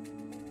anymore.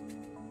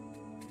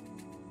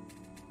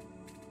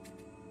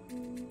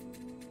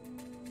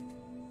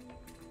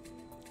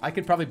 I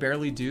could probably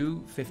barely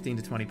do 15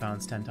 to 20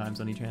 pounds 10 times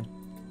on each hand.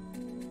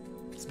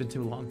 It's been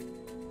too long.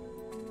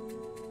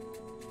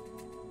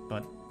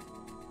 But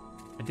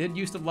I did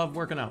used to love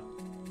working out.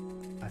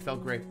 I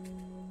felt great.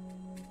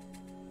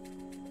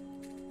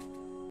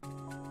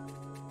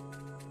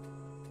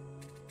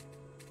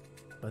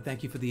 But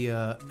thank you for the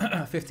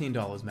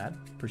 $15, Matt.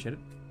 Appreciate it.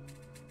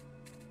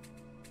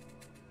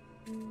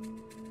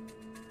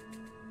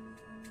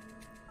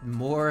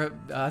 More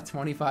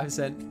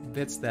 25-cent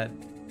bits that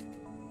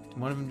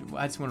one of them.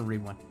 I just want to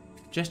read one.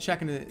 Just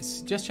checking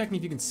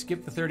if you can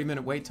skip the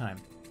 30-minute wait time.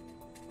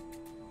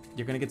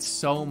 You're gonna get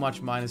so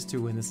much -2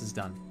 when this is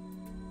done.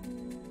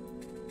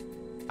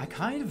 I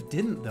kind of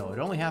didn't though. It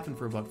only happened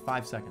for about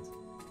 5 seconds.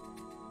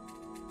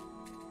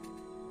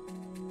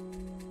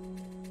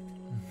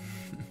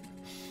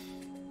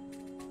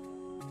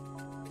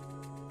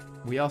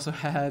 We also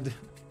had...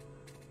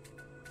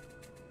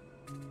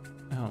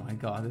 Oh my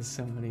god, there's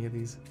so many of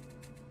these.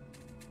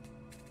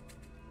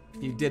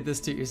 You did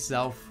this to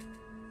yourself.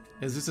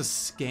 Is this a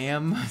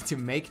scam to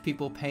make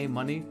people pay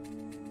money?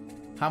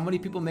 How many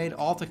people made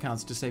alt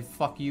accounts to say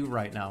fuck you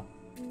right now?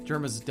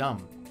 Jerma's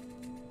dumb.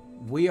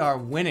 We are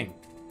winning.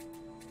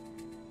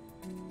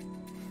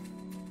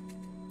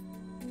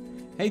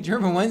 Hey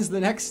Jerma, when's the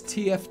next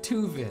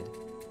TF2 vid?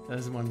 That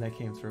is one that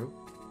came through.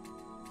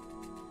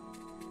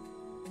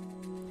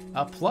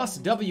 Plus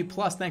W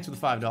plus, thanks for the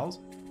 $5.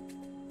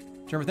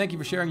 Jerma, thank you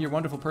for sharing your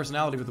wonderful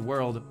personality with the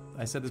world.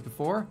 I said this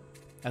before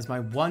as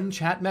my one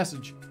chat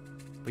message,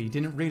 but you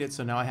didn't read it,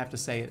 so now I have to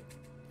say it.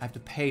 I have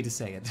to pay to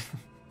say it.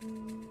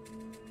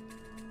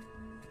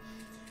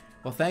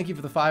 Well, thank you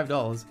for the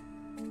 $5.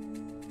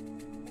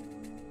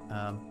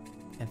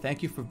 And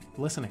thank you for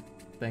listening.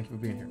 Thank you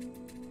for being here.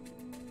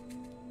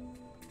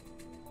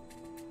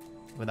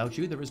 Without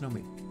you, there is no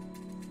me.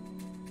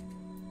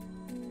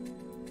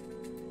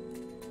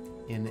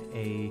 In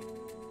a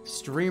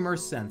streamer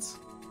sense.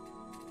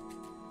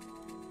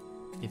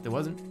 If there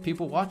wasn't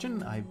people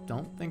watching, I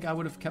don't think I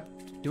would have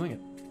kept doing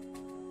it.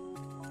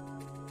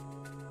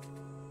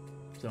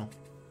 So,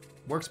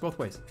 works both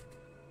ways.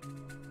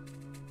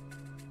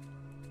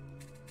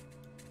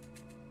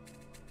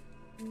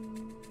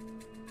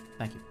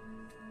 Thank you.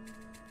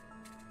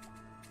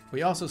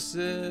 We also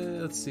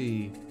said, let's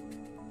see.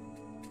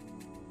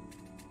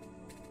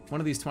 One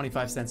of these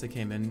 25 cents that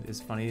came in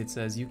is funny. It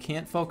says, you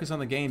can't focus on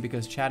the game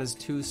because chat is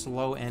too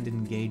slow and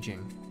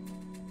engaging.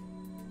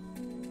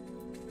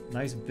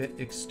 Nice bit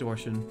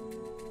extortion.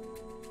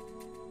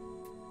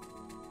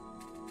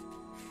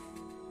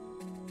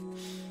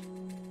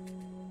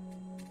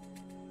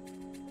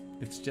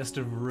 It's just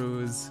a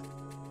ruse.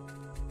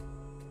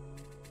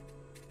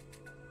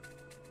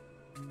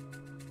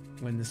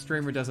 When the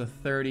streamer does a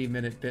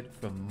 30-minute bit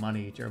for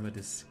money, Jerma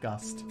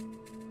disgust.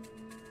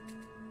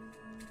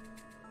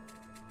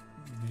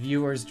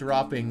 Viewers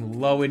dropping,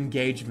 low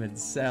engagement,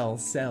 sell,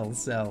 sell,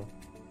 sell.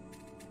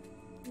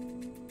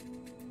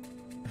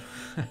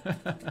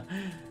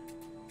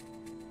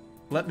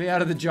 Let me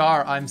out of the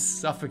jar. I'm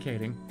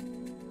suffocating.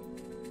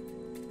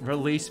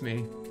 Release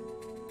me.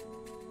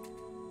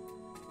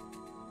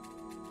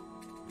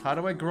 How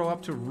do I grow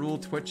up to rule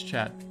Twitch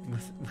chat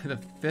with a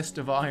fist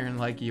of iron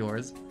like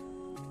yours?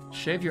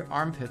 Shave your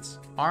armpits.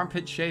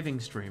 Armpit shaving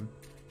stream.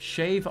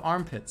 Shave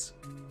armpits.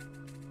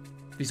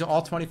 These are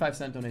all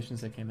 25-cent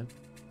donations that came in.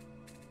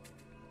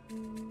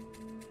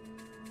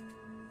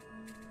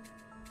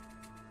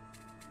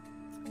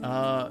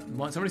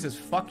 Somebody says,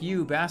 fuck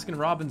you, Baskin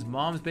Robbins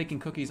Mom's Baking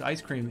Cookies ice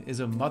cream is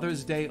a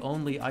Mother's Day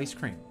only ice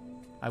cream.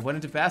 I went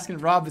into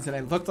Baskin Robbins and I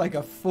looked like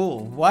a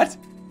fool. What?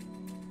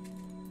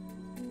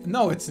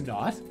 No, it's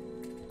not.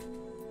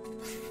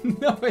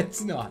 No,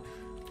 it's not.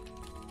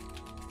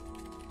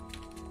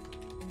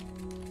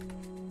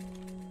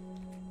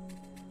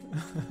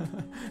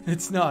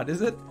 It's not,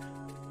 is it?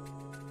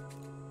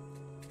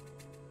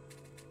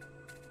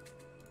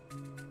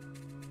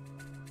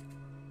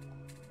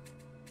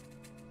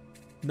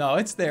 No,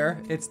 it's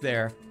there. It's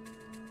there.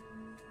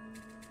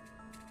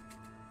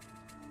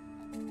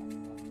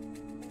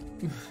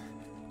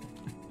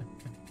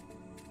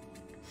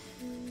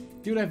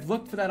 Dude, I've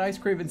looked for that ice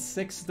cream in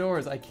 6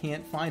 stores. I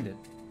can't find it.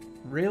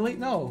 Really?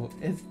 No,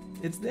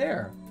 it's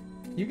there.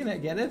 You gonna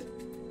get it?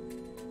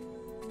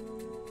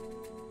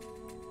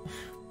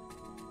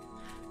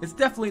 It's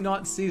definitely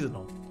not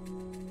seasonal.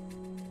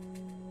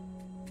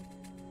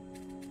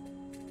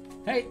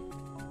 Hey,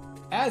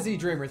 Azzy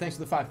Dreamer, thanks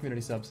for the 5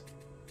 community subs.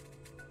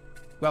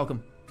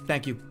 Welcome.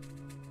 Thank you.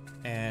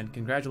 And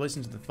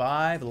congratulations to the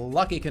 5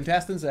 lucky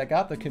contestants that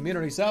got the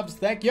community subs.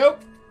 Thank you.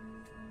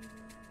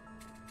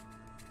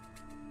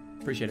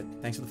 Appreciate it.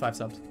 Thanks for the 5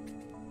 subs.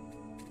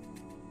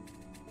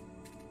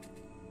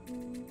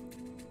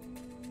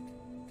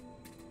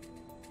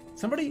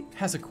 Somebody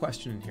has a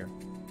question in here.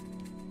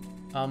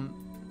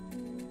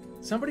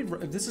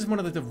 This is one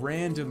of the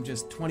random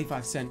just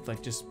 25-cent,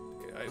 like just,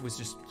 it was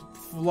just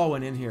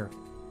flowing in here.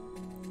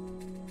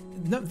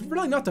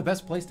 Really not the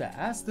best place to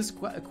ask this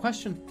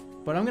question,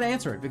 but I'm going to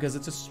answer it because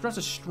it's such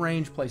a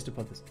strange place to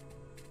put this.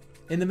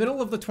 In the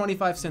middle of the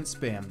 25-cent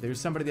spam, there's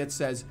somebody that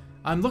says,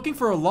 I'm looking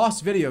for a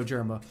lost video,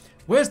 Jerma.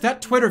 Where's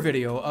that Twitter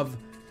video of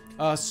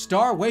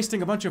Star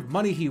wasting a bunch of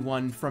money he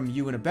won from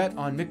you in a bet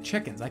on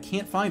McChickens? I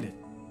can't find it.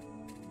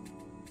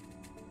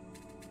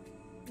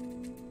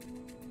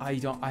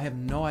 I have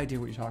no idea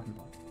what you're talking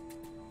about.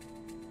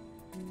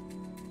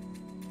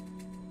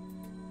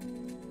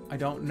 I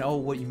don't know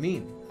what you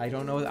mean. I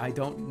don't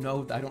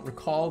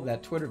recall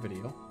that Twitter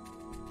video.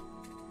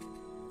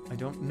 I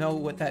don't know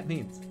what that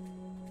means.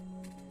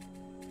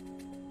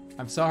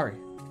 I'm sorry.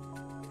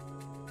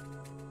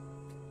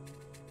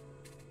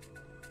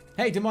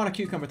 Hey, Demonic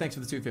Cucumber, thanks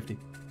for the 250.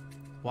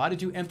 Why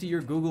did you empty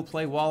your Google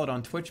Play wallet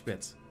on Twitch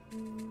bits?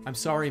 I'm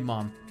sorry,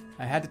 Mom.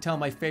 I had to tell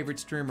my favorite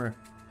streamer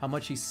how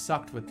much he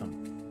sucked with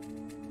them.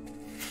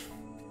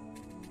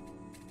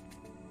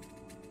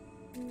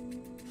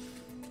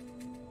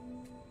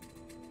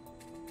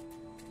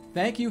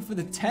 Thank you for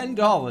the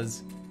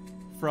 $10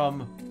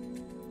 from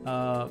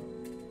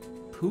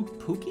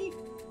Pookie?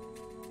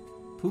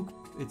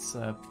 It's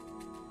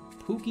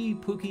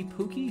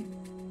Pookie,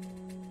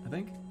 I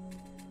think.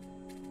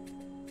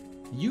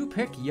 You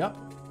pick, yup.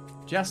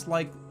 Just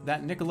like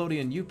that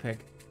Nickelodeon You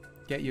Pick.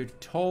 Get your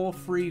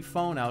toll-free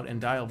phone out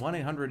and dial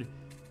 1-800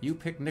 You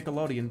Pick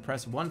Nickelodeon.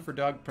 Press 1 for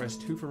Doug, press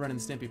 2 for Ren and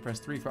Stimpy, press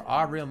 3 for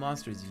Our Real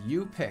Monsters.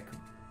 You pick.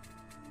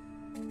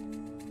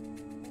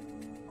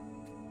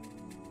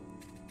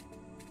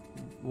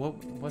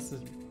 What's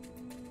this?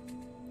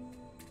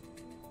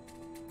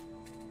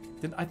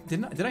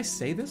 Did I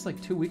say this like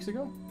 2 weeks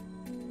ago?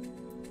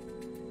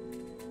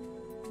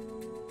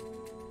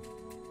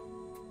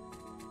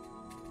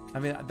 I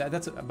mean,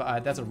 that's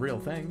a real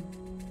thing.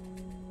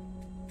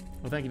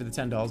 Well, thank you for the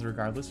 $10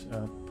 regardless,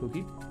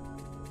 Pookie.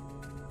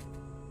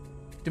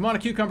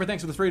 Demonic Cucumber,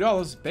 thanks for the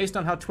 $3. Based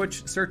on how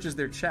Twitch searches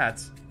their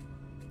chats,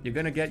 you're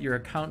gonna get your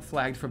account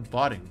flagged for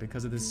botting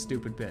because of this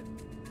stupid bit.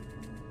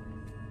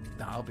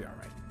 Nah, I'll be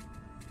alright.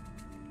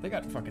 They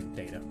got fucking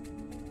data.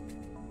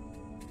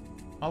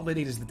 All they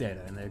need is the data,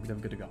 and they're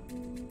good to go.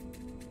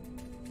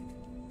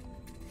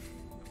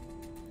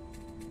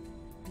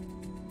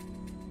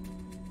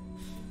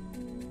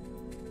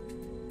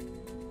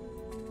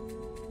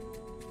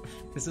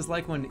 This is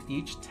like when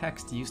each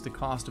text used to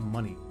cost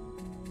money.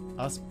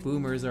 Us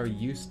boomers are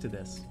used to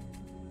this.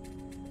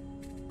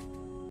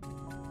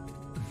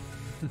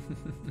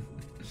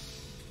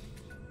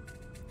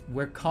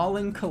 We're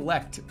calling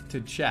collect to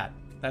chat.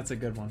 That's a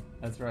good one.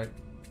 That's right.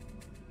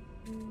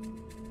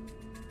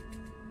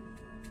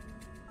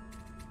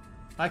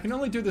 I can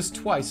only do this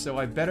twice, so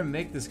I better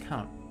make this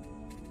count.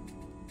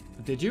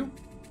 Did you?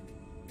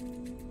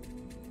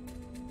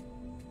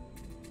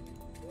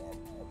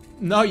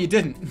 No, you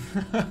didn't.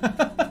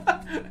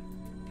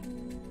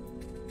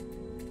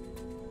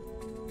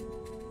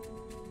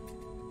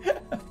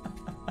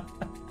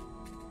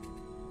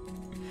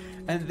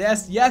 And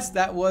yes,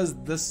 that was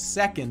the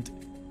second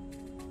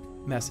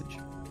message.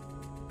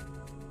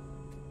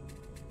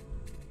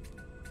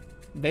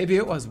 Maybe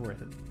it was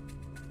worth it.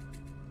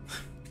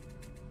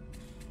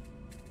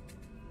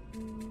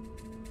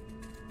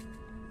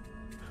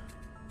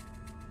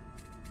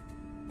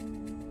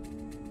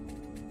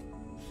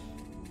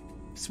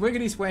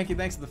 Swiggity Swanky,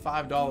 thanks for the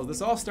 $5. This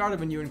all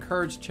started when you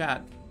encouraged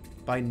chat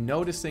by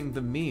noticing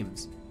the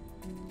memes.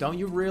 Don't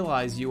you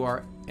realize you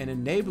are an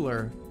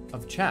enabler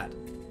of chat?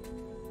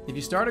 If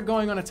you started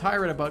going on a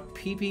tirade about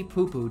pee-pee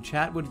poo-poo,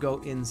 chat would go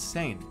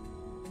insane.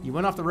 You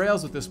went off the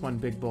rails with this one,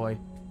 big boy.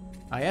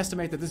 I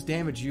estimate that this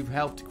damage you've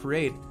helped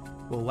create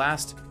will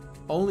last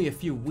only a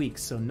few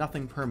weeks, so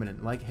nothing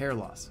permanent, like hair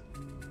loss.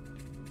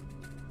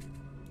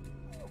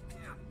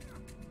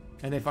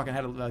 And they fucking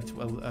had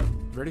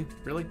really?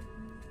 Really?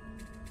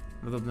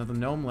 Another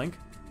gnome link.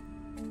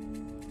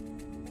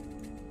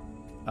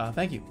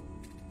 Thank you.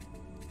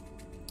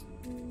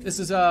 This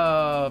is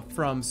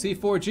from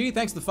C4G.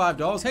 Thanks for the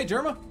 $5. Hey,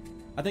 Jerma.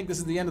 I think this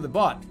is the end of the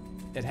bot.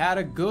 It had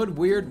a good,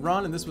 weird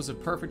run, and this was a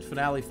perfect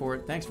finale for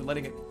it. Thanks for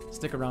letting it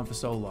stick around for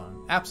so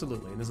long.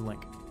 Absolutely. And there's a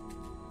link.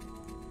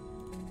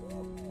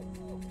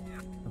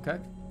 Okay.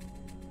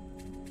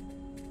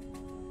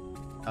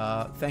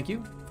 Thank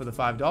you for the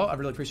 $5. I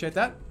really appreciate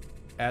that.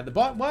 Add the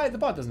bot. Why? The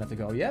bot doesn't have to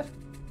go yet.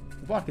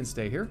 The bot can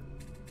stay here.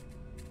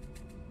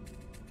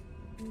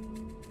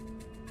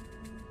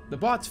 The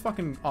bot's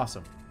fucking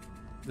awesome.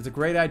 It's a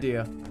great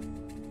idea.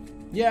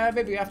 Yeah,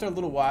 maybe after a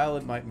little while,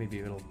 maybe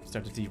it'll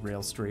start to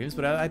derail streams,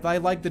 but I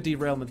like the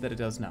derailment that it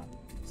does now,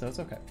 so it's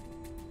okay.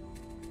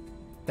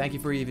 Thank you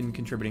for even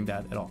contributing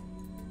that at all.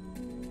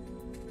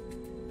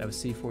 That was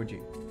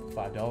C4G,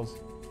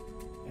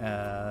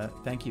 $5.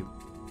 Thank you.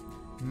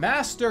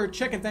 Master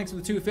Chicken, thanks for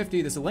the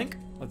 $2.50. There's a link.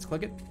 Let's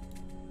click it.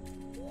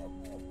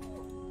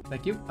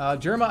 Thank you.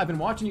 Jerma, I've been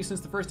watching you since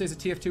the first days of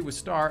TF2 with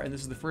Star, and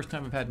this is the first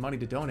time I've had money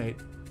to donate.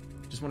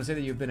 Just want to say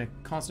that you've been a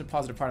constant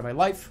positive part of my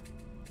life.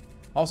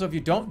 Also, if you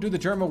don't do the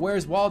Jerma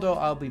Where's Waldo,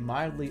 I'll be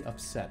mildly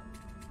upset.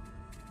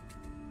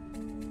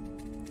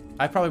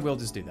 I probably will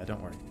just do that,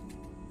 don't worry.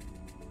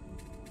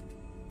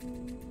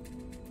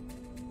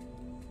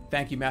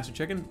 Thank you, Master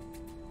Chicken.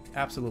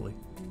 Absolutely.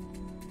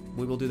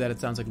 We will do that.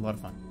 It sounds like a lot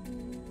of fun.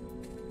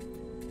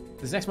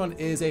 This next one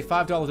is a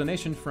 $5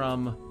 donation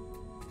from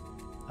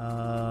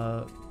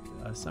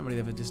somebody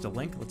that had just a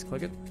link. Let's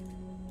click it.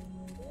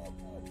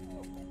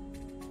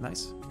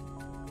 Nice.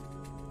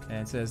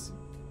 And it says,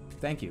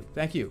 thank you.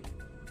 Thank you.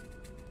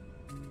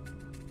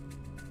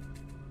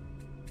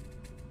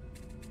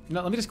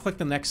 No, let me just click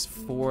the next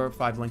 4 or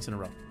 5 links in a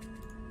row.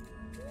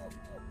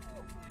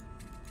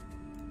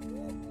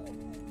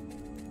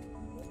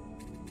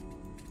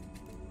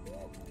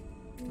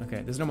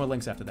 Okay, there's no more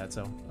links after that,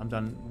 so I'm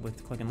done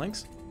with clicking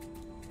links.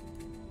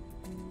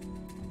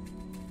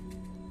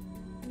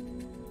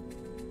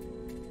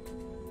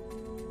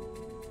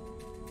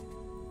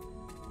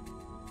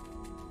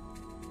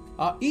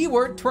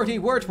 E-word, twerty,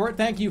 word, twert,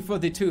 thank you for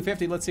the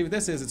 $2.50. Let's see what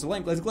this is. It's a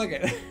link. Let's click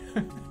it.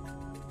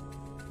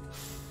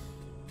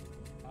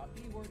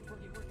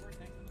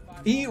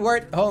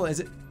 E-word, hold on, is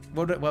it,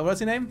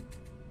 what's your name?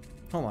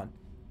 Hold on.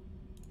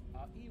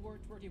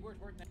 E-word, twerty, word,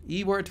 twert.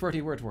 E-word,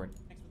 twerty, word, twert.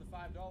 Thanks for the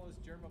 $5.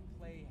 Jerma,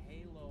 play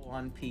Halo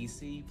on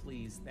PC,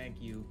 please. Thank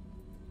you.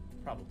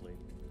 Probably.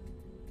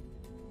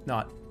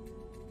 Not.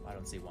 I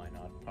don't see why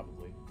not.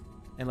 Probably.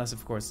 Unless,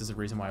 of course, there's a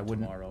reason why I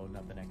wouldn't. Tomorrow,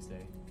 not the next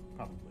day.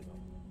 Probably,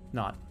 though.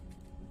 Not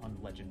on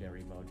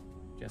legendary mode.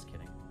 Just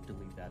kidding.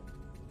 Delete that.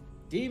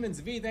 Demons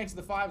V, thanks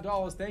for the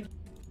 $5. Thank you.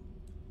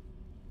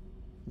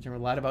 Jerma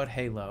lied about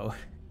Halo.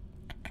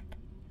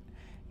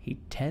 He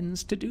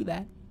tends to do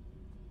that.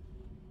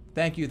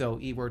 Thank you, though,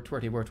 E-word,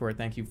 twerty, word, twert.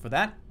 Thank you for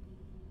that.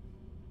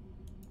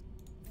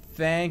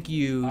 Thank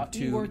you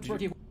to... E-word,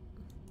 twerty...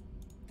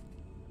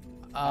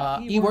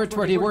 E-word,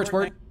 twerty, word,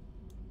 twert.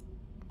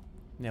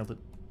 Nailed it.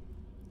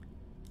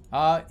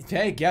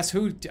 Hey, guess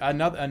who?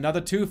 Another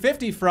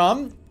 $2.50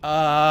 from...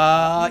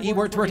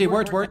 E-word, twerty,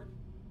 word, twert.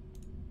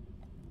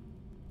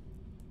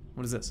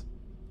 What is this?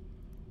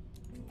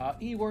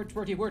 E-word,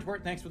 twerty, word,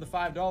 twert. Thanks for the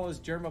 $5.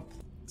 Jerma...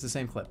 It's the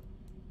same clip.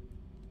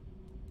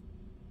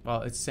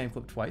 Well, it's the same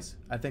clip twice.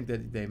 I think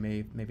that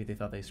maybe they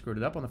thought they screwed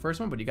it up on the first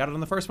one, but you got it on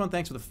the first one.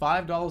 Thanks for the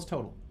 $5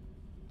 total.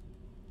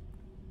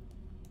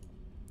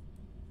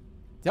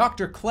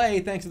 Dr. Clay,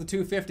 thanks for the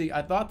 $2.50.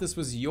 I thought this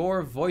was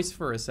your voice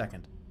for a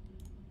second.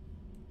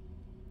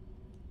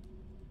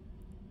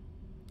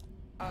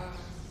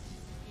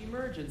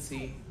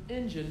 Emergency.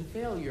 Engine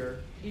failure.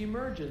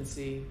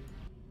 Emergency.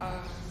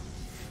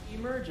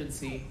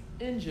 Emergency.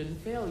 Engine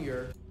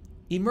failure.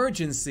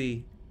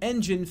 Emergency.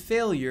 Engine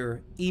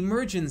failure.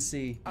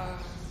 Emergency.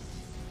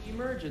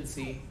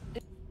 Emergency.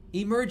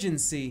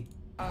 Emergency.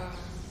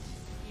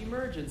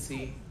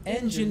 Emergency.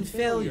 Engine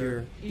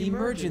failure.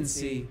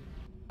 Emergency.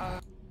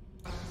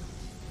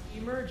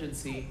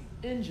 Emergency.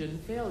 Engine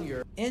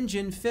failure.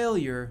 Engine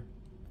failure.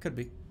 Could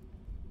be.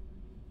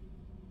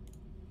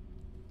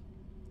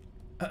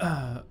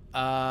 E-word,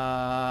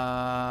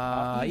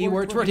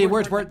 twerty,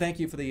 word, twert. Thank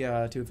you for the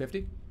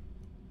 $2.50.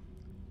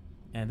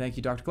 And thank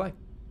you, Dr. Clay.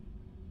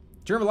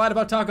 Jerma lied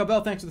about Taco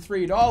Bell. Thanks for the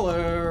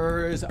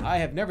 $3. I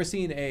have never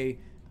seen a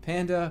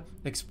Panda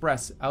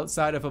Express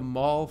outside of a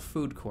mall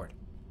food court.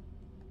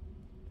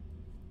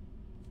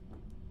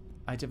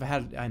 I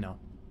know.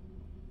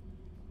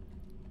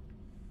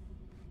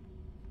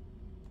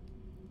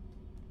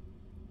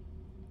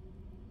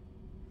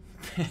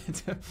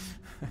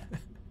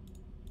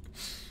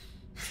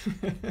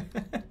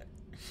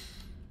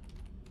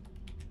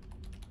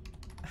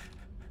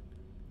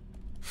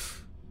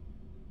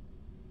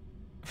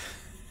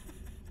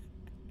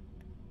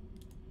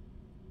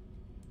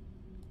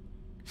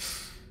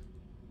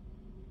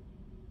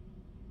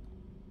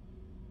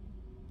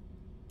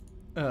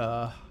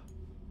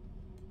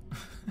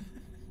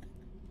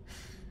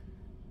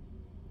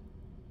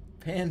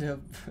 Panda,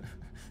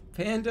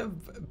 Panda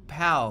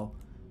Pal.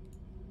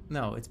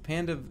 No, it's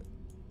Panda.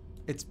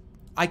 It's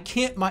I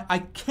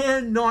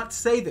cannot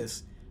say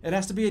this. It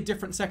has to be a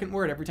different second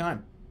word every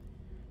time.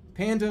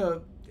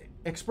 Panda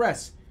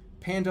Express,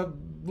 Panda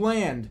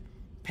Land,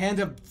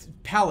 Panda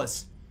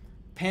Palace,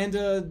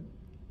 Panda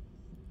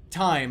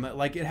Time.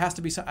 Like it has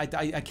to be.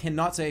 I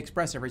cannot say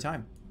Express every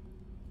time.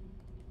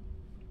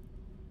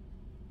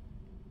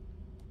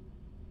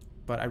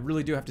 But I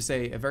really do have to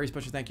say a very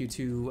special thank you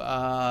to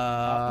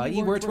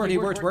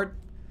eWordsword.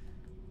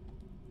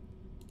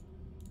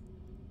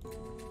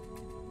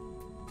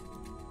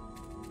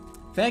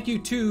 Thank you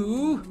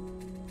to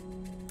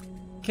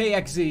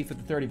KXZ for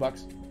the $30.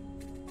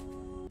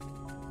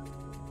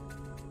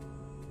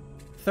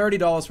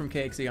 $30 from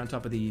KXZ on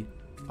top of the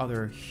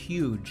other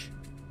huge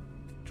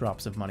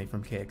drops of money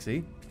from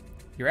KXZ.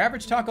 Your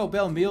average Taco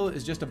Bell meal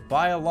is just a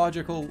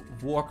biological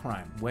war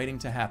crime waiting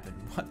to happen.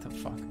 What the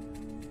fuck?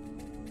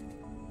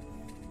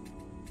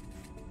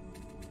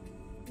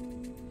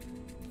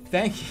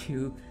 Thank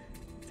you.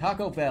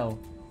 Taco Bell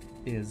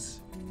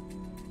is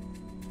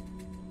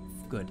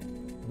good.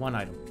 One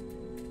item.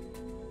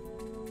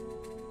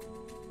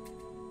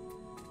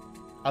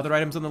 Other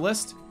items on the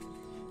list?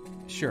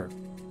 Sure.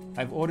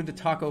 I've ordered a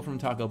taco from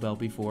Taco Bell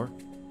before,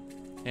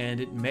 and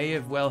it may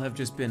have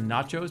just been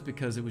nachos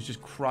because it was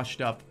just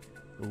crushed up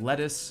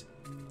lettuce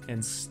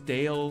and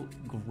stale,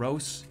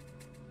 gross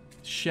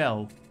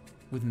shell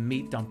with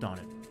meat dumped on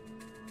it.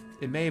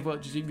 It may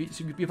have just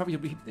you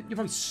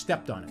probably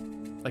stepped on it,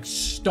 like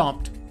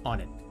stomped on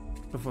it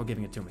before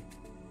giving it to me.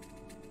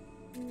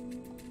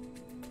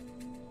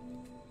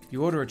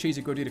 You order a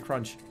cheesy gordita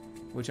crunch,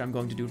 which I'm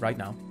going to do right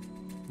now.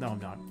 No, I'm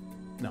not.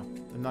 No,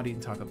 I'm not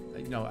eating taco.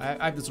 No, I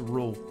have this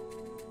rule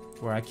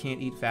where I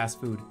can't eat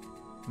fast food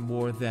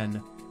more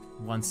than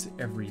once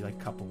every like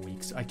couple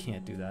weeks. I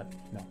can't do that.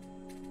 No,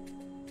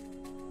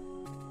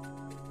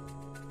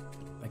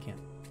 I can't.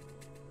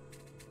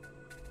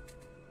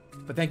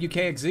 But thank you,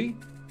 KXZ,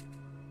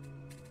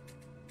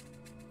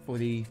 for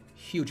the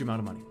huge amount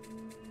of money.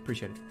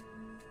 Appreciate it.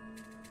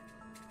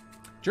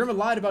 Jerma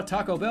lied about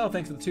Taco Bell.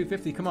 Thanks for the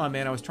 250. Come on,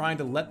 man. I was trying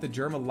to let the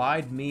Jerma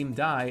lied meme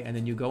die, and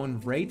then you go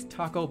and rate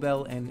Taco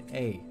Bell an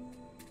A.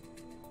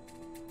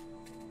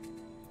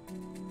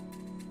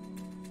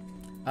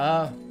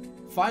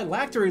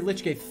 Phylactery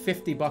Lich gave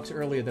 $50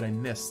 earlier that I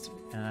missed,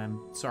 and I'm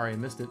sorry I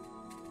missed it.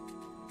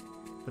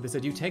 But they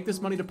said, you take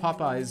this money to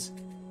Popeyes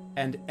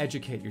and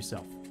educate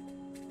yourself.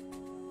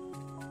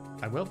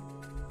 I will.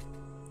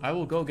 I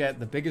will go get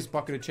the biggest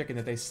bucket of chicken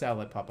that they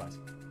sell at Popeyes.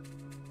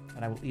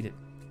 And I will eat it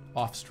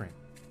off stream.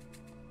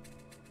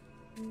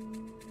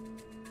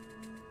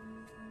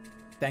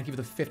 Thank you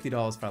for the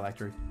 $50,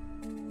 Phylactery.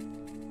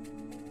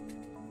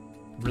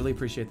 Really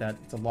appreciate that.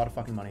 It's a lot of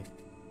fucking money.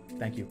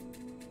 Thank you.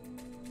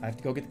 I have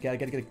to go get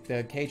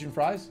the Cajun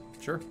fries?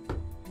 Sure.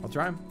 I'll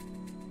try them.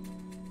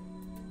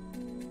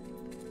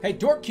 Hey,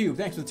 Dork Cube,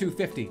 thanks for the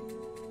 250.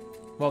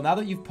 Well, now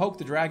that you've poked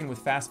the dragon with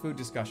fast food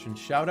discussion,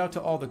 shout out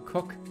to all the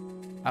Cook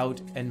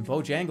Out and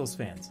Bojangles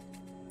fans.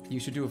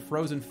 You should do a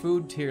frozen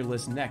food tier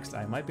list next.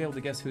 I might be able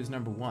to guess who's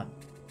number one.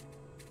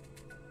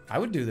 I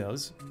would do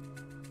those.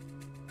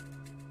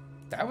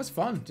 That was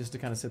fun, just to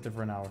kind of sit there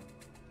for an hour.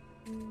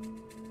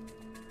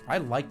 I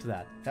liked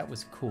that. That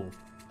was cool.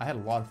 I had a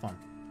lot of fun.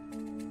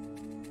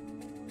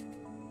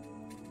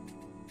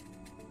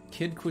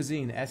 Kid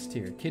Cuisine, S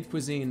tier. Kid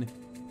Cuisine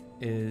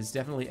is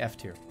definitely F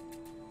tier.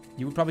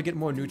 You would probably get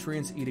more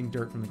nutrients eating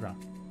dirt from the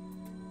ground.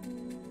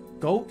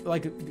 Go,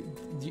 like,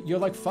 your,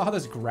 like,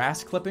 father's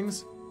grass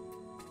clippings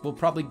will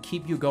probably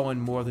keep you going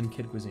more than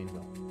Kid Cuisine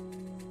will.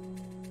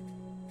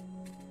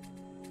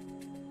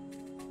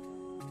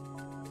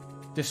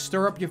 Just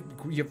stir up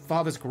your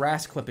father's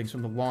grass clippings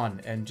from the lawn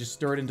and just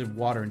stir it into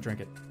water and drink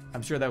it.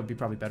 I'm sure that would be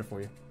probably better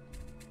for you.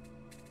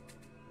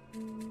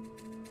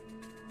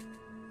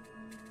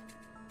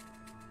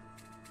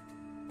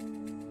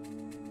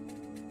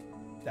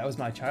 That was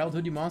my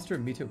childhood, you monster.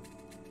 Me too.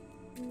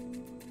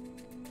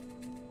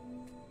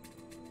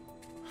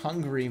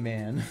 Hungry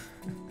man.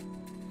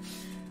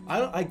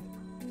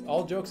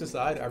 All jokes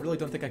aside, I really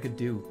don't think I could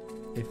do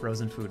a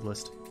frozen food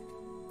list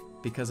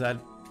because I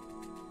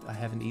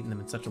haven't eaten them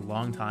in such a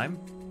long time.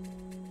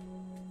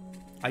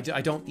 I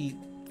don't eat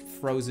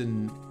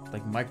frozen,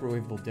 like,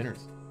 microwavable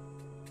dinners.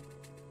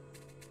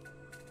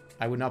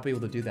 I would not be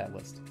able to do that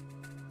list.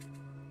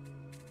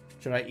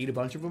 Should I eat a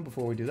bunch of them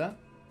before we do that?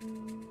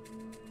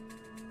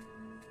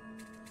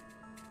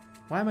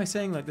 Why am I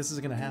saying like this is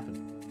gonna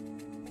happen?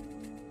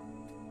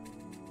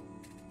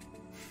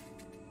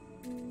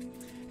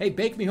 Hey,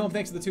 Bake Me Home,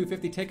 thanks for the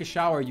 250. Take a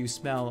shower, you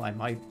smell. I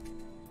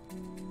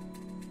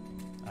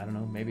I don't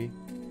know, maybe.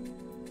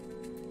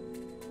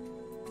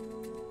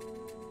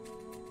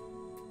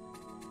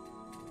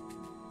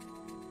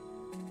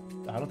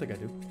 I don't think I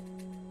do.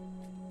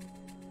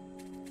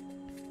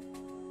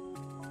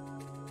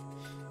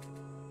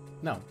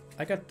 No,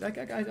 I got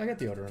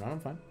deodorant on. I'm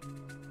fine.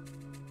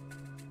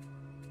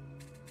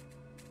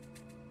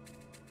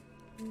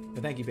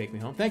 But thank you, Bake Me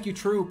Home. Thank you,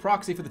 True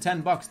Proxy, for the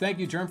 $10. Thank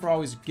you, Germ, for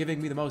always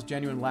giving me the most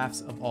genuine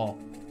laughs of all.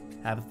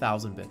 Have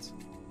 1,000 bits.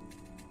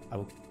 I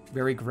will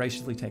very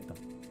graciously take them.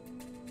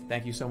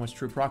 Thank you so much,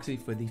 True Proxy,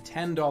 for the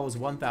 $10,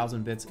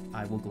 1,000 bits.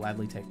 I will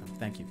gladly take them.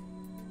 Thank you.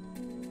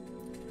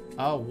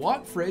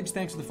 What Fridge?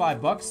 Thanks for the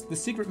 $5. The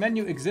secret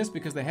menu exists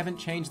because they haven't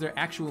changed their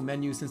actual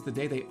menu since the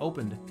day they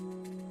opened.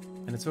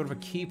 And it's sort of a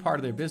key part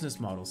of their business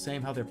model.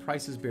 Same how their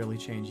prices barely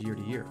change year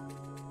to year.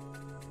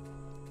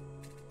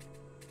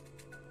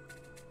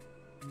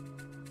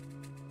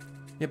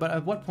 Yeah, but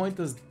at what point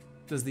does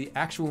the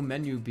actual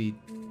menu be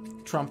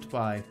trumped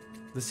by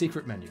the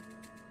secret menu?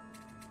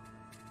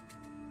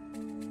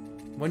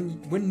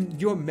 When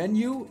your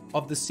menu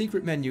of the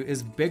secret menu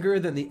is bigger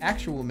than the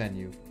actual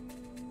menu,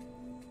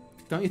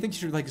 don't you think you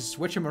should like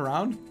switch them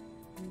around?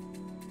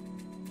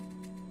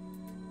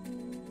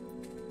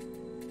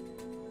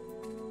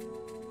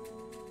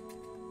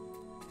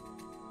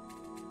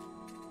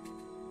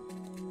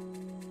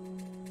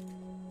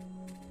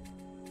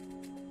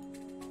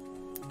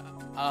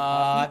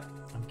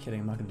 I'm kidding.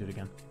 I'm not gonna do it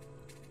again.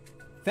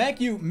 Thank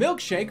you,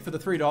 Milkshake, for the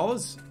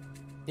 $3.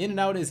 In and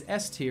out is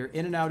S tier.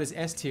 In and out is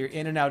S tier.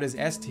 In and out is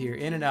S tier.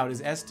 In and out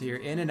is S tier.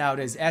 In and out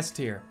is S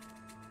tier.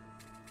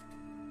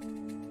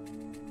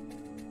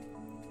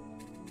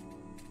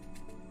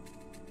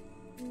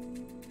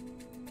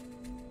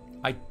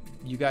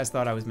 You guys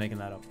thought I was making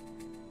that up.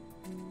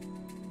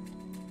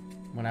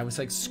 When I was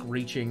like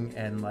screeching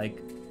and like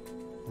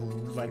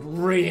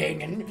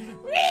ringing and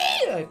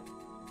I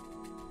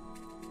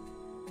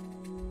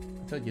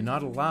tell you, you're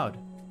not allowed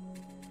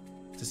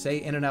to say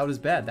in and out is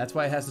bad. That's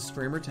why it has the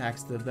streamer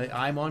tax, the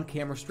I'm on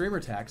camera streamer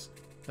tax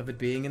of it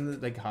being in the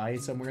like high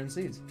somewhere in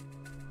C's.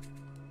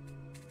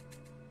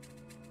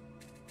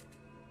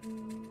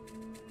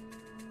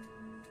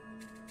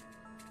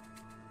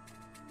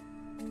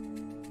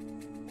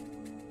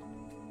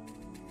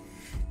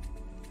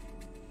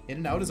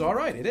 In-N-Out is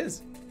alright, it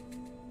is.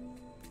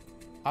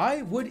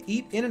 I would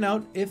eat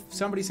In-N-Out if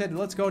somebody said,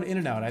 let's go to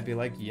In-N-Out. I'd be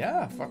like,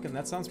 yeah, fucking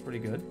that sounds pretty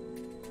good.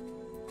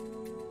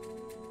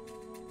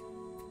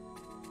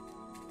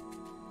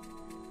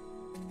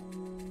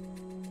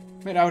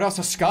 I mean, I would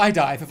also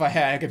skydive if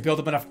I could build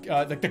up enough,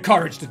 like, the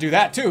courage to do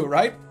that too,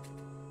 right?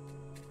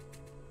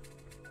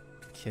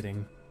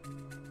 Kidding.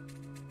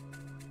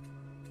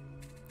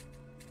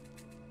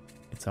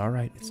 It's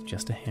alright, it's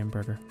just a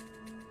hamburger.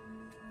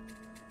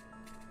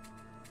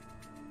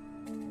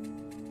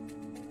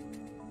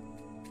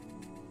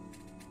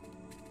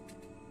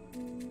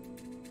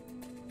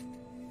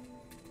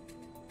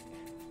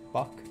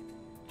 Fuck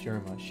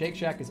Jerma. Shake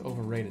Shack is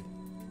overrated.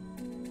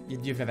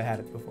 You've never had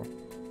it before.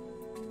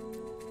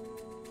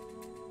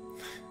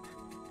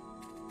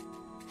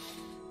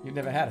 You've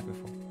never had it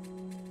before.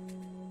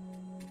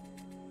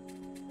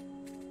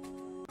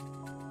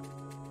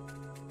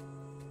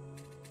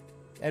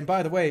 And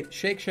by the way,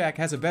 Shake Shack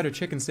has a better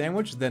chicken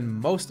sandwich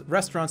than most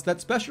restaurants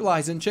that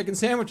specialize in chicken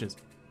sandwiches.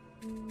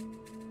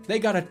 They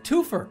got a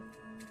twofer.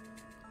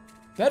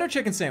 Better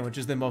chicken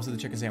sandwiches than most of the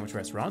chicken sandwich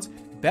restaurants.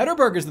 Better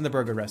burgers than the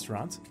burger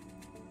restaurants.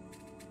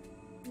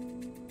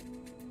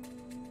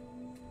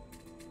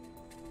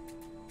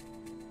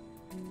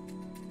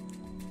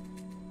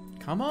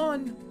 Come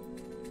on.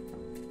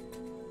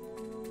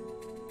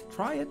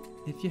 Try it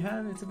if you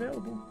have. It's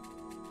available.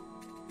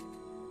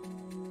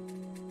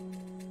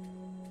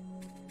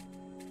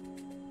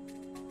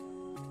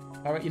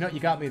 All right, you know what? You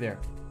got me there.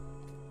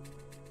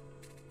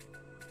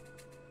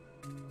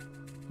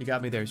 You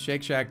got me there.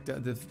 Shake Shack,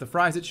 the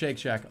fries at Shake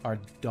Shack are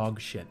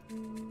dog shit.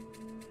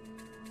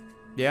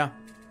 Yeah.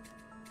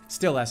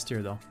 Still S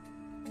tier, though.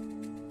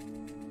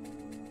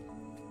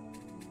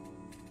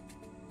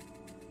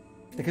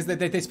 Because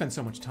they spend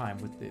so much time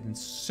with it and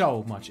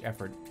so much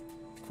effort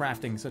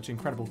crafting such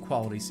incredible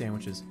quality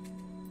sandwiches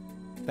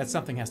that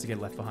something has to get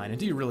left behind. And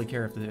do you really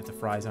care if the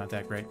fries aren't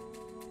that great?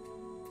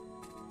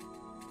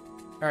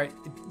 All right.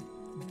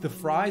 The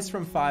fries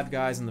from Five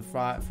Guys and the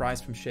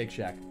fries from Shake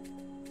Shack.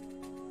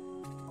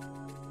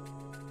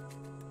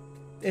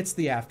 It's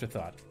the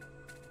afterthought.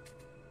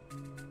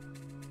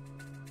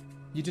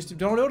 You just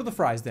don't order the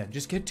fries then.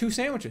 Just get 2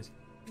 sandwiches.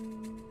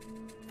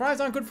 Fries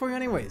aren't good for you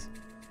anyways.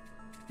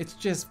 It's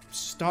just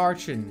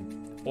starch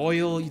and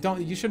oil.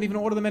 You shouldn't even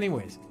order them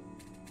anyways.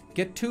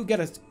 Get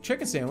a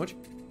chicken sandwich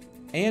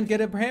and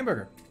get a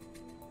hamburger.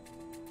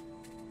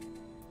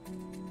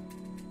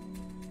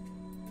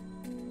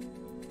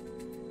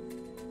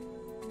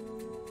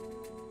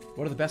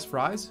 What are the best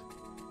fries?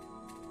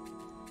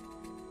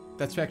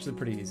 That's actually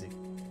pretty easy.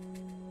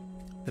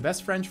 The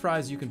best French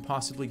fries you can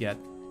possibly get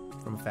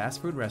from a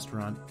fast food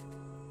restaurant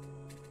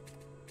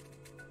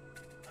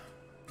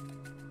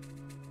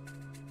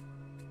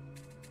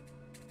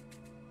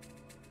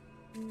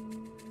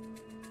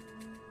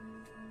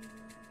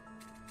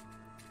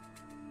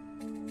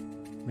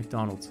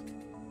McDonald's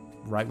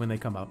right when they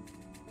come out.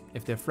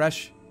 If they're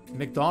fresh,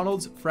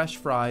 McDonald's fresh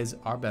fries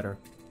are better.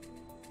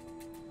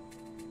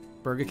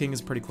 Burger King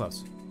is pretty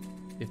close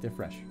if they're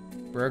fresh.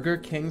 Burger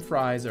King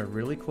fries are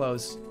really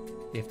close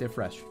if they're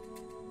fresh.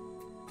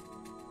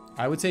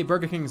 I would say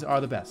Burger King's are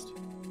the best.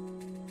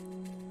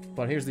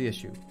 But here's the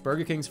issue.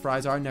 Burger King's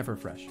fries are never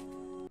fresh.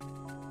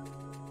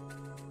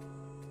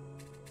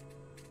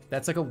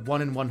 That's like a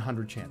 1 in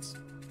 100 chance.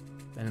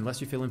 And unless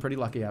you're feeling pretty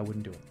lucky, I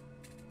wouldn't do it.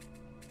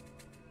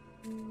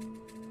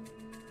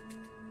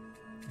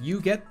 You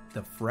get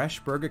the fresh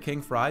Burger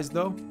King fries,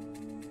 though.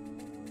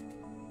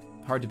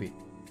 Hard to beat.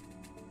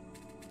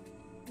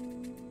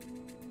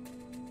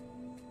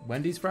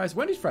 Wendy's fries?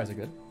 Wendy's fries are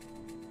good.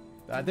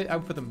 I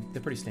would put them,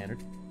 they're pretty standard.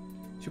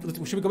 Should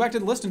we go back to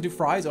the list and do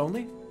fries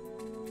only?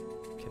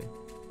 Okay.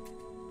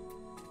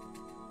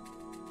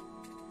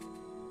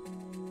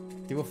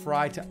 Do a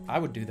fry I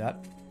would do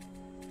that.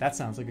 That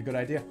sounds like a good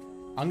idea.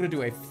 I'm going to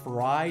do a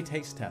fry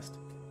taste test.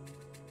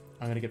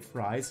 I'm going to get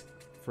fries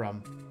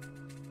from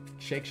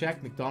Shake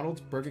Shack, McDonald's,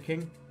 Burger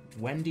King,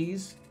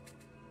 Wendy's,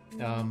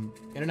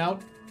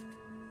 In-N-Out.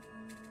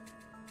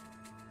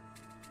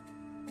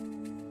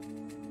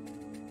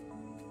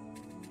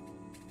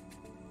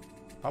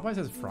 Popeyes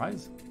has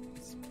fries.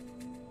 That's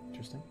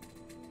interesting.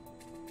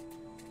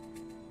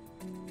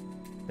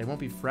 They won't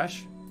be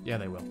fresh? Yeah,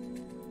 they will.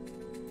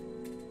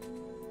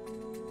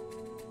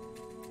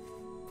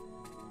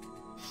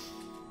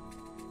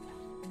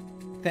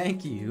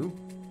 Thank you.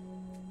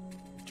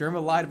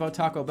 Jerma lied about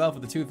Taco Bell for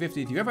the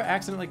 $2.50. Do you ever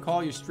accidentally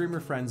call your streamer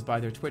friends by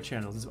their Twitch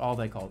channels? Is all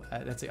they call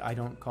it. That's it. I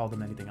don't call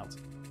them anything else.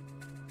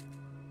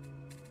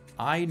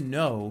 I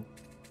know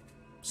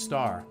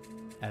Star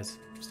as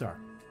Star.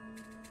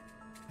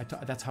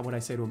 That's what I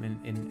say to him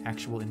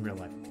in real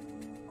life.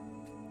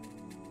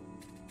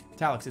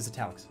 Talix is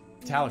Talix.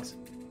 Talix.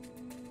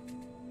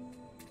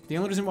 The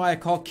only reason why I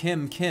call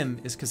Kim Kim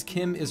is because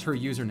Kim is her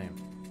username.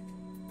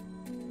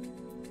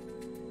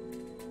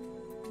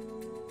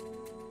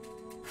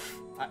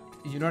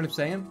 You know what I'm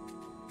saying?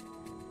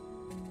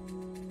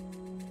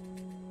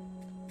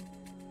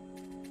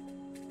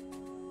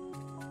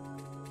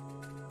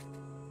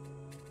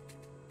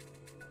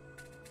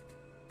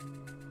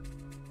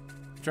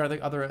 Try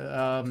the other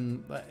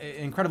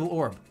incredible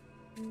orb.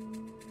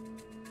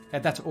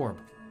 And that's orb.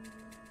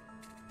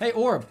 Hey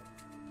orb.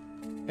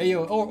 Hey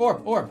yo,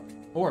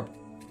 orb.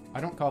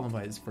 I don't call him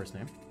by his first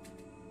name.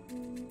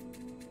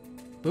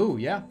 Boo,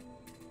 yeah.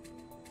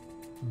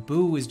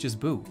 Boo is just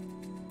boo.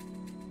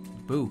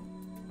 Boo.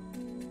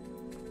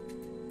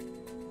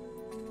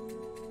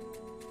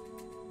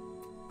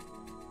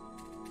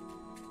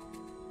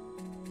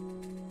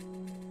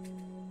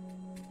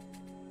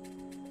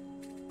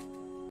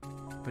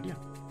 But yeah,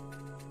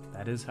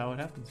 that is how it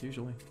happens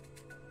usually.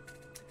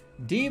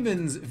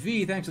 Demons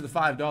V, thanks for the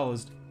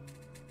 $5.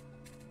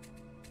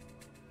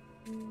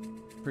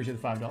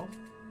 Appreciate the $5.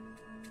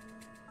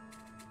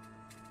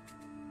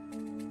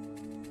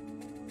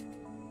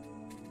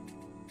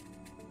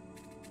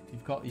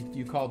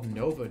 You called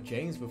Nova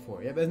James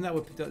before, yeah? But isn't that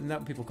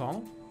what people call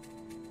him?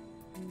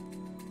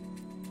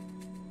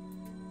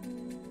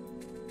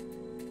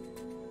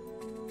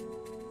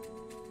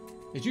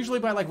 It's usually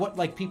by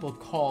what people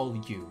call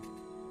you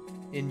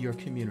in your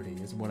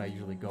community is what I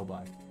usually go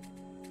by.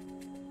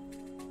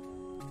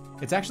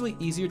 It's actually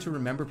easier to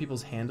remember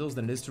people's handles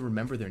than it is to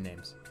remember their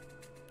names.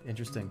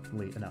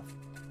 Interestingly enough.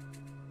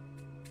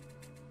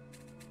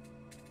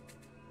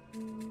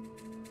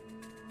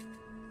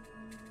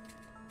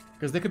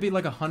 Because there could be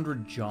like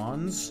 100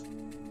 Johns,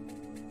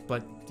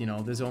 but, you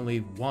know, there's only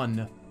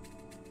one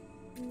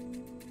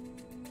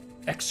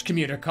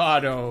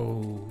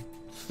Excommunicado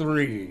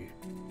 3,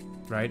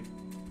 right?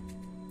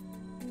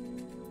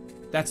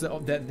 That's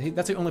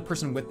the only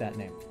person with that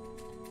name.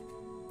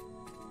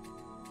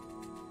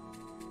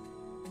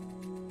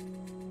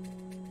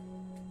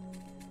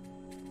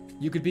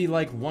 You could be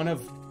like one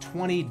of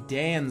 20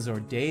 Dans or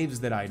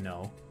Daves that I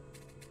know,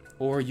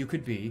 or you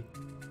could be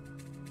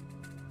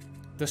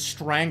the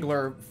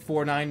Strangler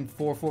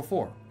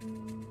 49444.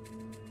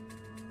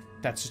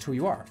 That's just who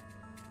you are.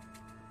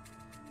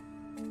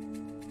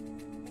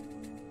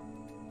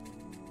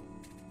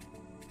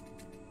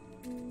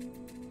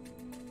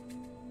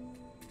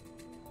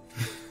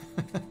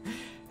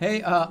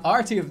 Hey,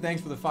 Artyom,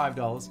 thanks for the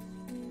 $5.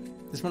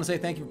 Just want to say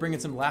thank you for bringing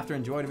some laughter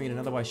and joy to me in an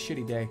otherwise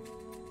shitty day.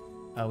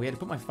 We had to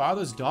put my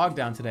father's dog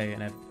down today,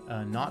 and I've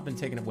not been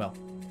taking it well.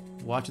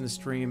 Watching the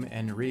stream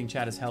and reading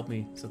chat has helped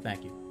me, so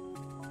thank you.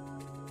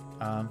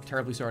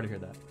 Terribly sorry to hear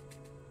that.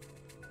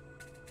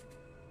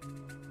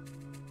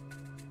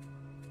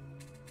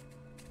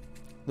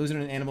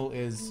 Losing an animal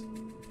is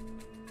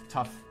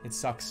tough. It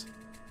sucks.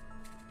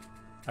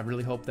 I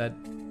really hope that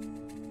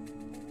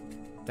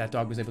that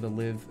dog was able to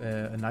live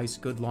a nice,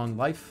 good, long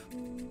life.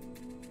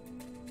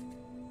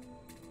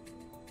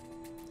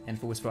 And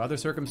if it was for other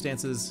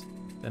circumstances,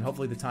 then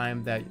hopefully the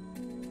time that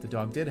the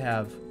dog did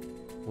have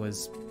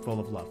was full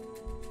of love.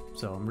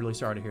 So I'm really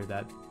sorry to hear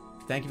that.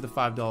 Thank you for the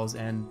 $5,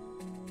 and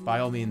by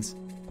all means,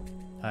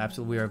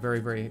 absolutely, we are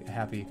very, very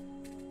happy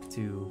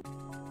to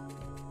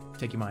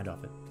take your mind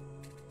off it.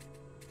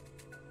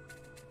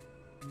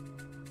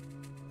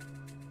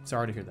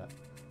 Sorry to hear that.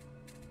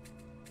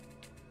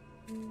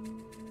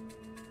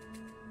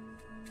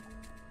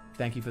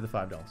 Thank you for the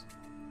 $5.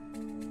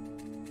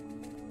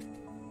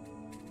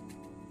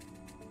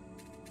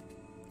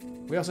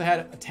 We also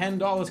had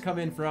 $10 come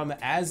in from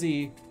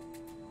Azzy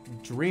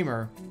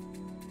Dreamer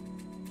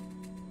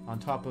on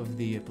top of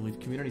the, I believe,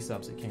 community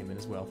subs that came in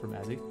as well from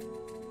Azzy.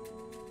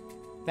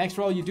 Thanks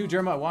for all you do,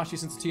 Jerma. I watched you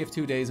since the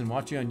TF2 days, and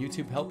watching you on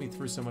YouTube helped me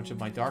through so much of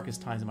my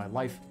darkest times in my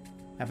life.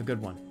 Have a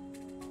good one.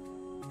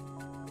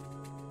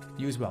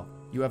 You as well.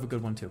 You have a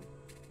good one too.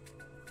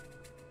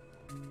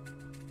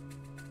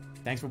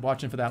 Thanks for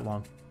watching for that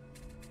long.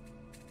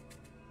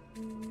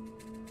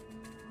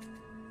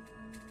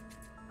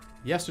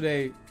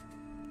 Yesterday,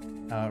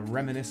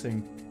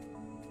 reminiscing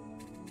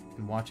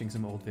and watching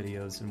some old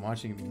videos and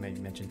watching, you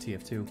mentioned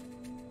TF2.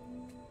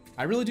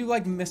 I really do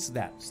miss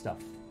that stuff.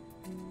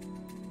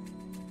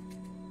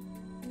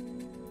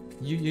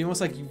 You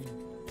almost you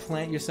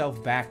plant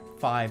yourself back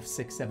 5,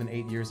 6, 7,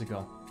 8 years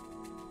ago.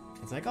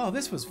 It's like, oh,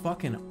 this was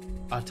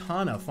fucking a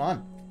ton of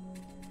fun.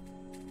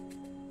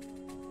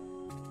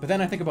 But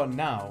then I think about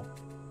now,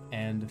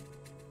 and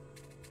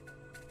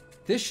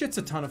this shit's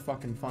a ton of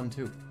fucking fun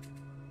too.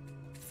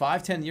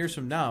 5, 10 years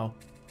from now,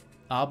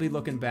 I'll be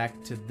looking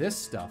back to this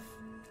stuff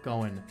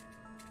going,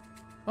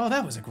 oh,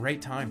 that was a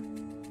great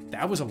time.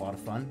 That was a lot of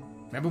fun.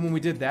 Remember when we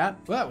did that?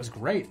 Well, that was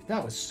great.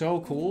 That was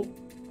so cool.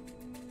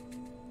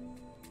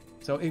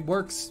 So it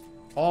works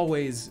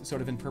always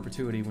sort of in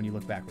perpetuity when you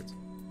look backwards.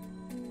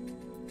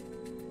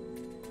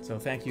 So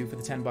thank you for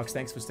the $10.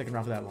 Thanks for sticking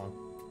around for that long.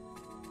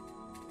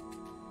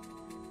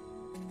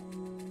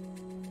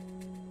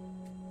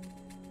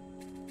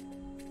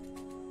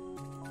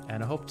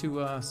 And I hope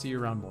to see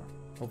you around more.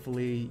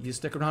 Hopefully you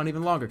stick around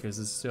even longer,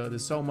 because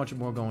there's so much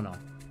more going on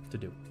to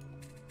do.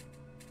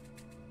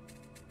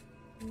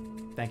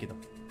 Thank you, though.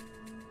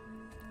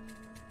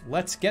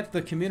 Let's get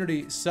the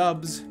community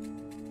subs.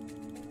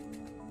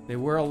 There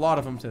were a lot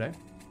of them today.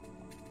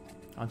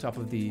 On top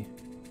of the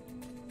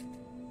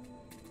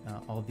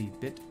all the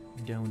bit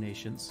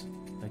donations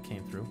that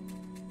came through.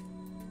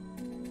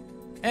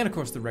 And of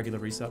course the regular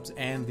resubs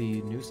and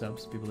the new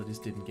subs, people that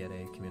just didn't get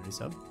a community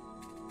sub.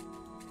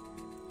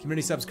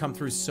 Community subs come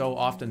through so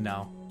often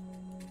now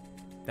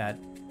that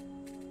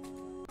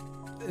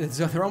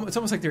it's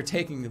almost like they're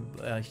taking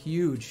a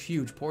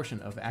huge portion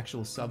of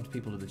actual subbed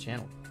people to the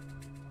channel.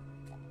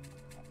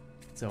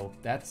 So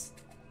that's,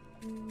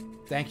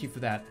 thank you for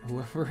that.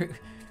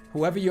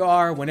 Whoever you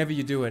are, whenever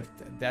you do it,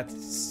 that's,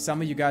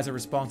 some of you guys are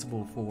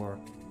responsible for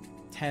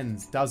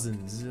tens,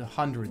 dozens,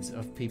 hundreds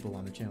of people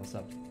on the channel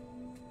subbed.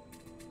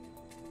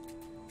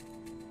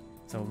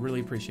 So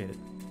really appreciate it.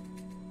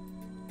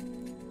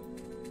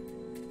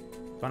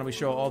 Why don't we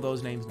show all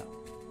those names now?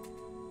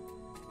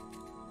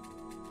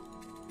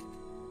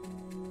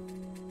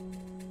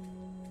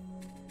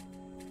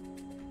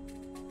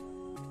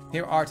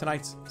 Here are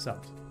tonight's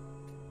subs.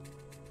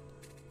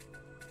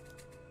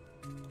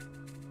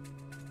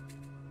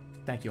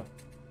 Thank you all.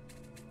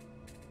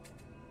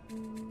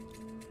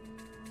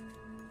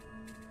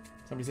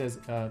 Somebody says,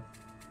 it's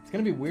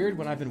going to be weird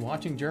when I've been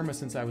watching Jerma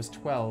since I was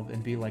 12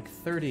 and be like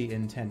 30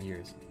 in 10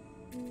 years.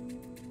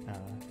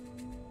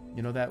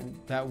 You know,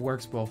 that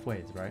works both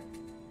ways, right?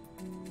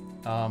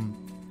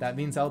 That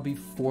means I'll be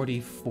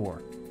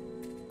 44.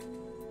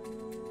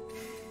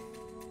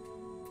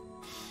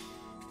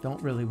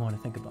 Don't really want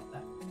to think about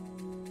that.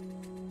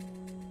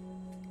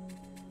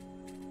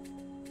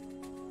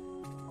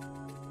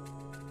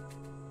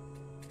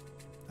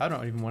 I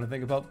don't even want to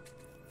think about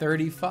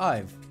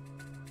 35.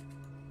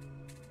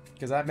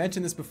 Because I've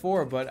mentioned this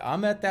before, but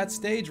I'm at that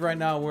stage right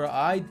now where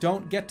I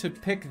don't get to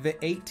pick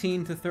the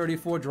 18 to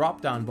 34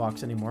 drop-down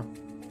box anymore.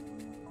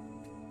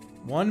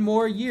 One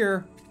more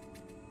year,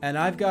 and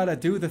I've got to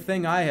do the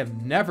thing I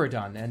have never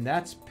done, and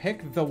that's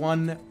pick the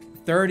one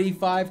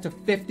 35 to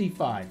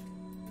 55.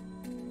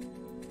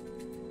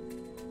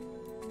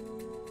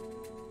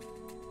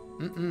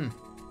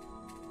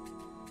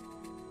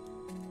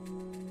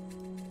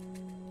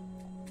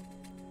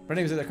 But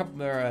anyways,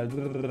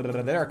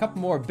 there are a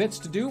couple more bits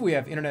to do. We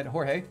have Internet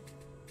Jorge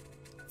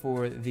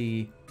for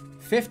the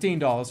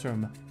 $15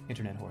 from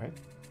Internet Jorge.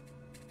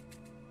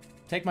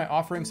 Take my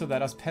offering so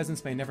that us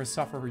peasants may never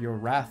suffer your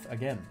wrath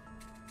again.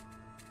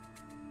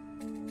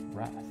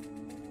 Wrath.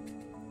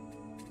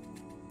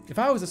 If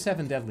I was a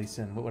 7 deadly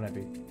sin, what would I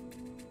be?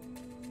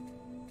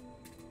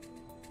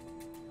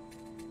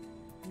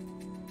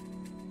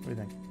 What do you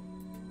think?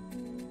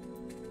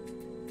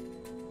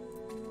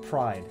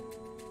 Pride.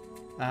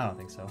 I don't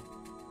think so.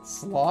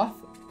 Sloth?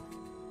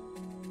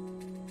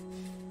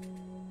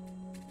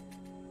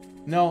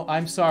 No,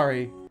 I'm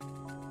sorry.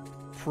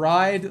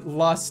 Pride,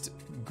 lust,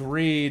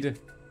 greed,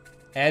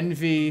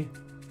 envy.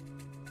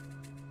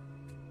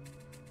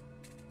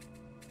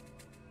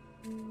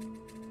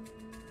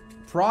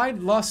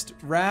 Pride, lust,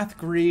 wrath,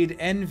 greed,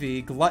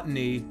 envy,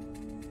 gluttony.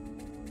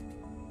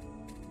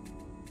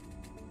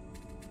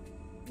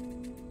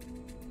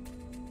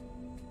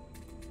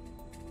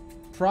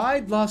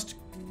 Pride, lust,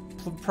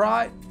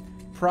 pride,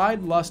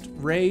 lust,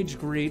 rage,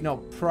 greed. No,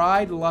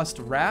 pride, lust,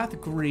 wrath,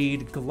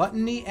 greed,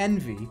 gluttony,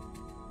 envy.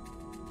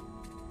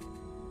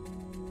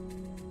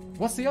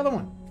 What's the other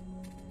one?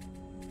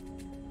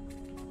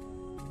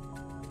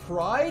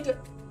 Pride,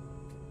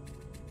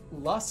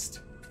 lust,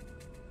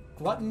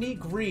 gluttony,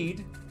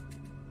 greed,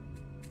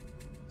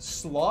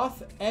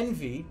 sloth,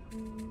 envy.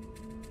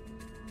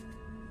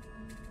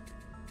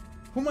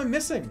 Who am I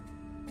missing?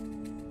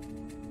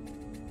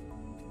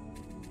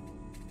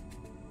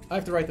 I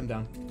have to write them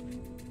down.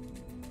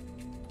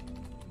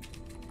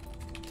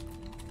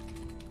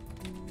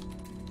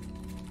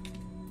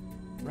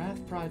 Wrath,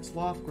 pride,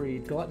 sloth,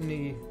 greed,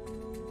 gluttony,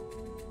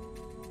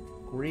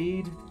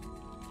 greed,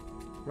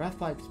 wrath,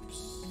 pride,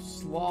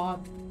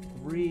 sloth,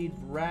 greed,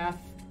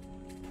 wrath,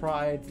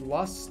 pride,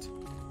 lust,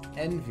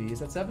 envy.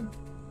 Is that 7?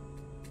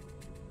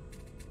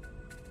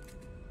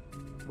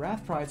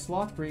 Wrath, pride,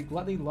 sloth, greed,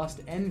 gluttony,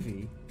 lust,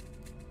 envy.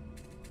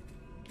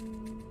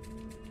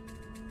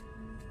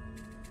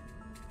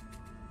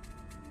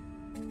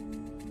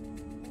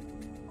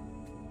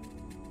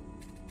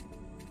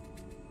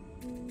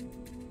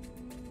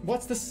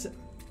 What's this?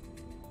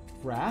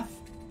 Wrath,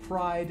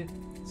 pride,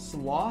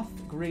 sloth,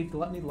 greed,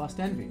 gluttony, lust,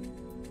 envy.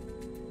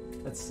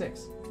 That's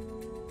 6.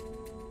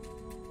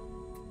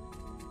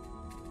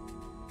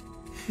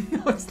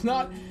 No, it's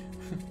not.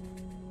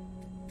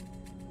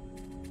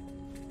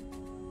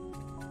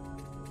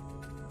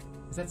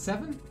 Is that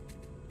 7?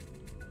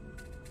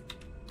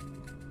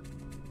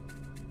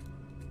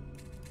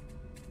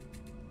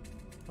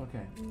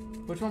 Okay.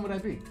 Which one would I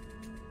be?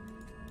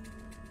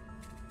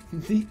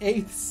 The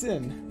 8th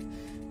sin.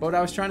 But what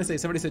I was trying to say,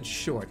 somebody said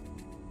short.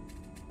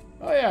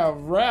 Oh yeah,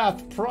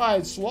 wrath,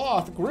 pride,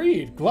 sloth,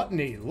 greed,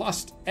 gluttony,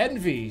 lust,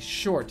 envy,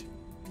 short.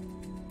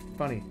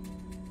 Funny.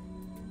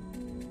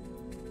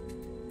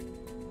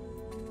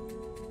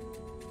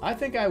 I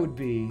think I would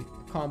be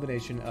a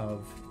combination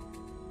of...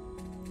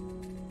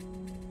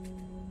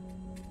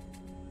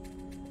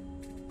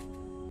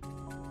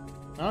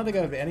 I don't think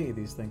I would be any of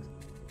these things.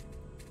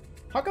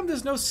 How come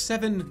there's no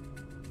 7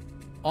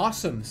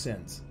 awesome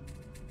sins?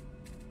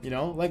 You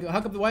know, like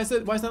how come? Why is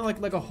that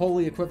like a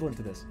holy equivalent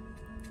to this?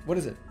 What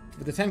is it?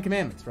 With the 10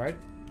 Commandments, right?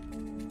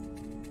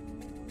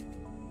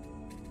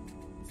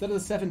 Instead of the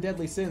 7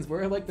 deadly sins,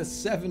 where are like the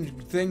 7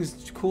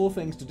 things, cool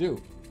things to do?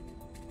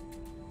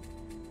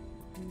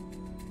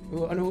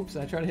 Ooh, oh, no, oops!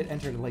 I tried to hit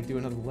enter to like do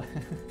another.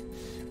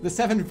 The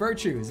 7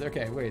 virtues.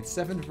 Okay, wait,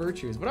 7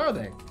 virtues. What are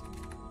they?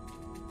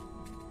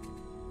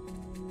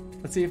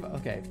 Let's see if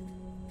okay.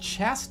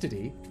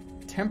 Chastity,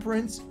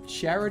 temperance,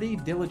 charity,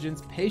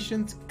 diligence,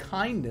 patience,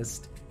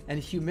 kindness, and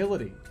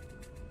humility.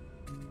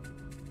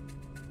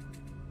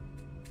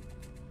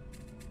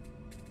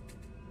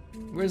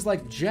 Where's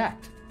like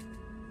jacked?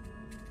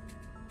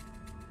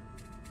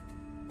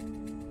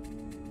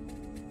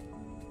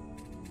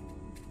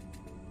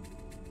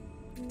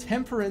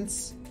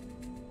 Temperance,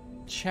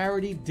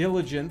 charity,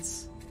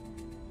 diligence,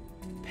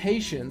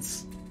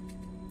 patience.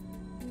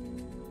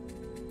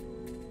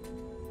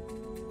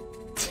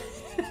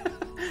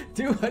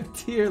 Do a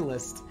tier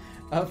list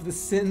of the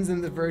sins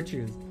and the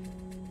virtues.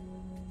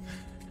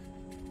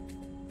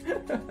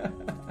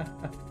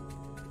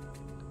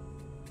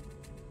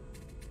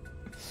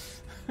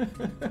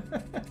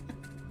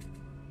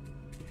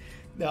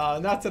 No,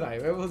 not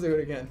tonight. Maybe we'll do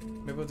it again.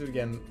 Maybe we'll do it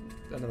again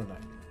another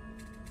night.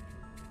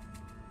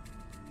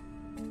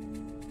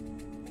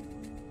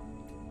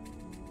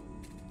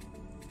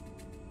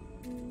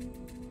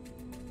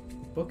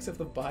 Books of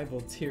the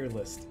Bible tier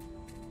list.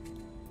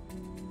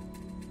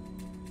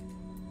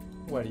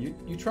 What, are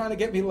you trying to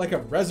get me like a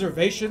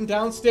reservation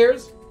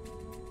downstairs?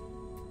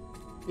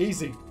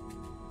 Easy.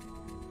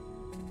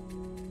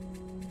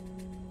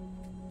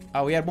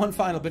 Oh, we had one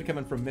final bit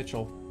coming from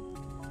Mitchell.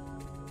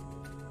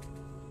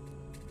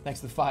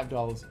 Thanks to the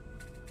 $5.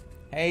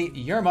 Hey,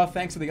 Jerma,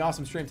 thanks for the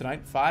awesome stream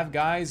tonight. 5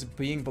 guys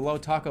being below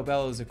Taco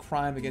Bell is a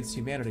crime against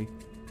humanity.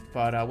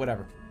 But,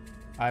 whatever.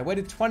 I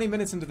waited 20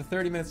 minutes into the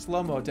 30-minute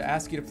slow-mo to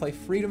ask you to play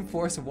Freedom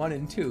Force 1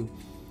 and 2.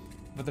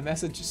 But the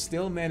message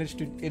still managed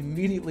to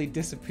immediately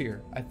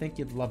disappear. I think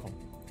you'd love them.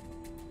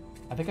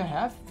 I think I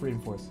have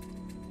Freedom Force.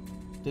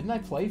 Didn't I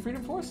play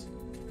Freedom Force?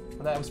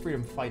 Or that was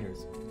Freedom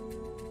Fighters.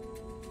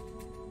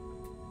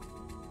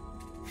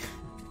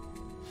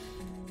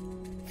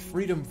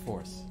 Freedom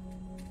Force.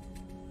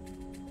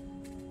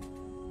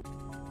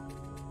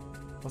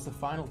 What's the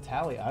final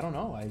tally? I don't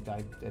know.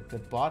 The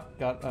bot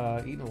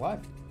got eaten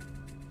alive.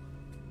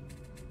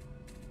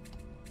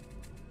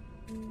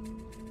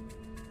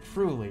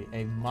 Truly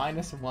a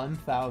minus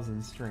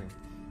 1,000 stream.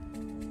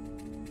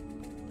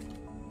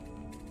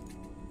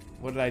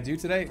 What did I do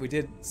today? We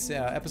did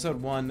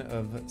episode 1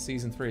 of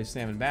season 3 of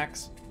Sam and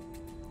Max,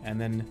 and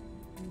then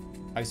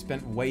I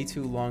spent way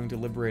too long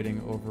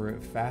deliberating over a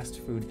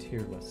fast food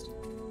tier list.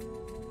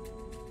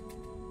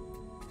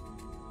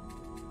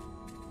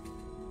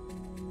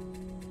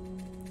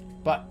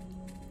 But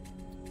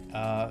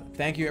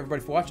thank you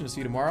everybody for watching. I'll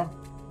see you tomorrow.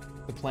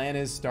 The plan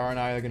is Star and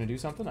I are going to do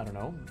something. I don't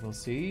know. We'll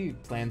see.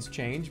 Plans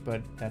change,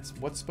 but that's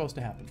what's supposed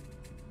to happen.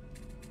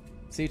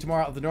 See you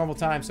tomorrow at the normal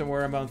time,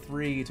 somewhere around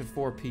 3 to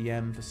 4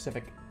 p.m.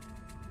 Pacific.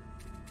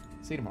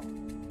 See you tomorrow.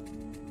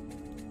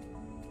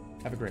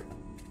 Have a great one.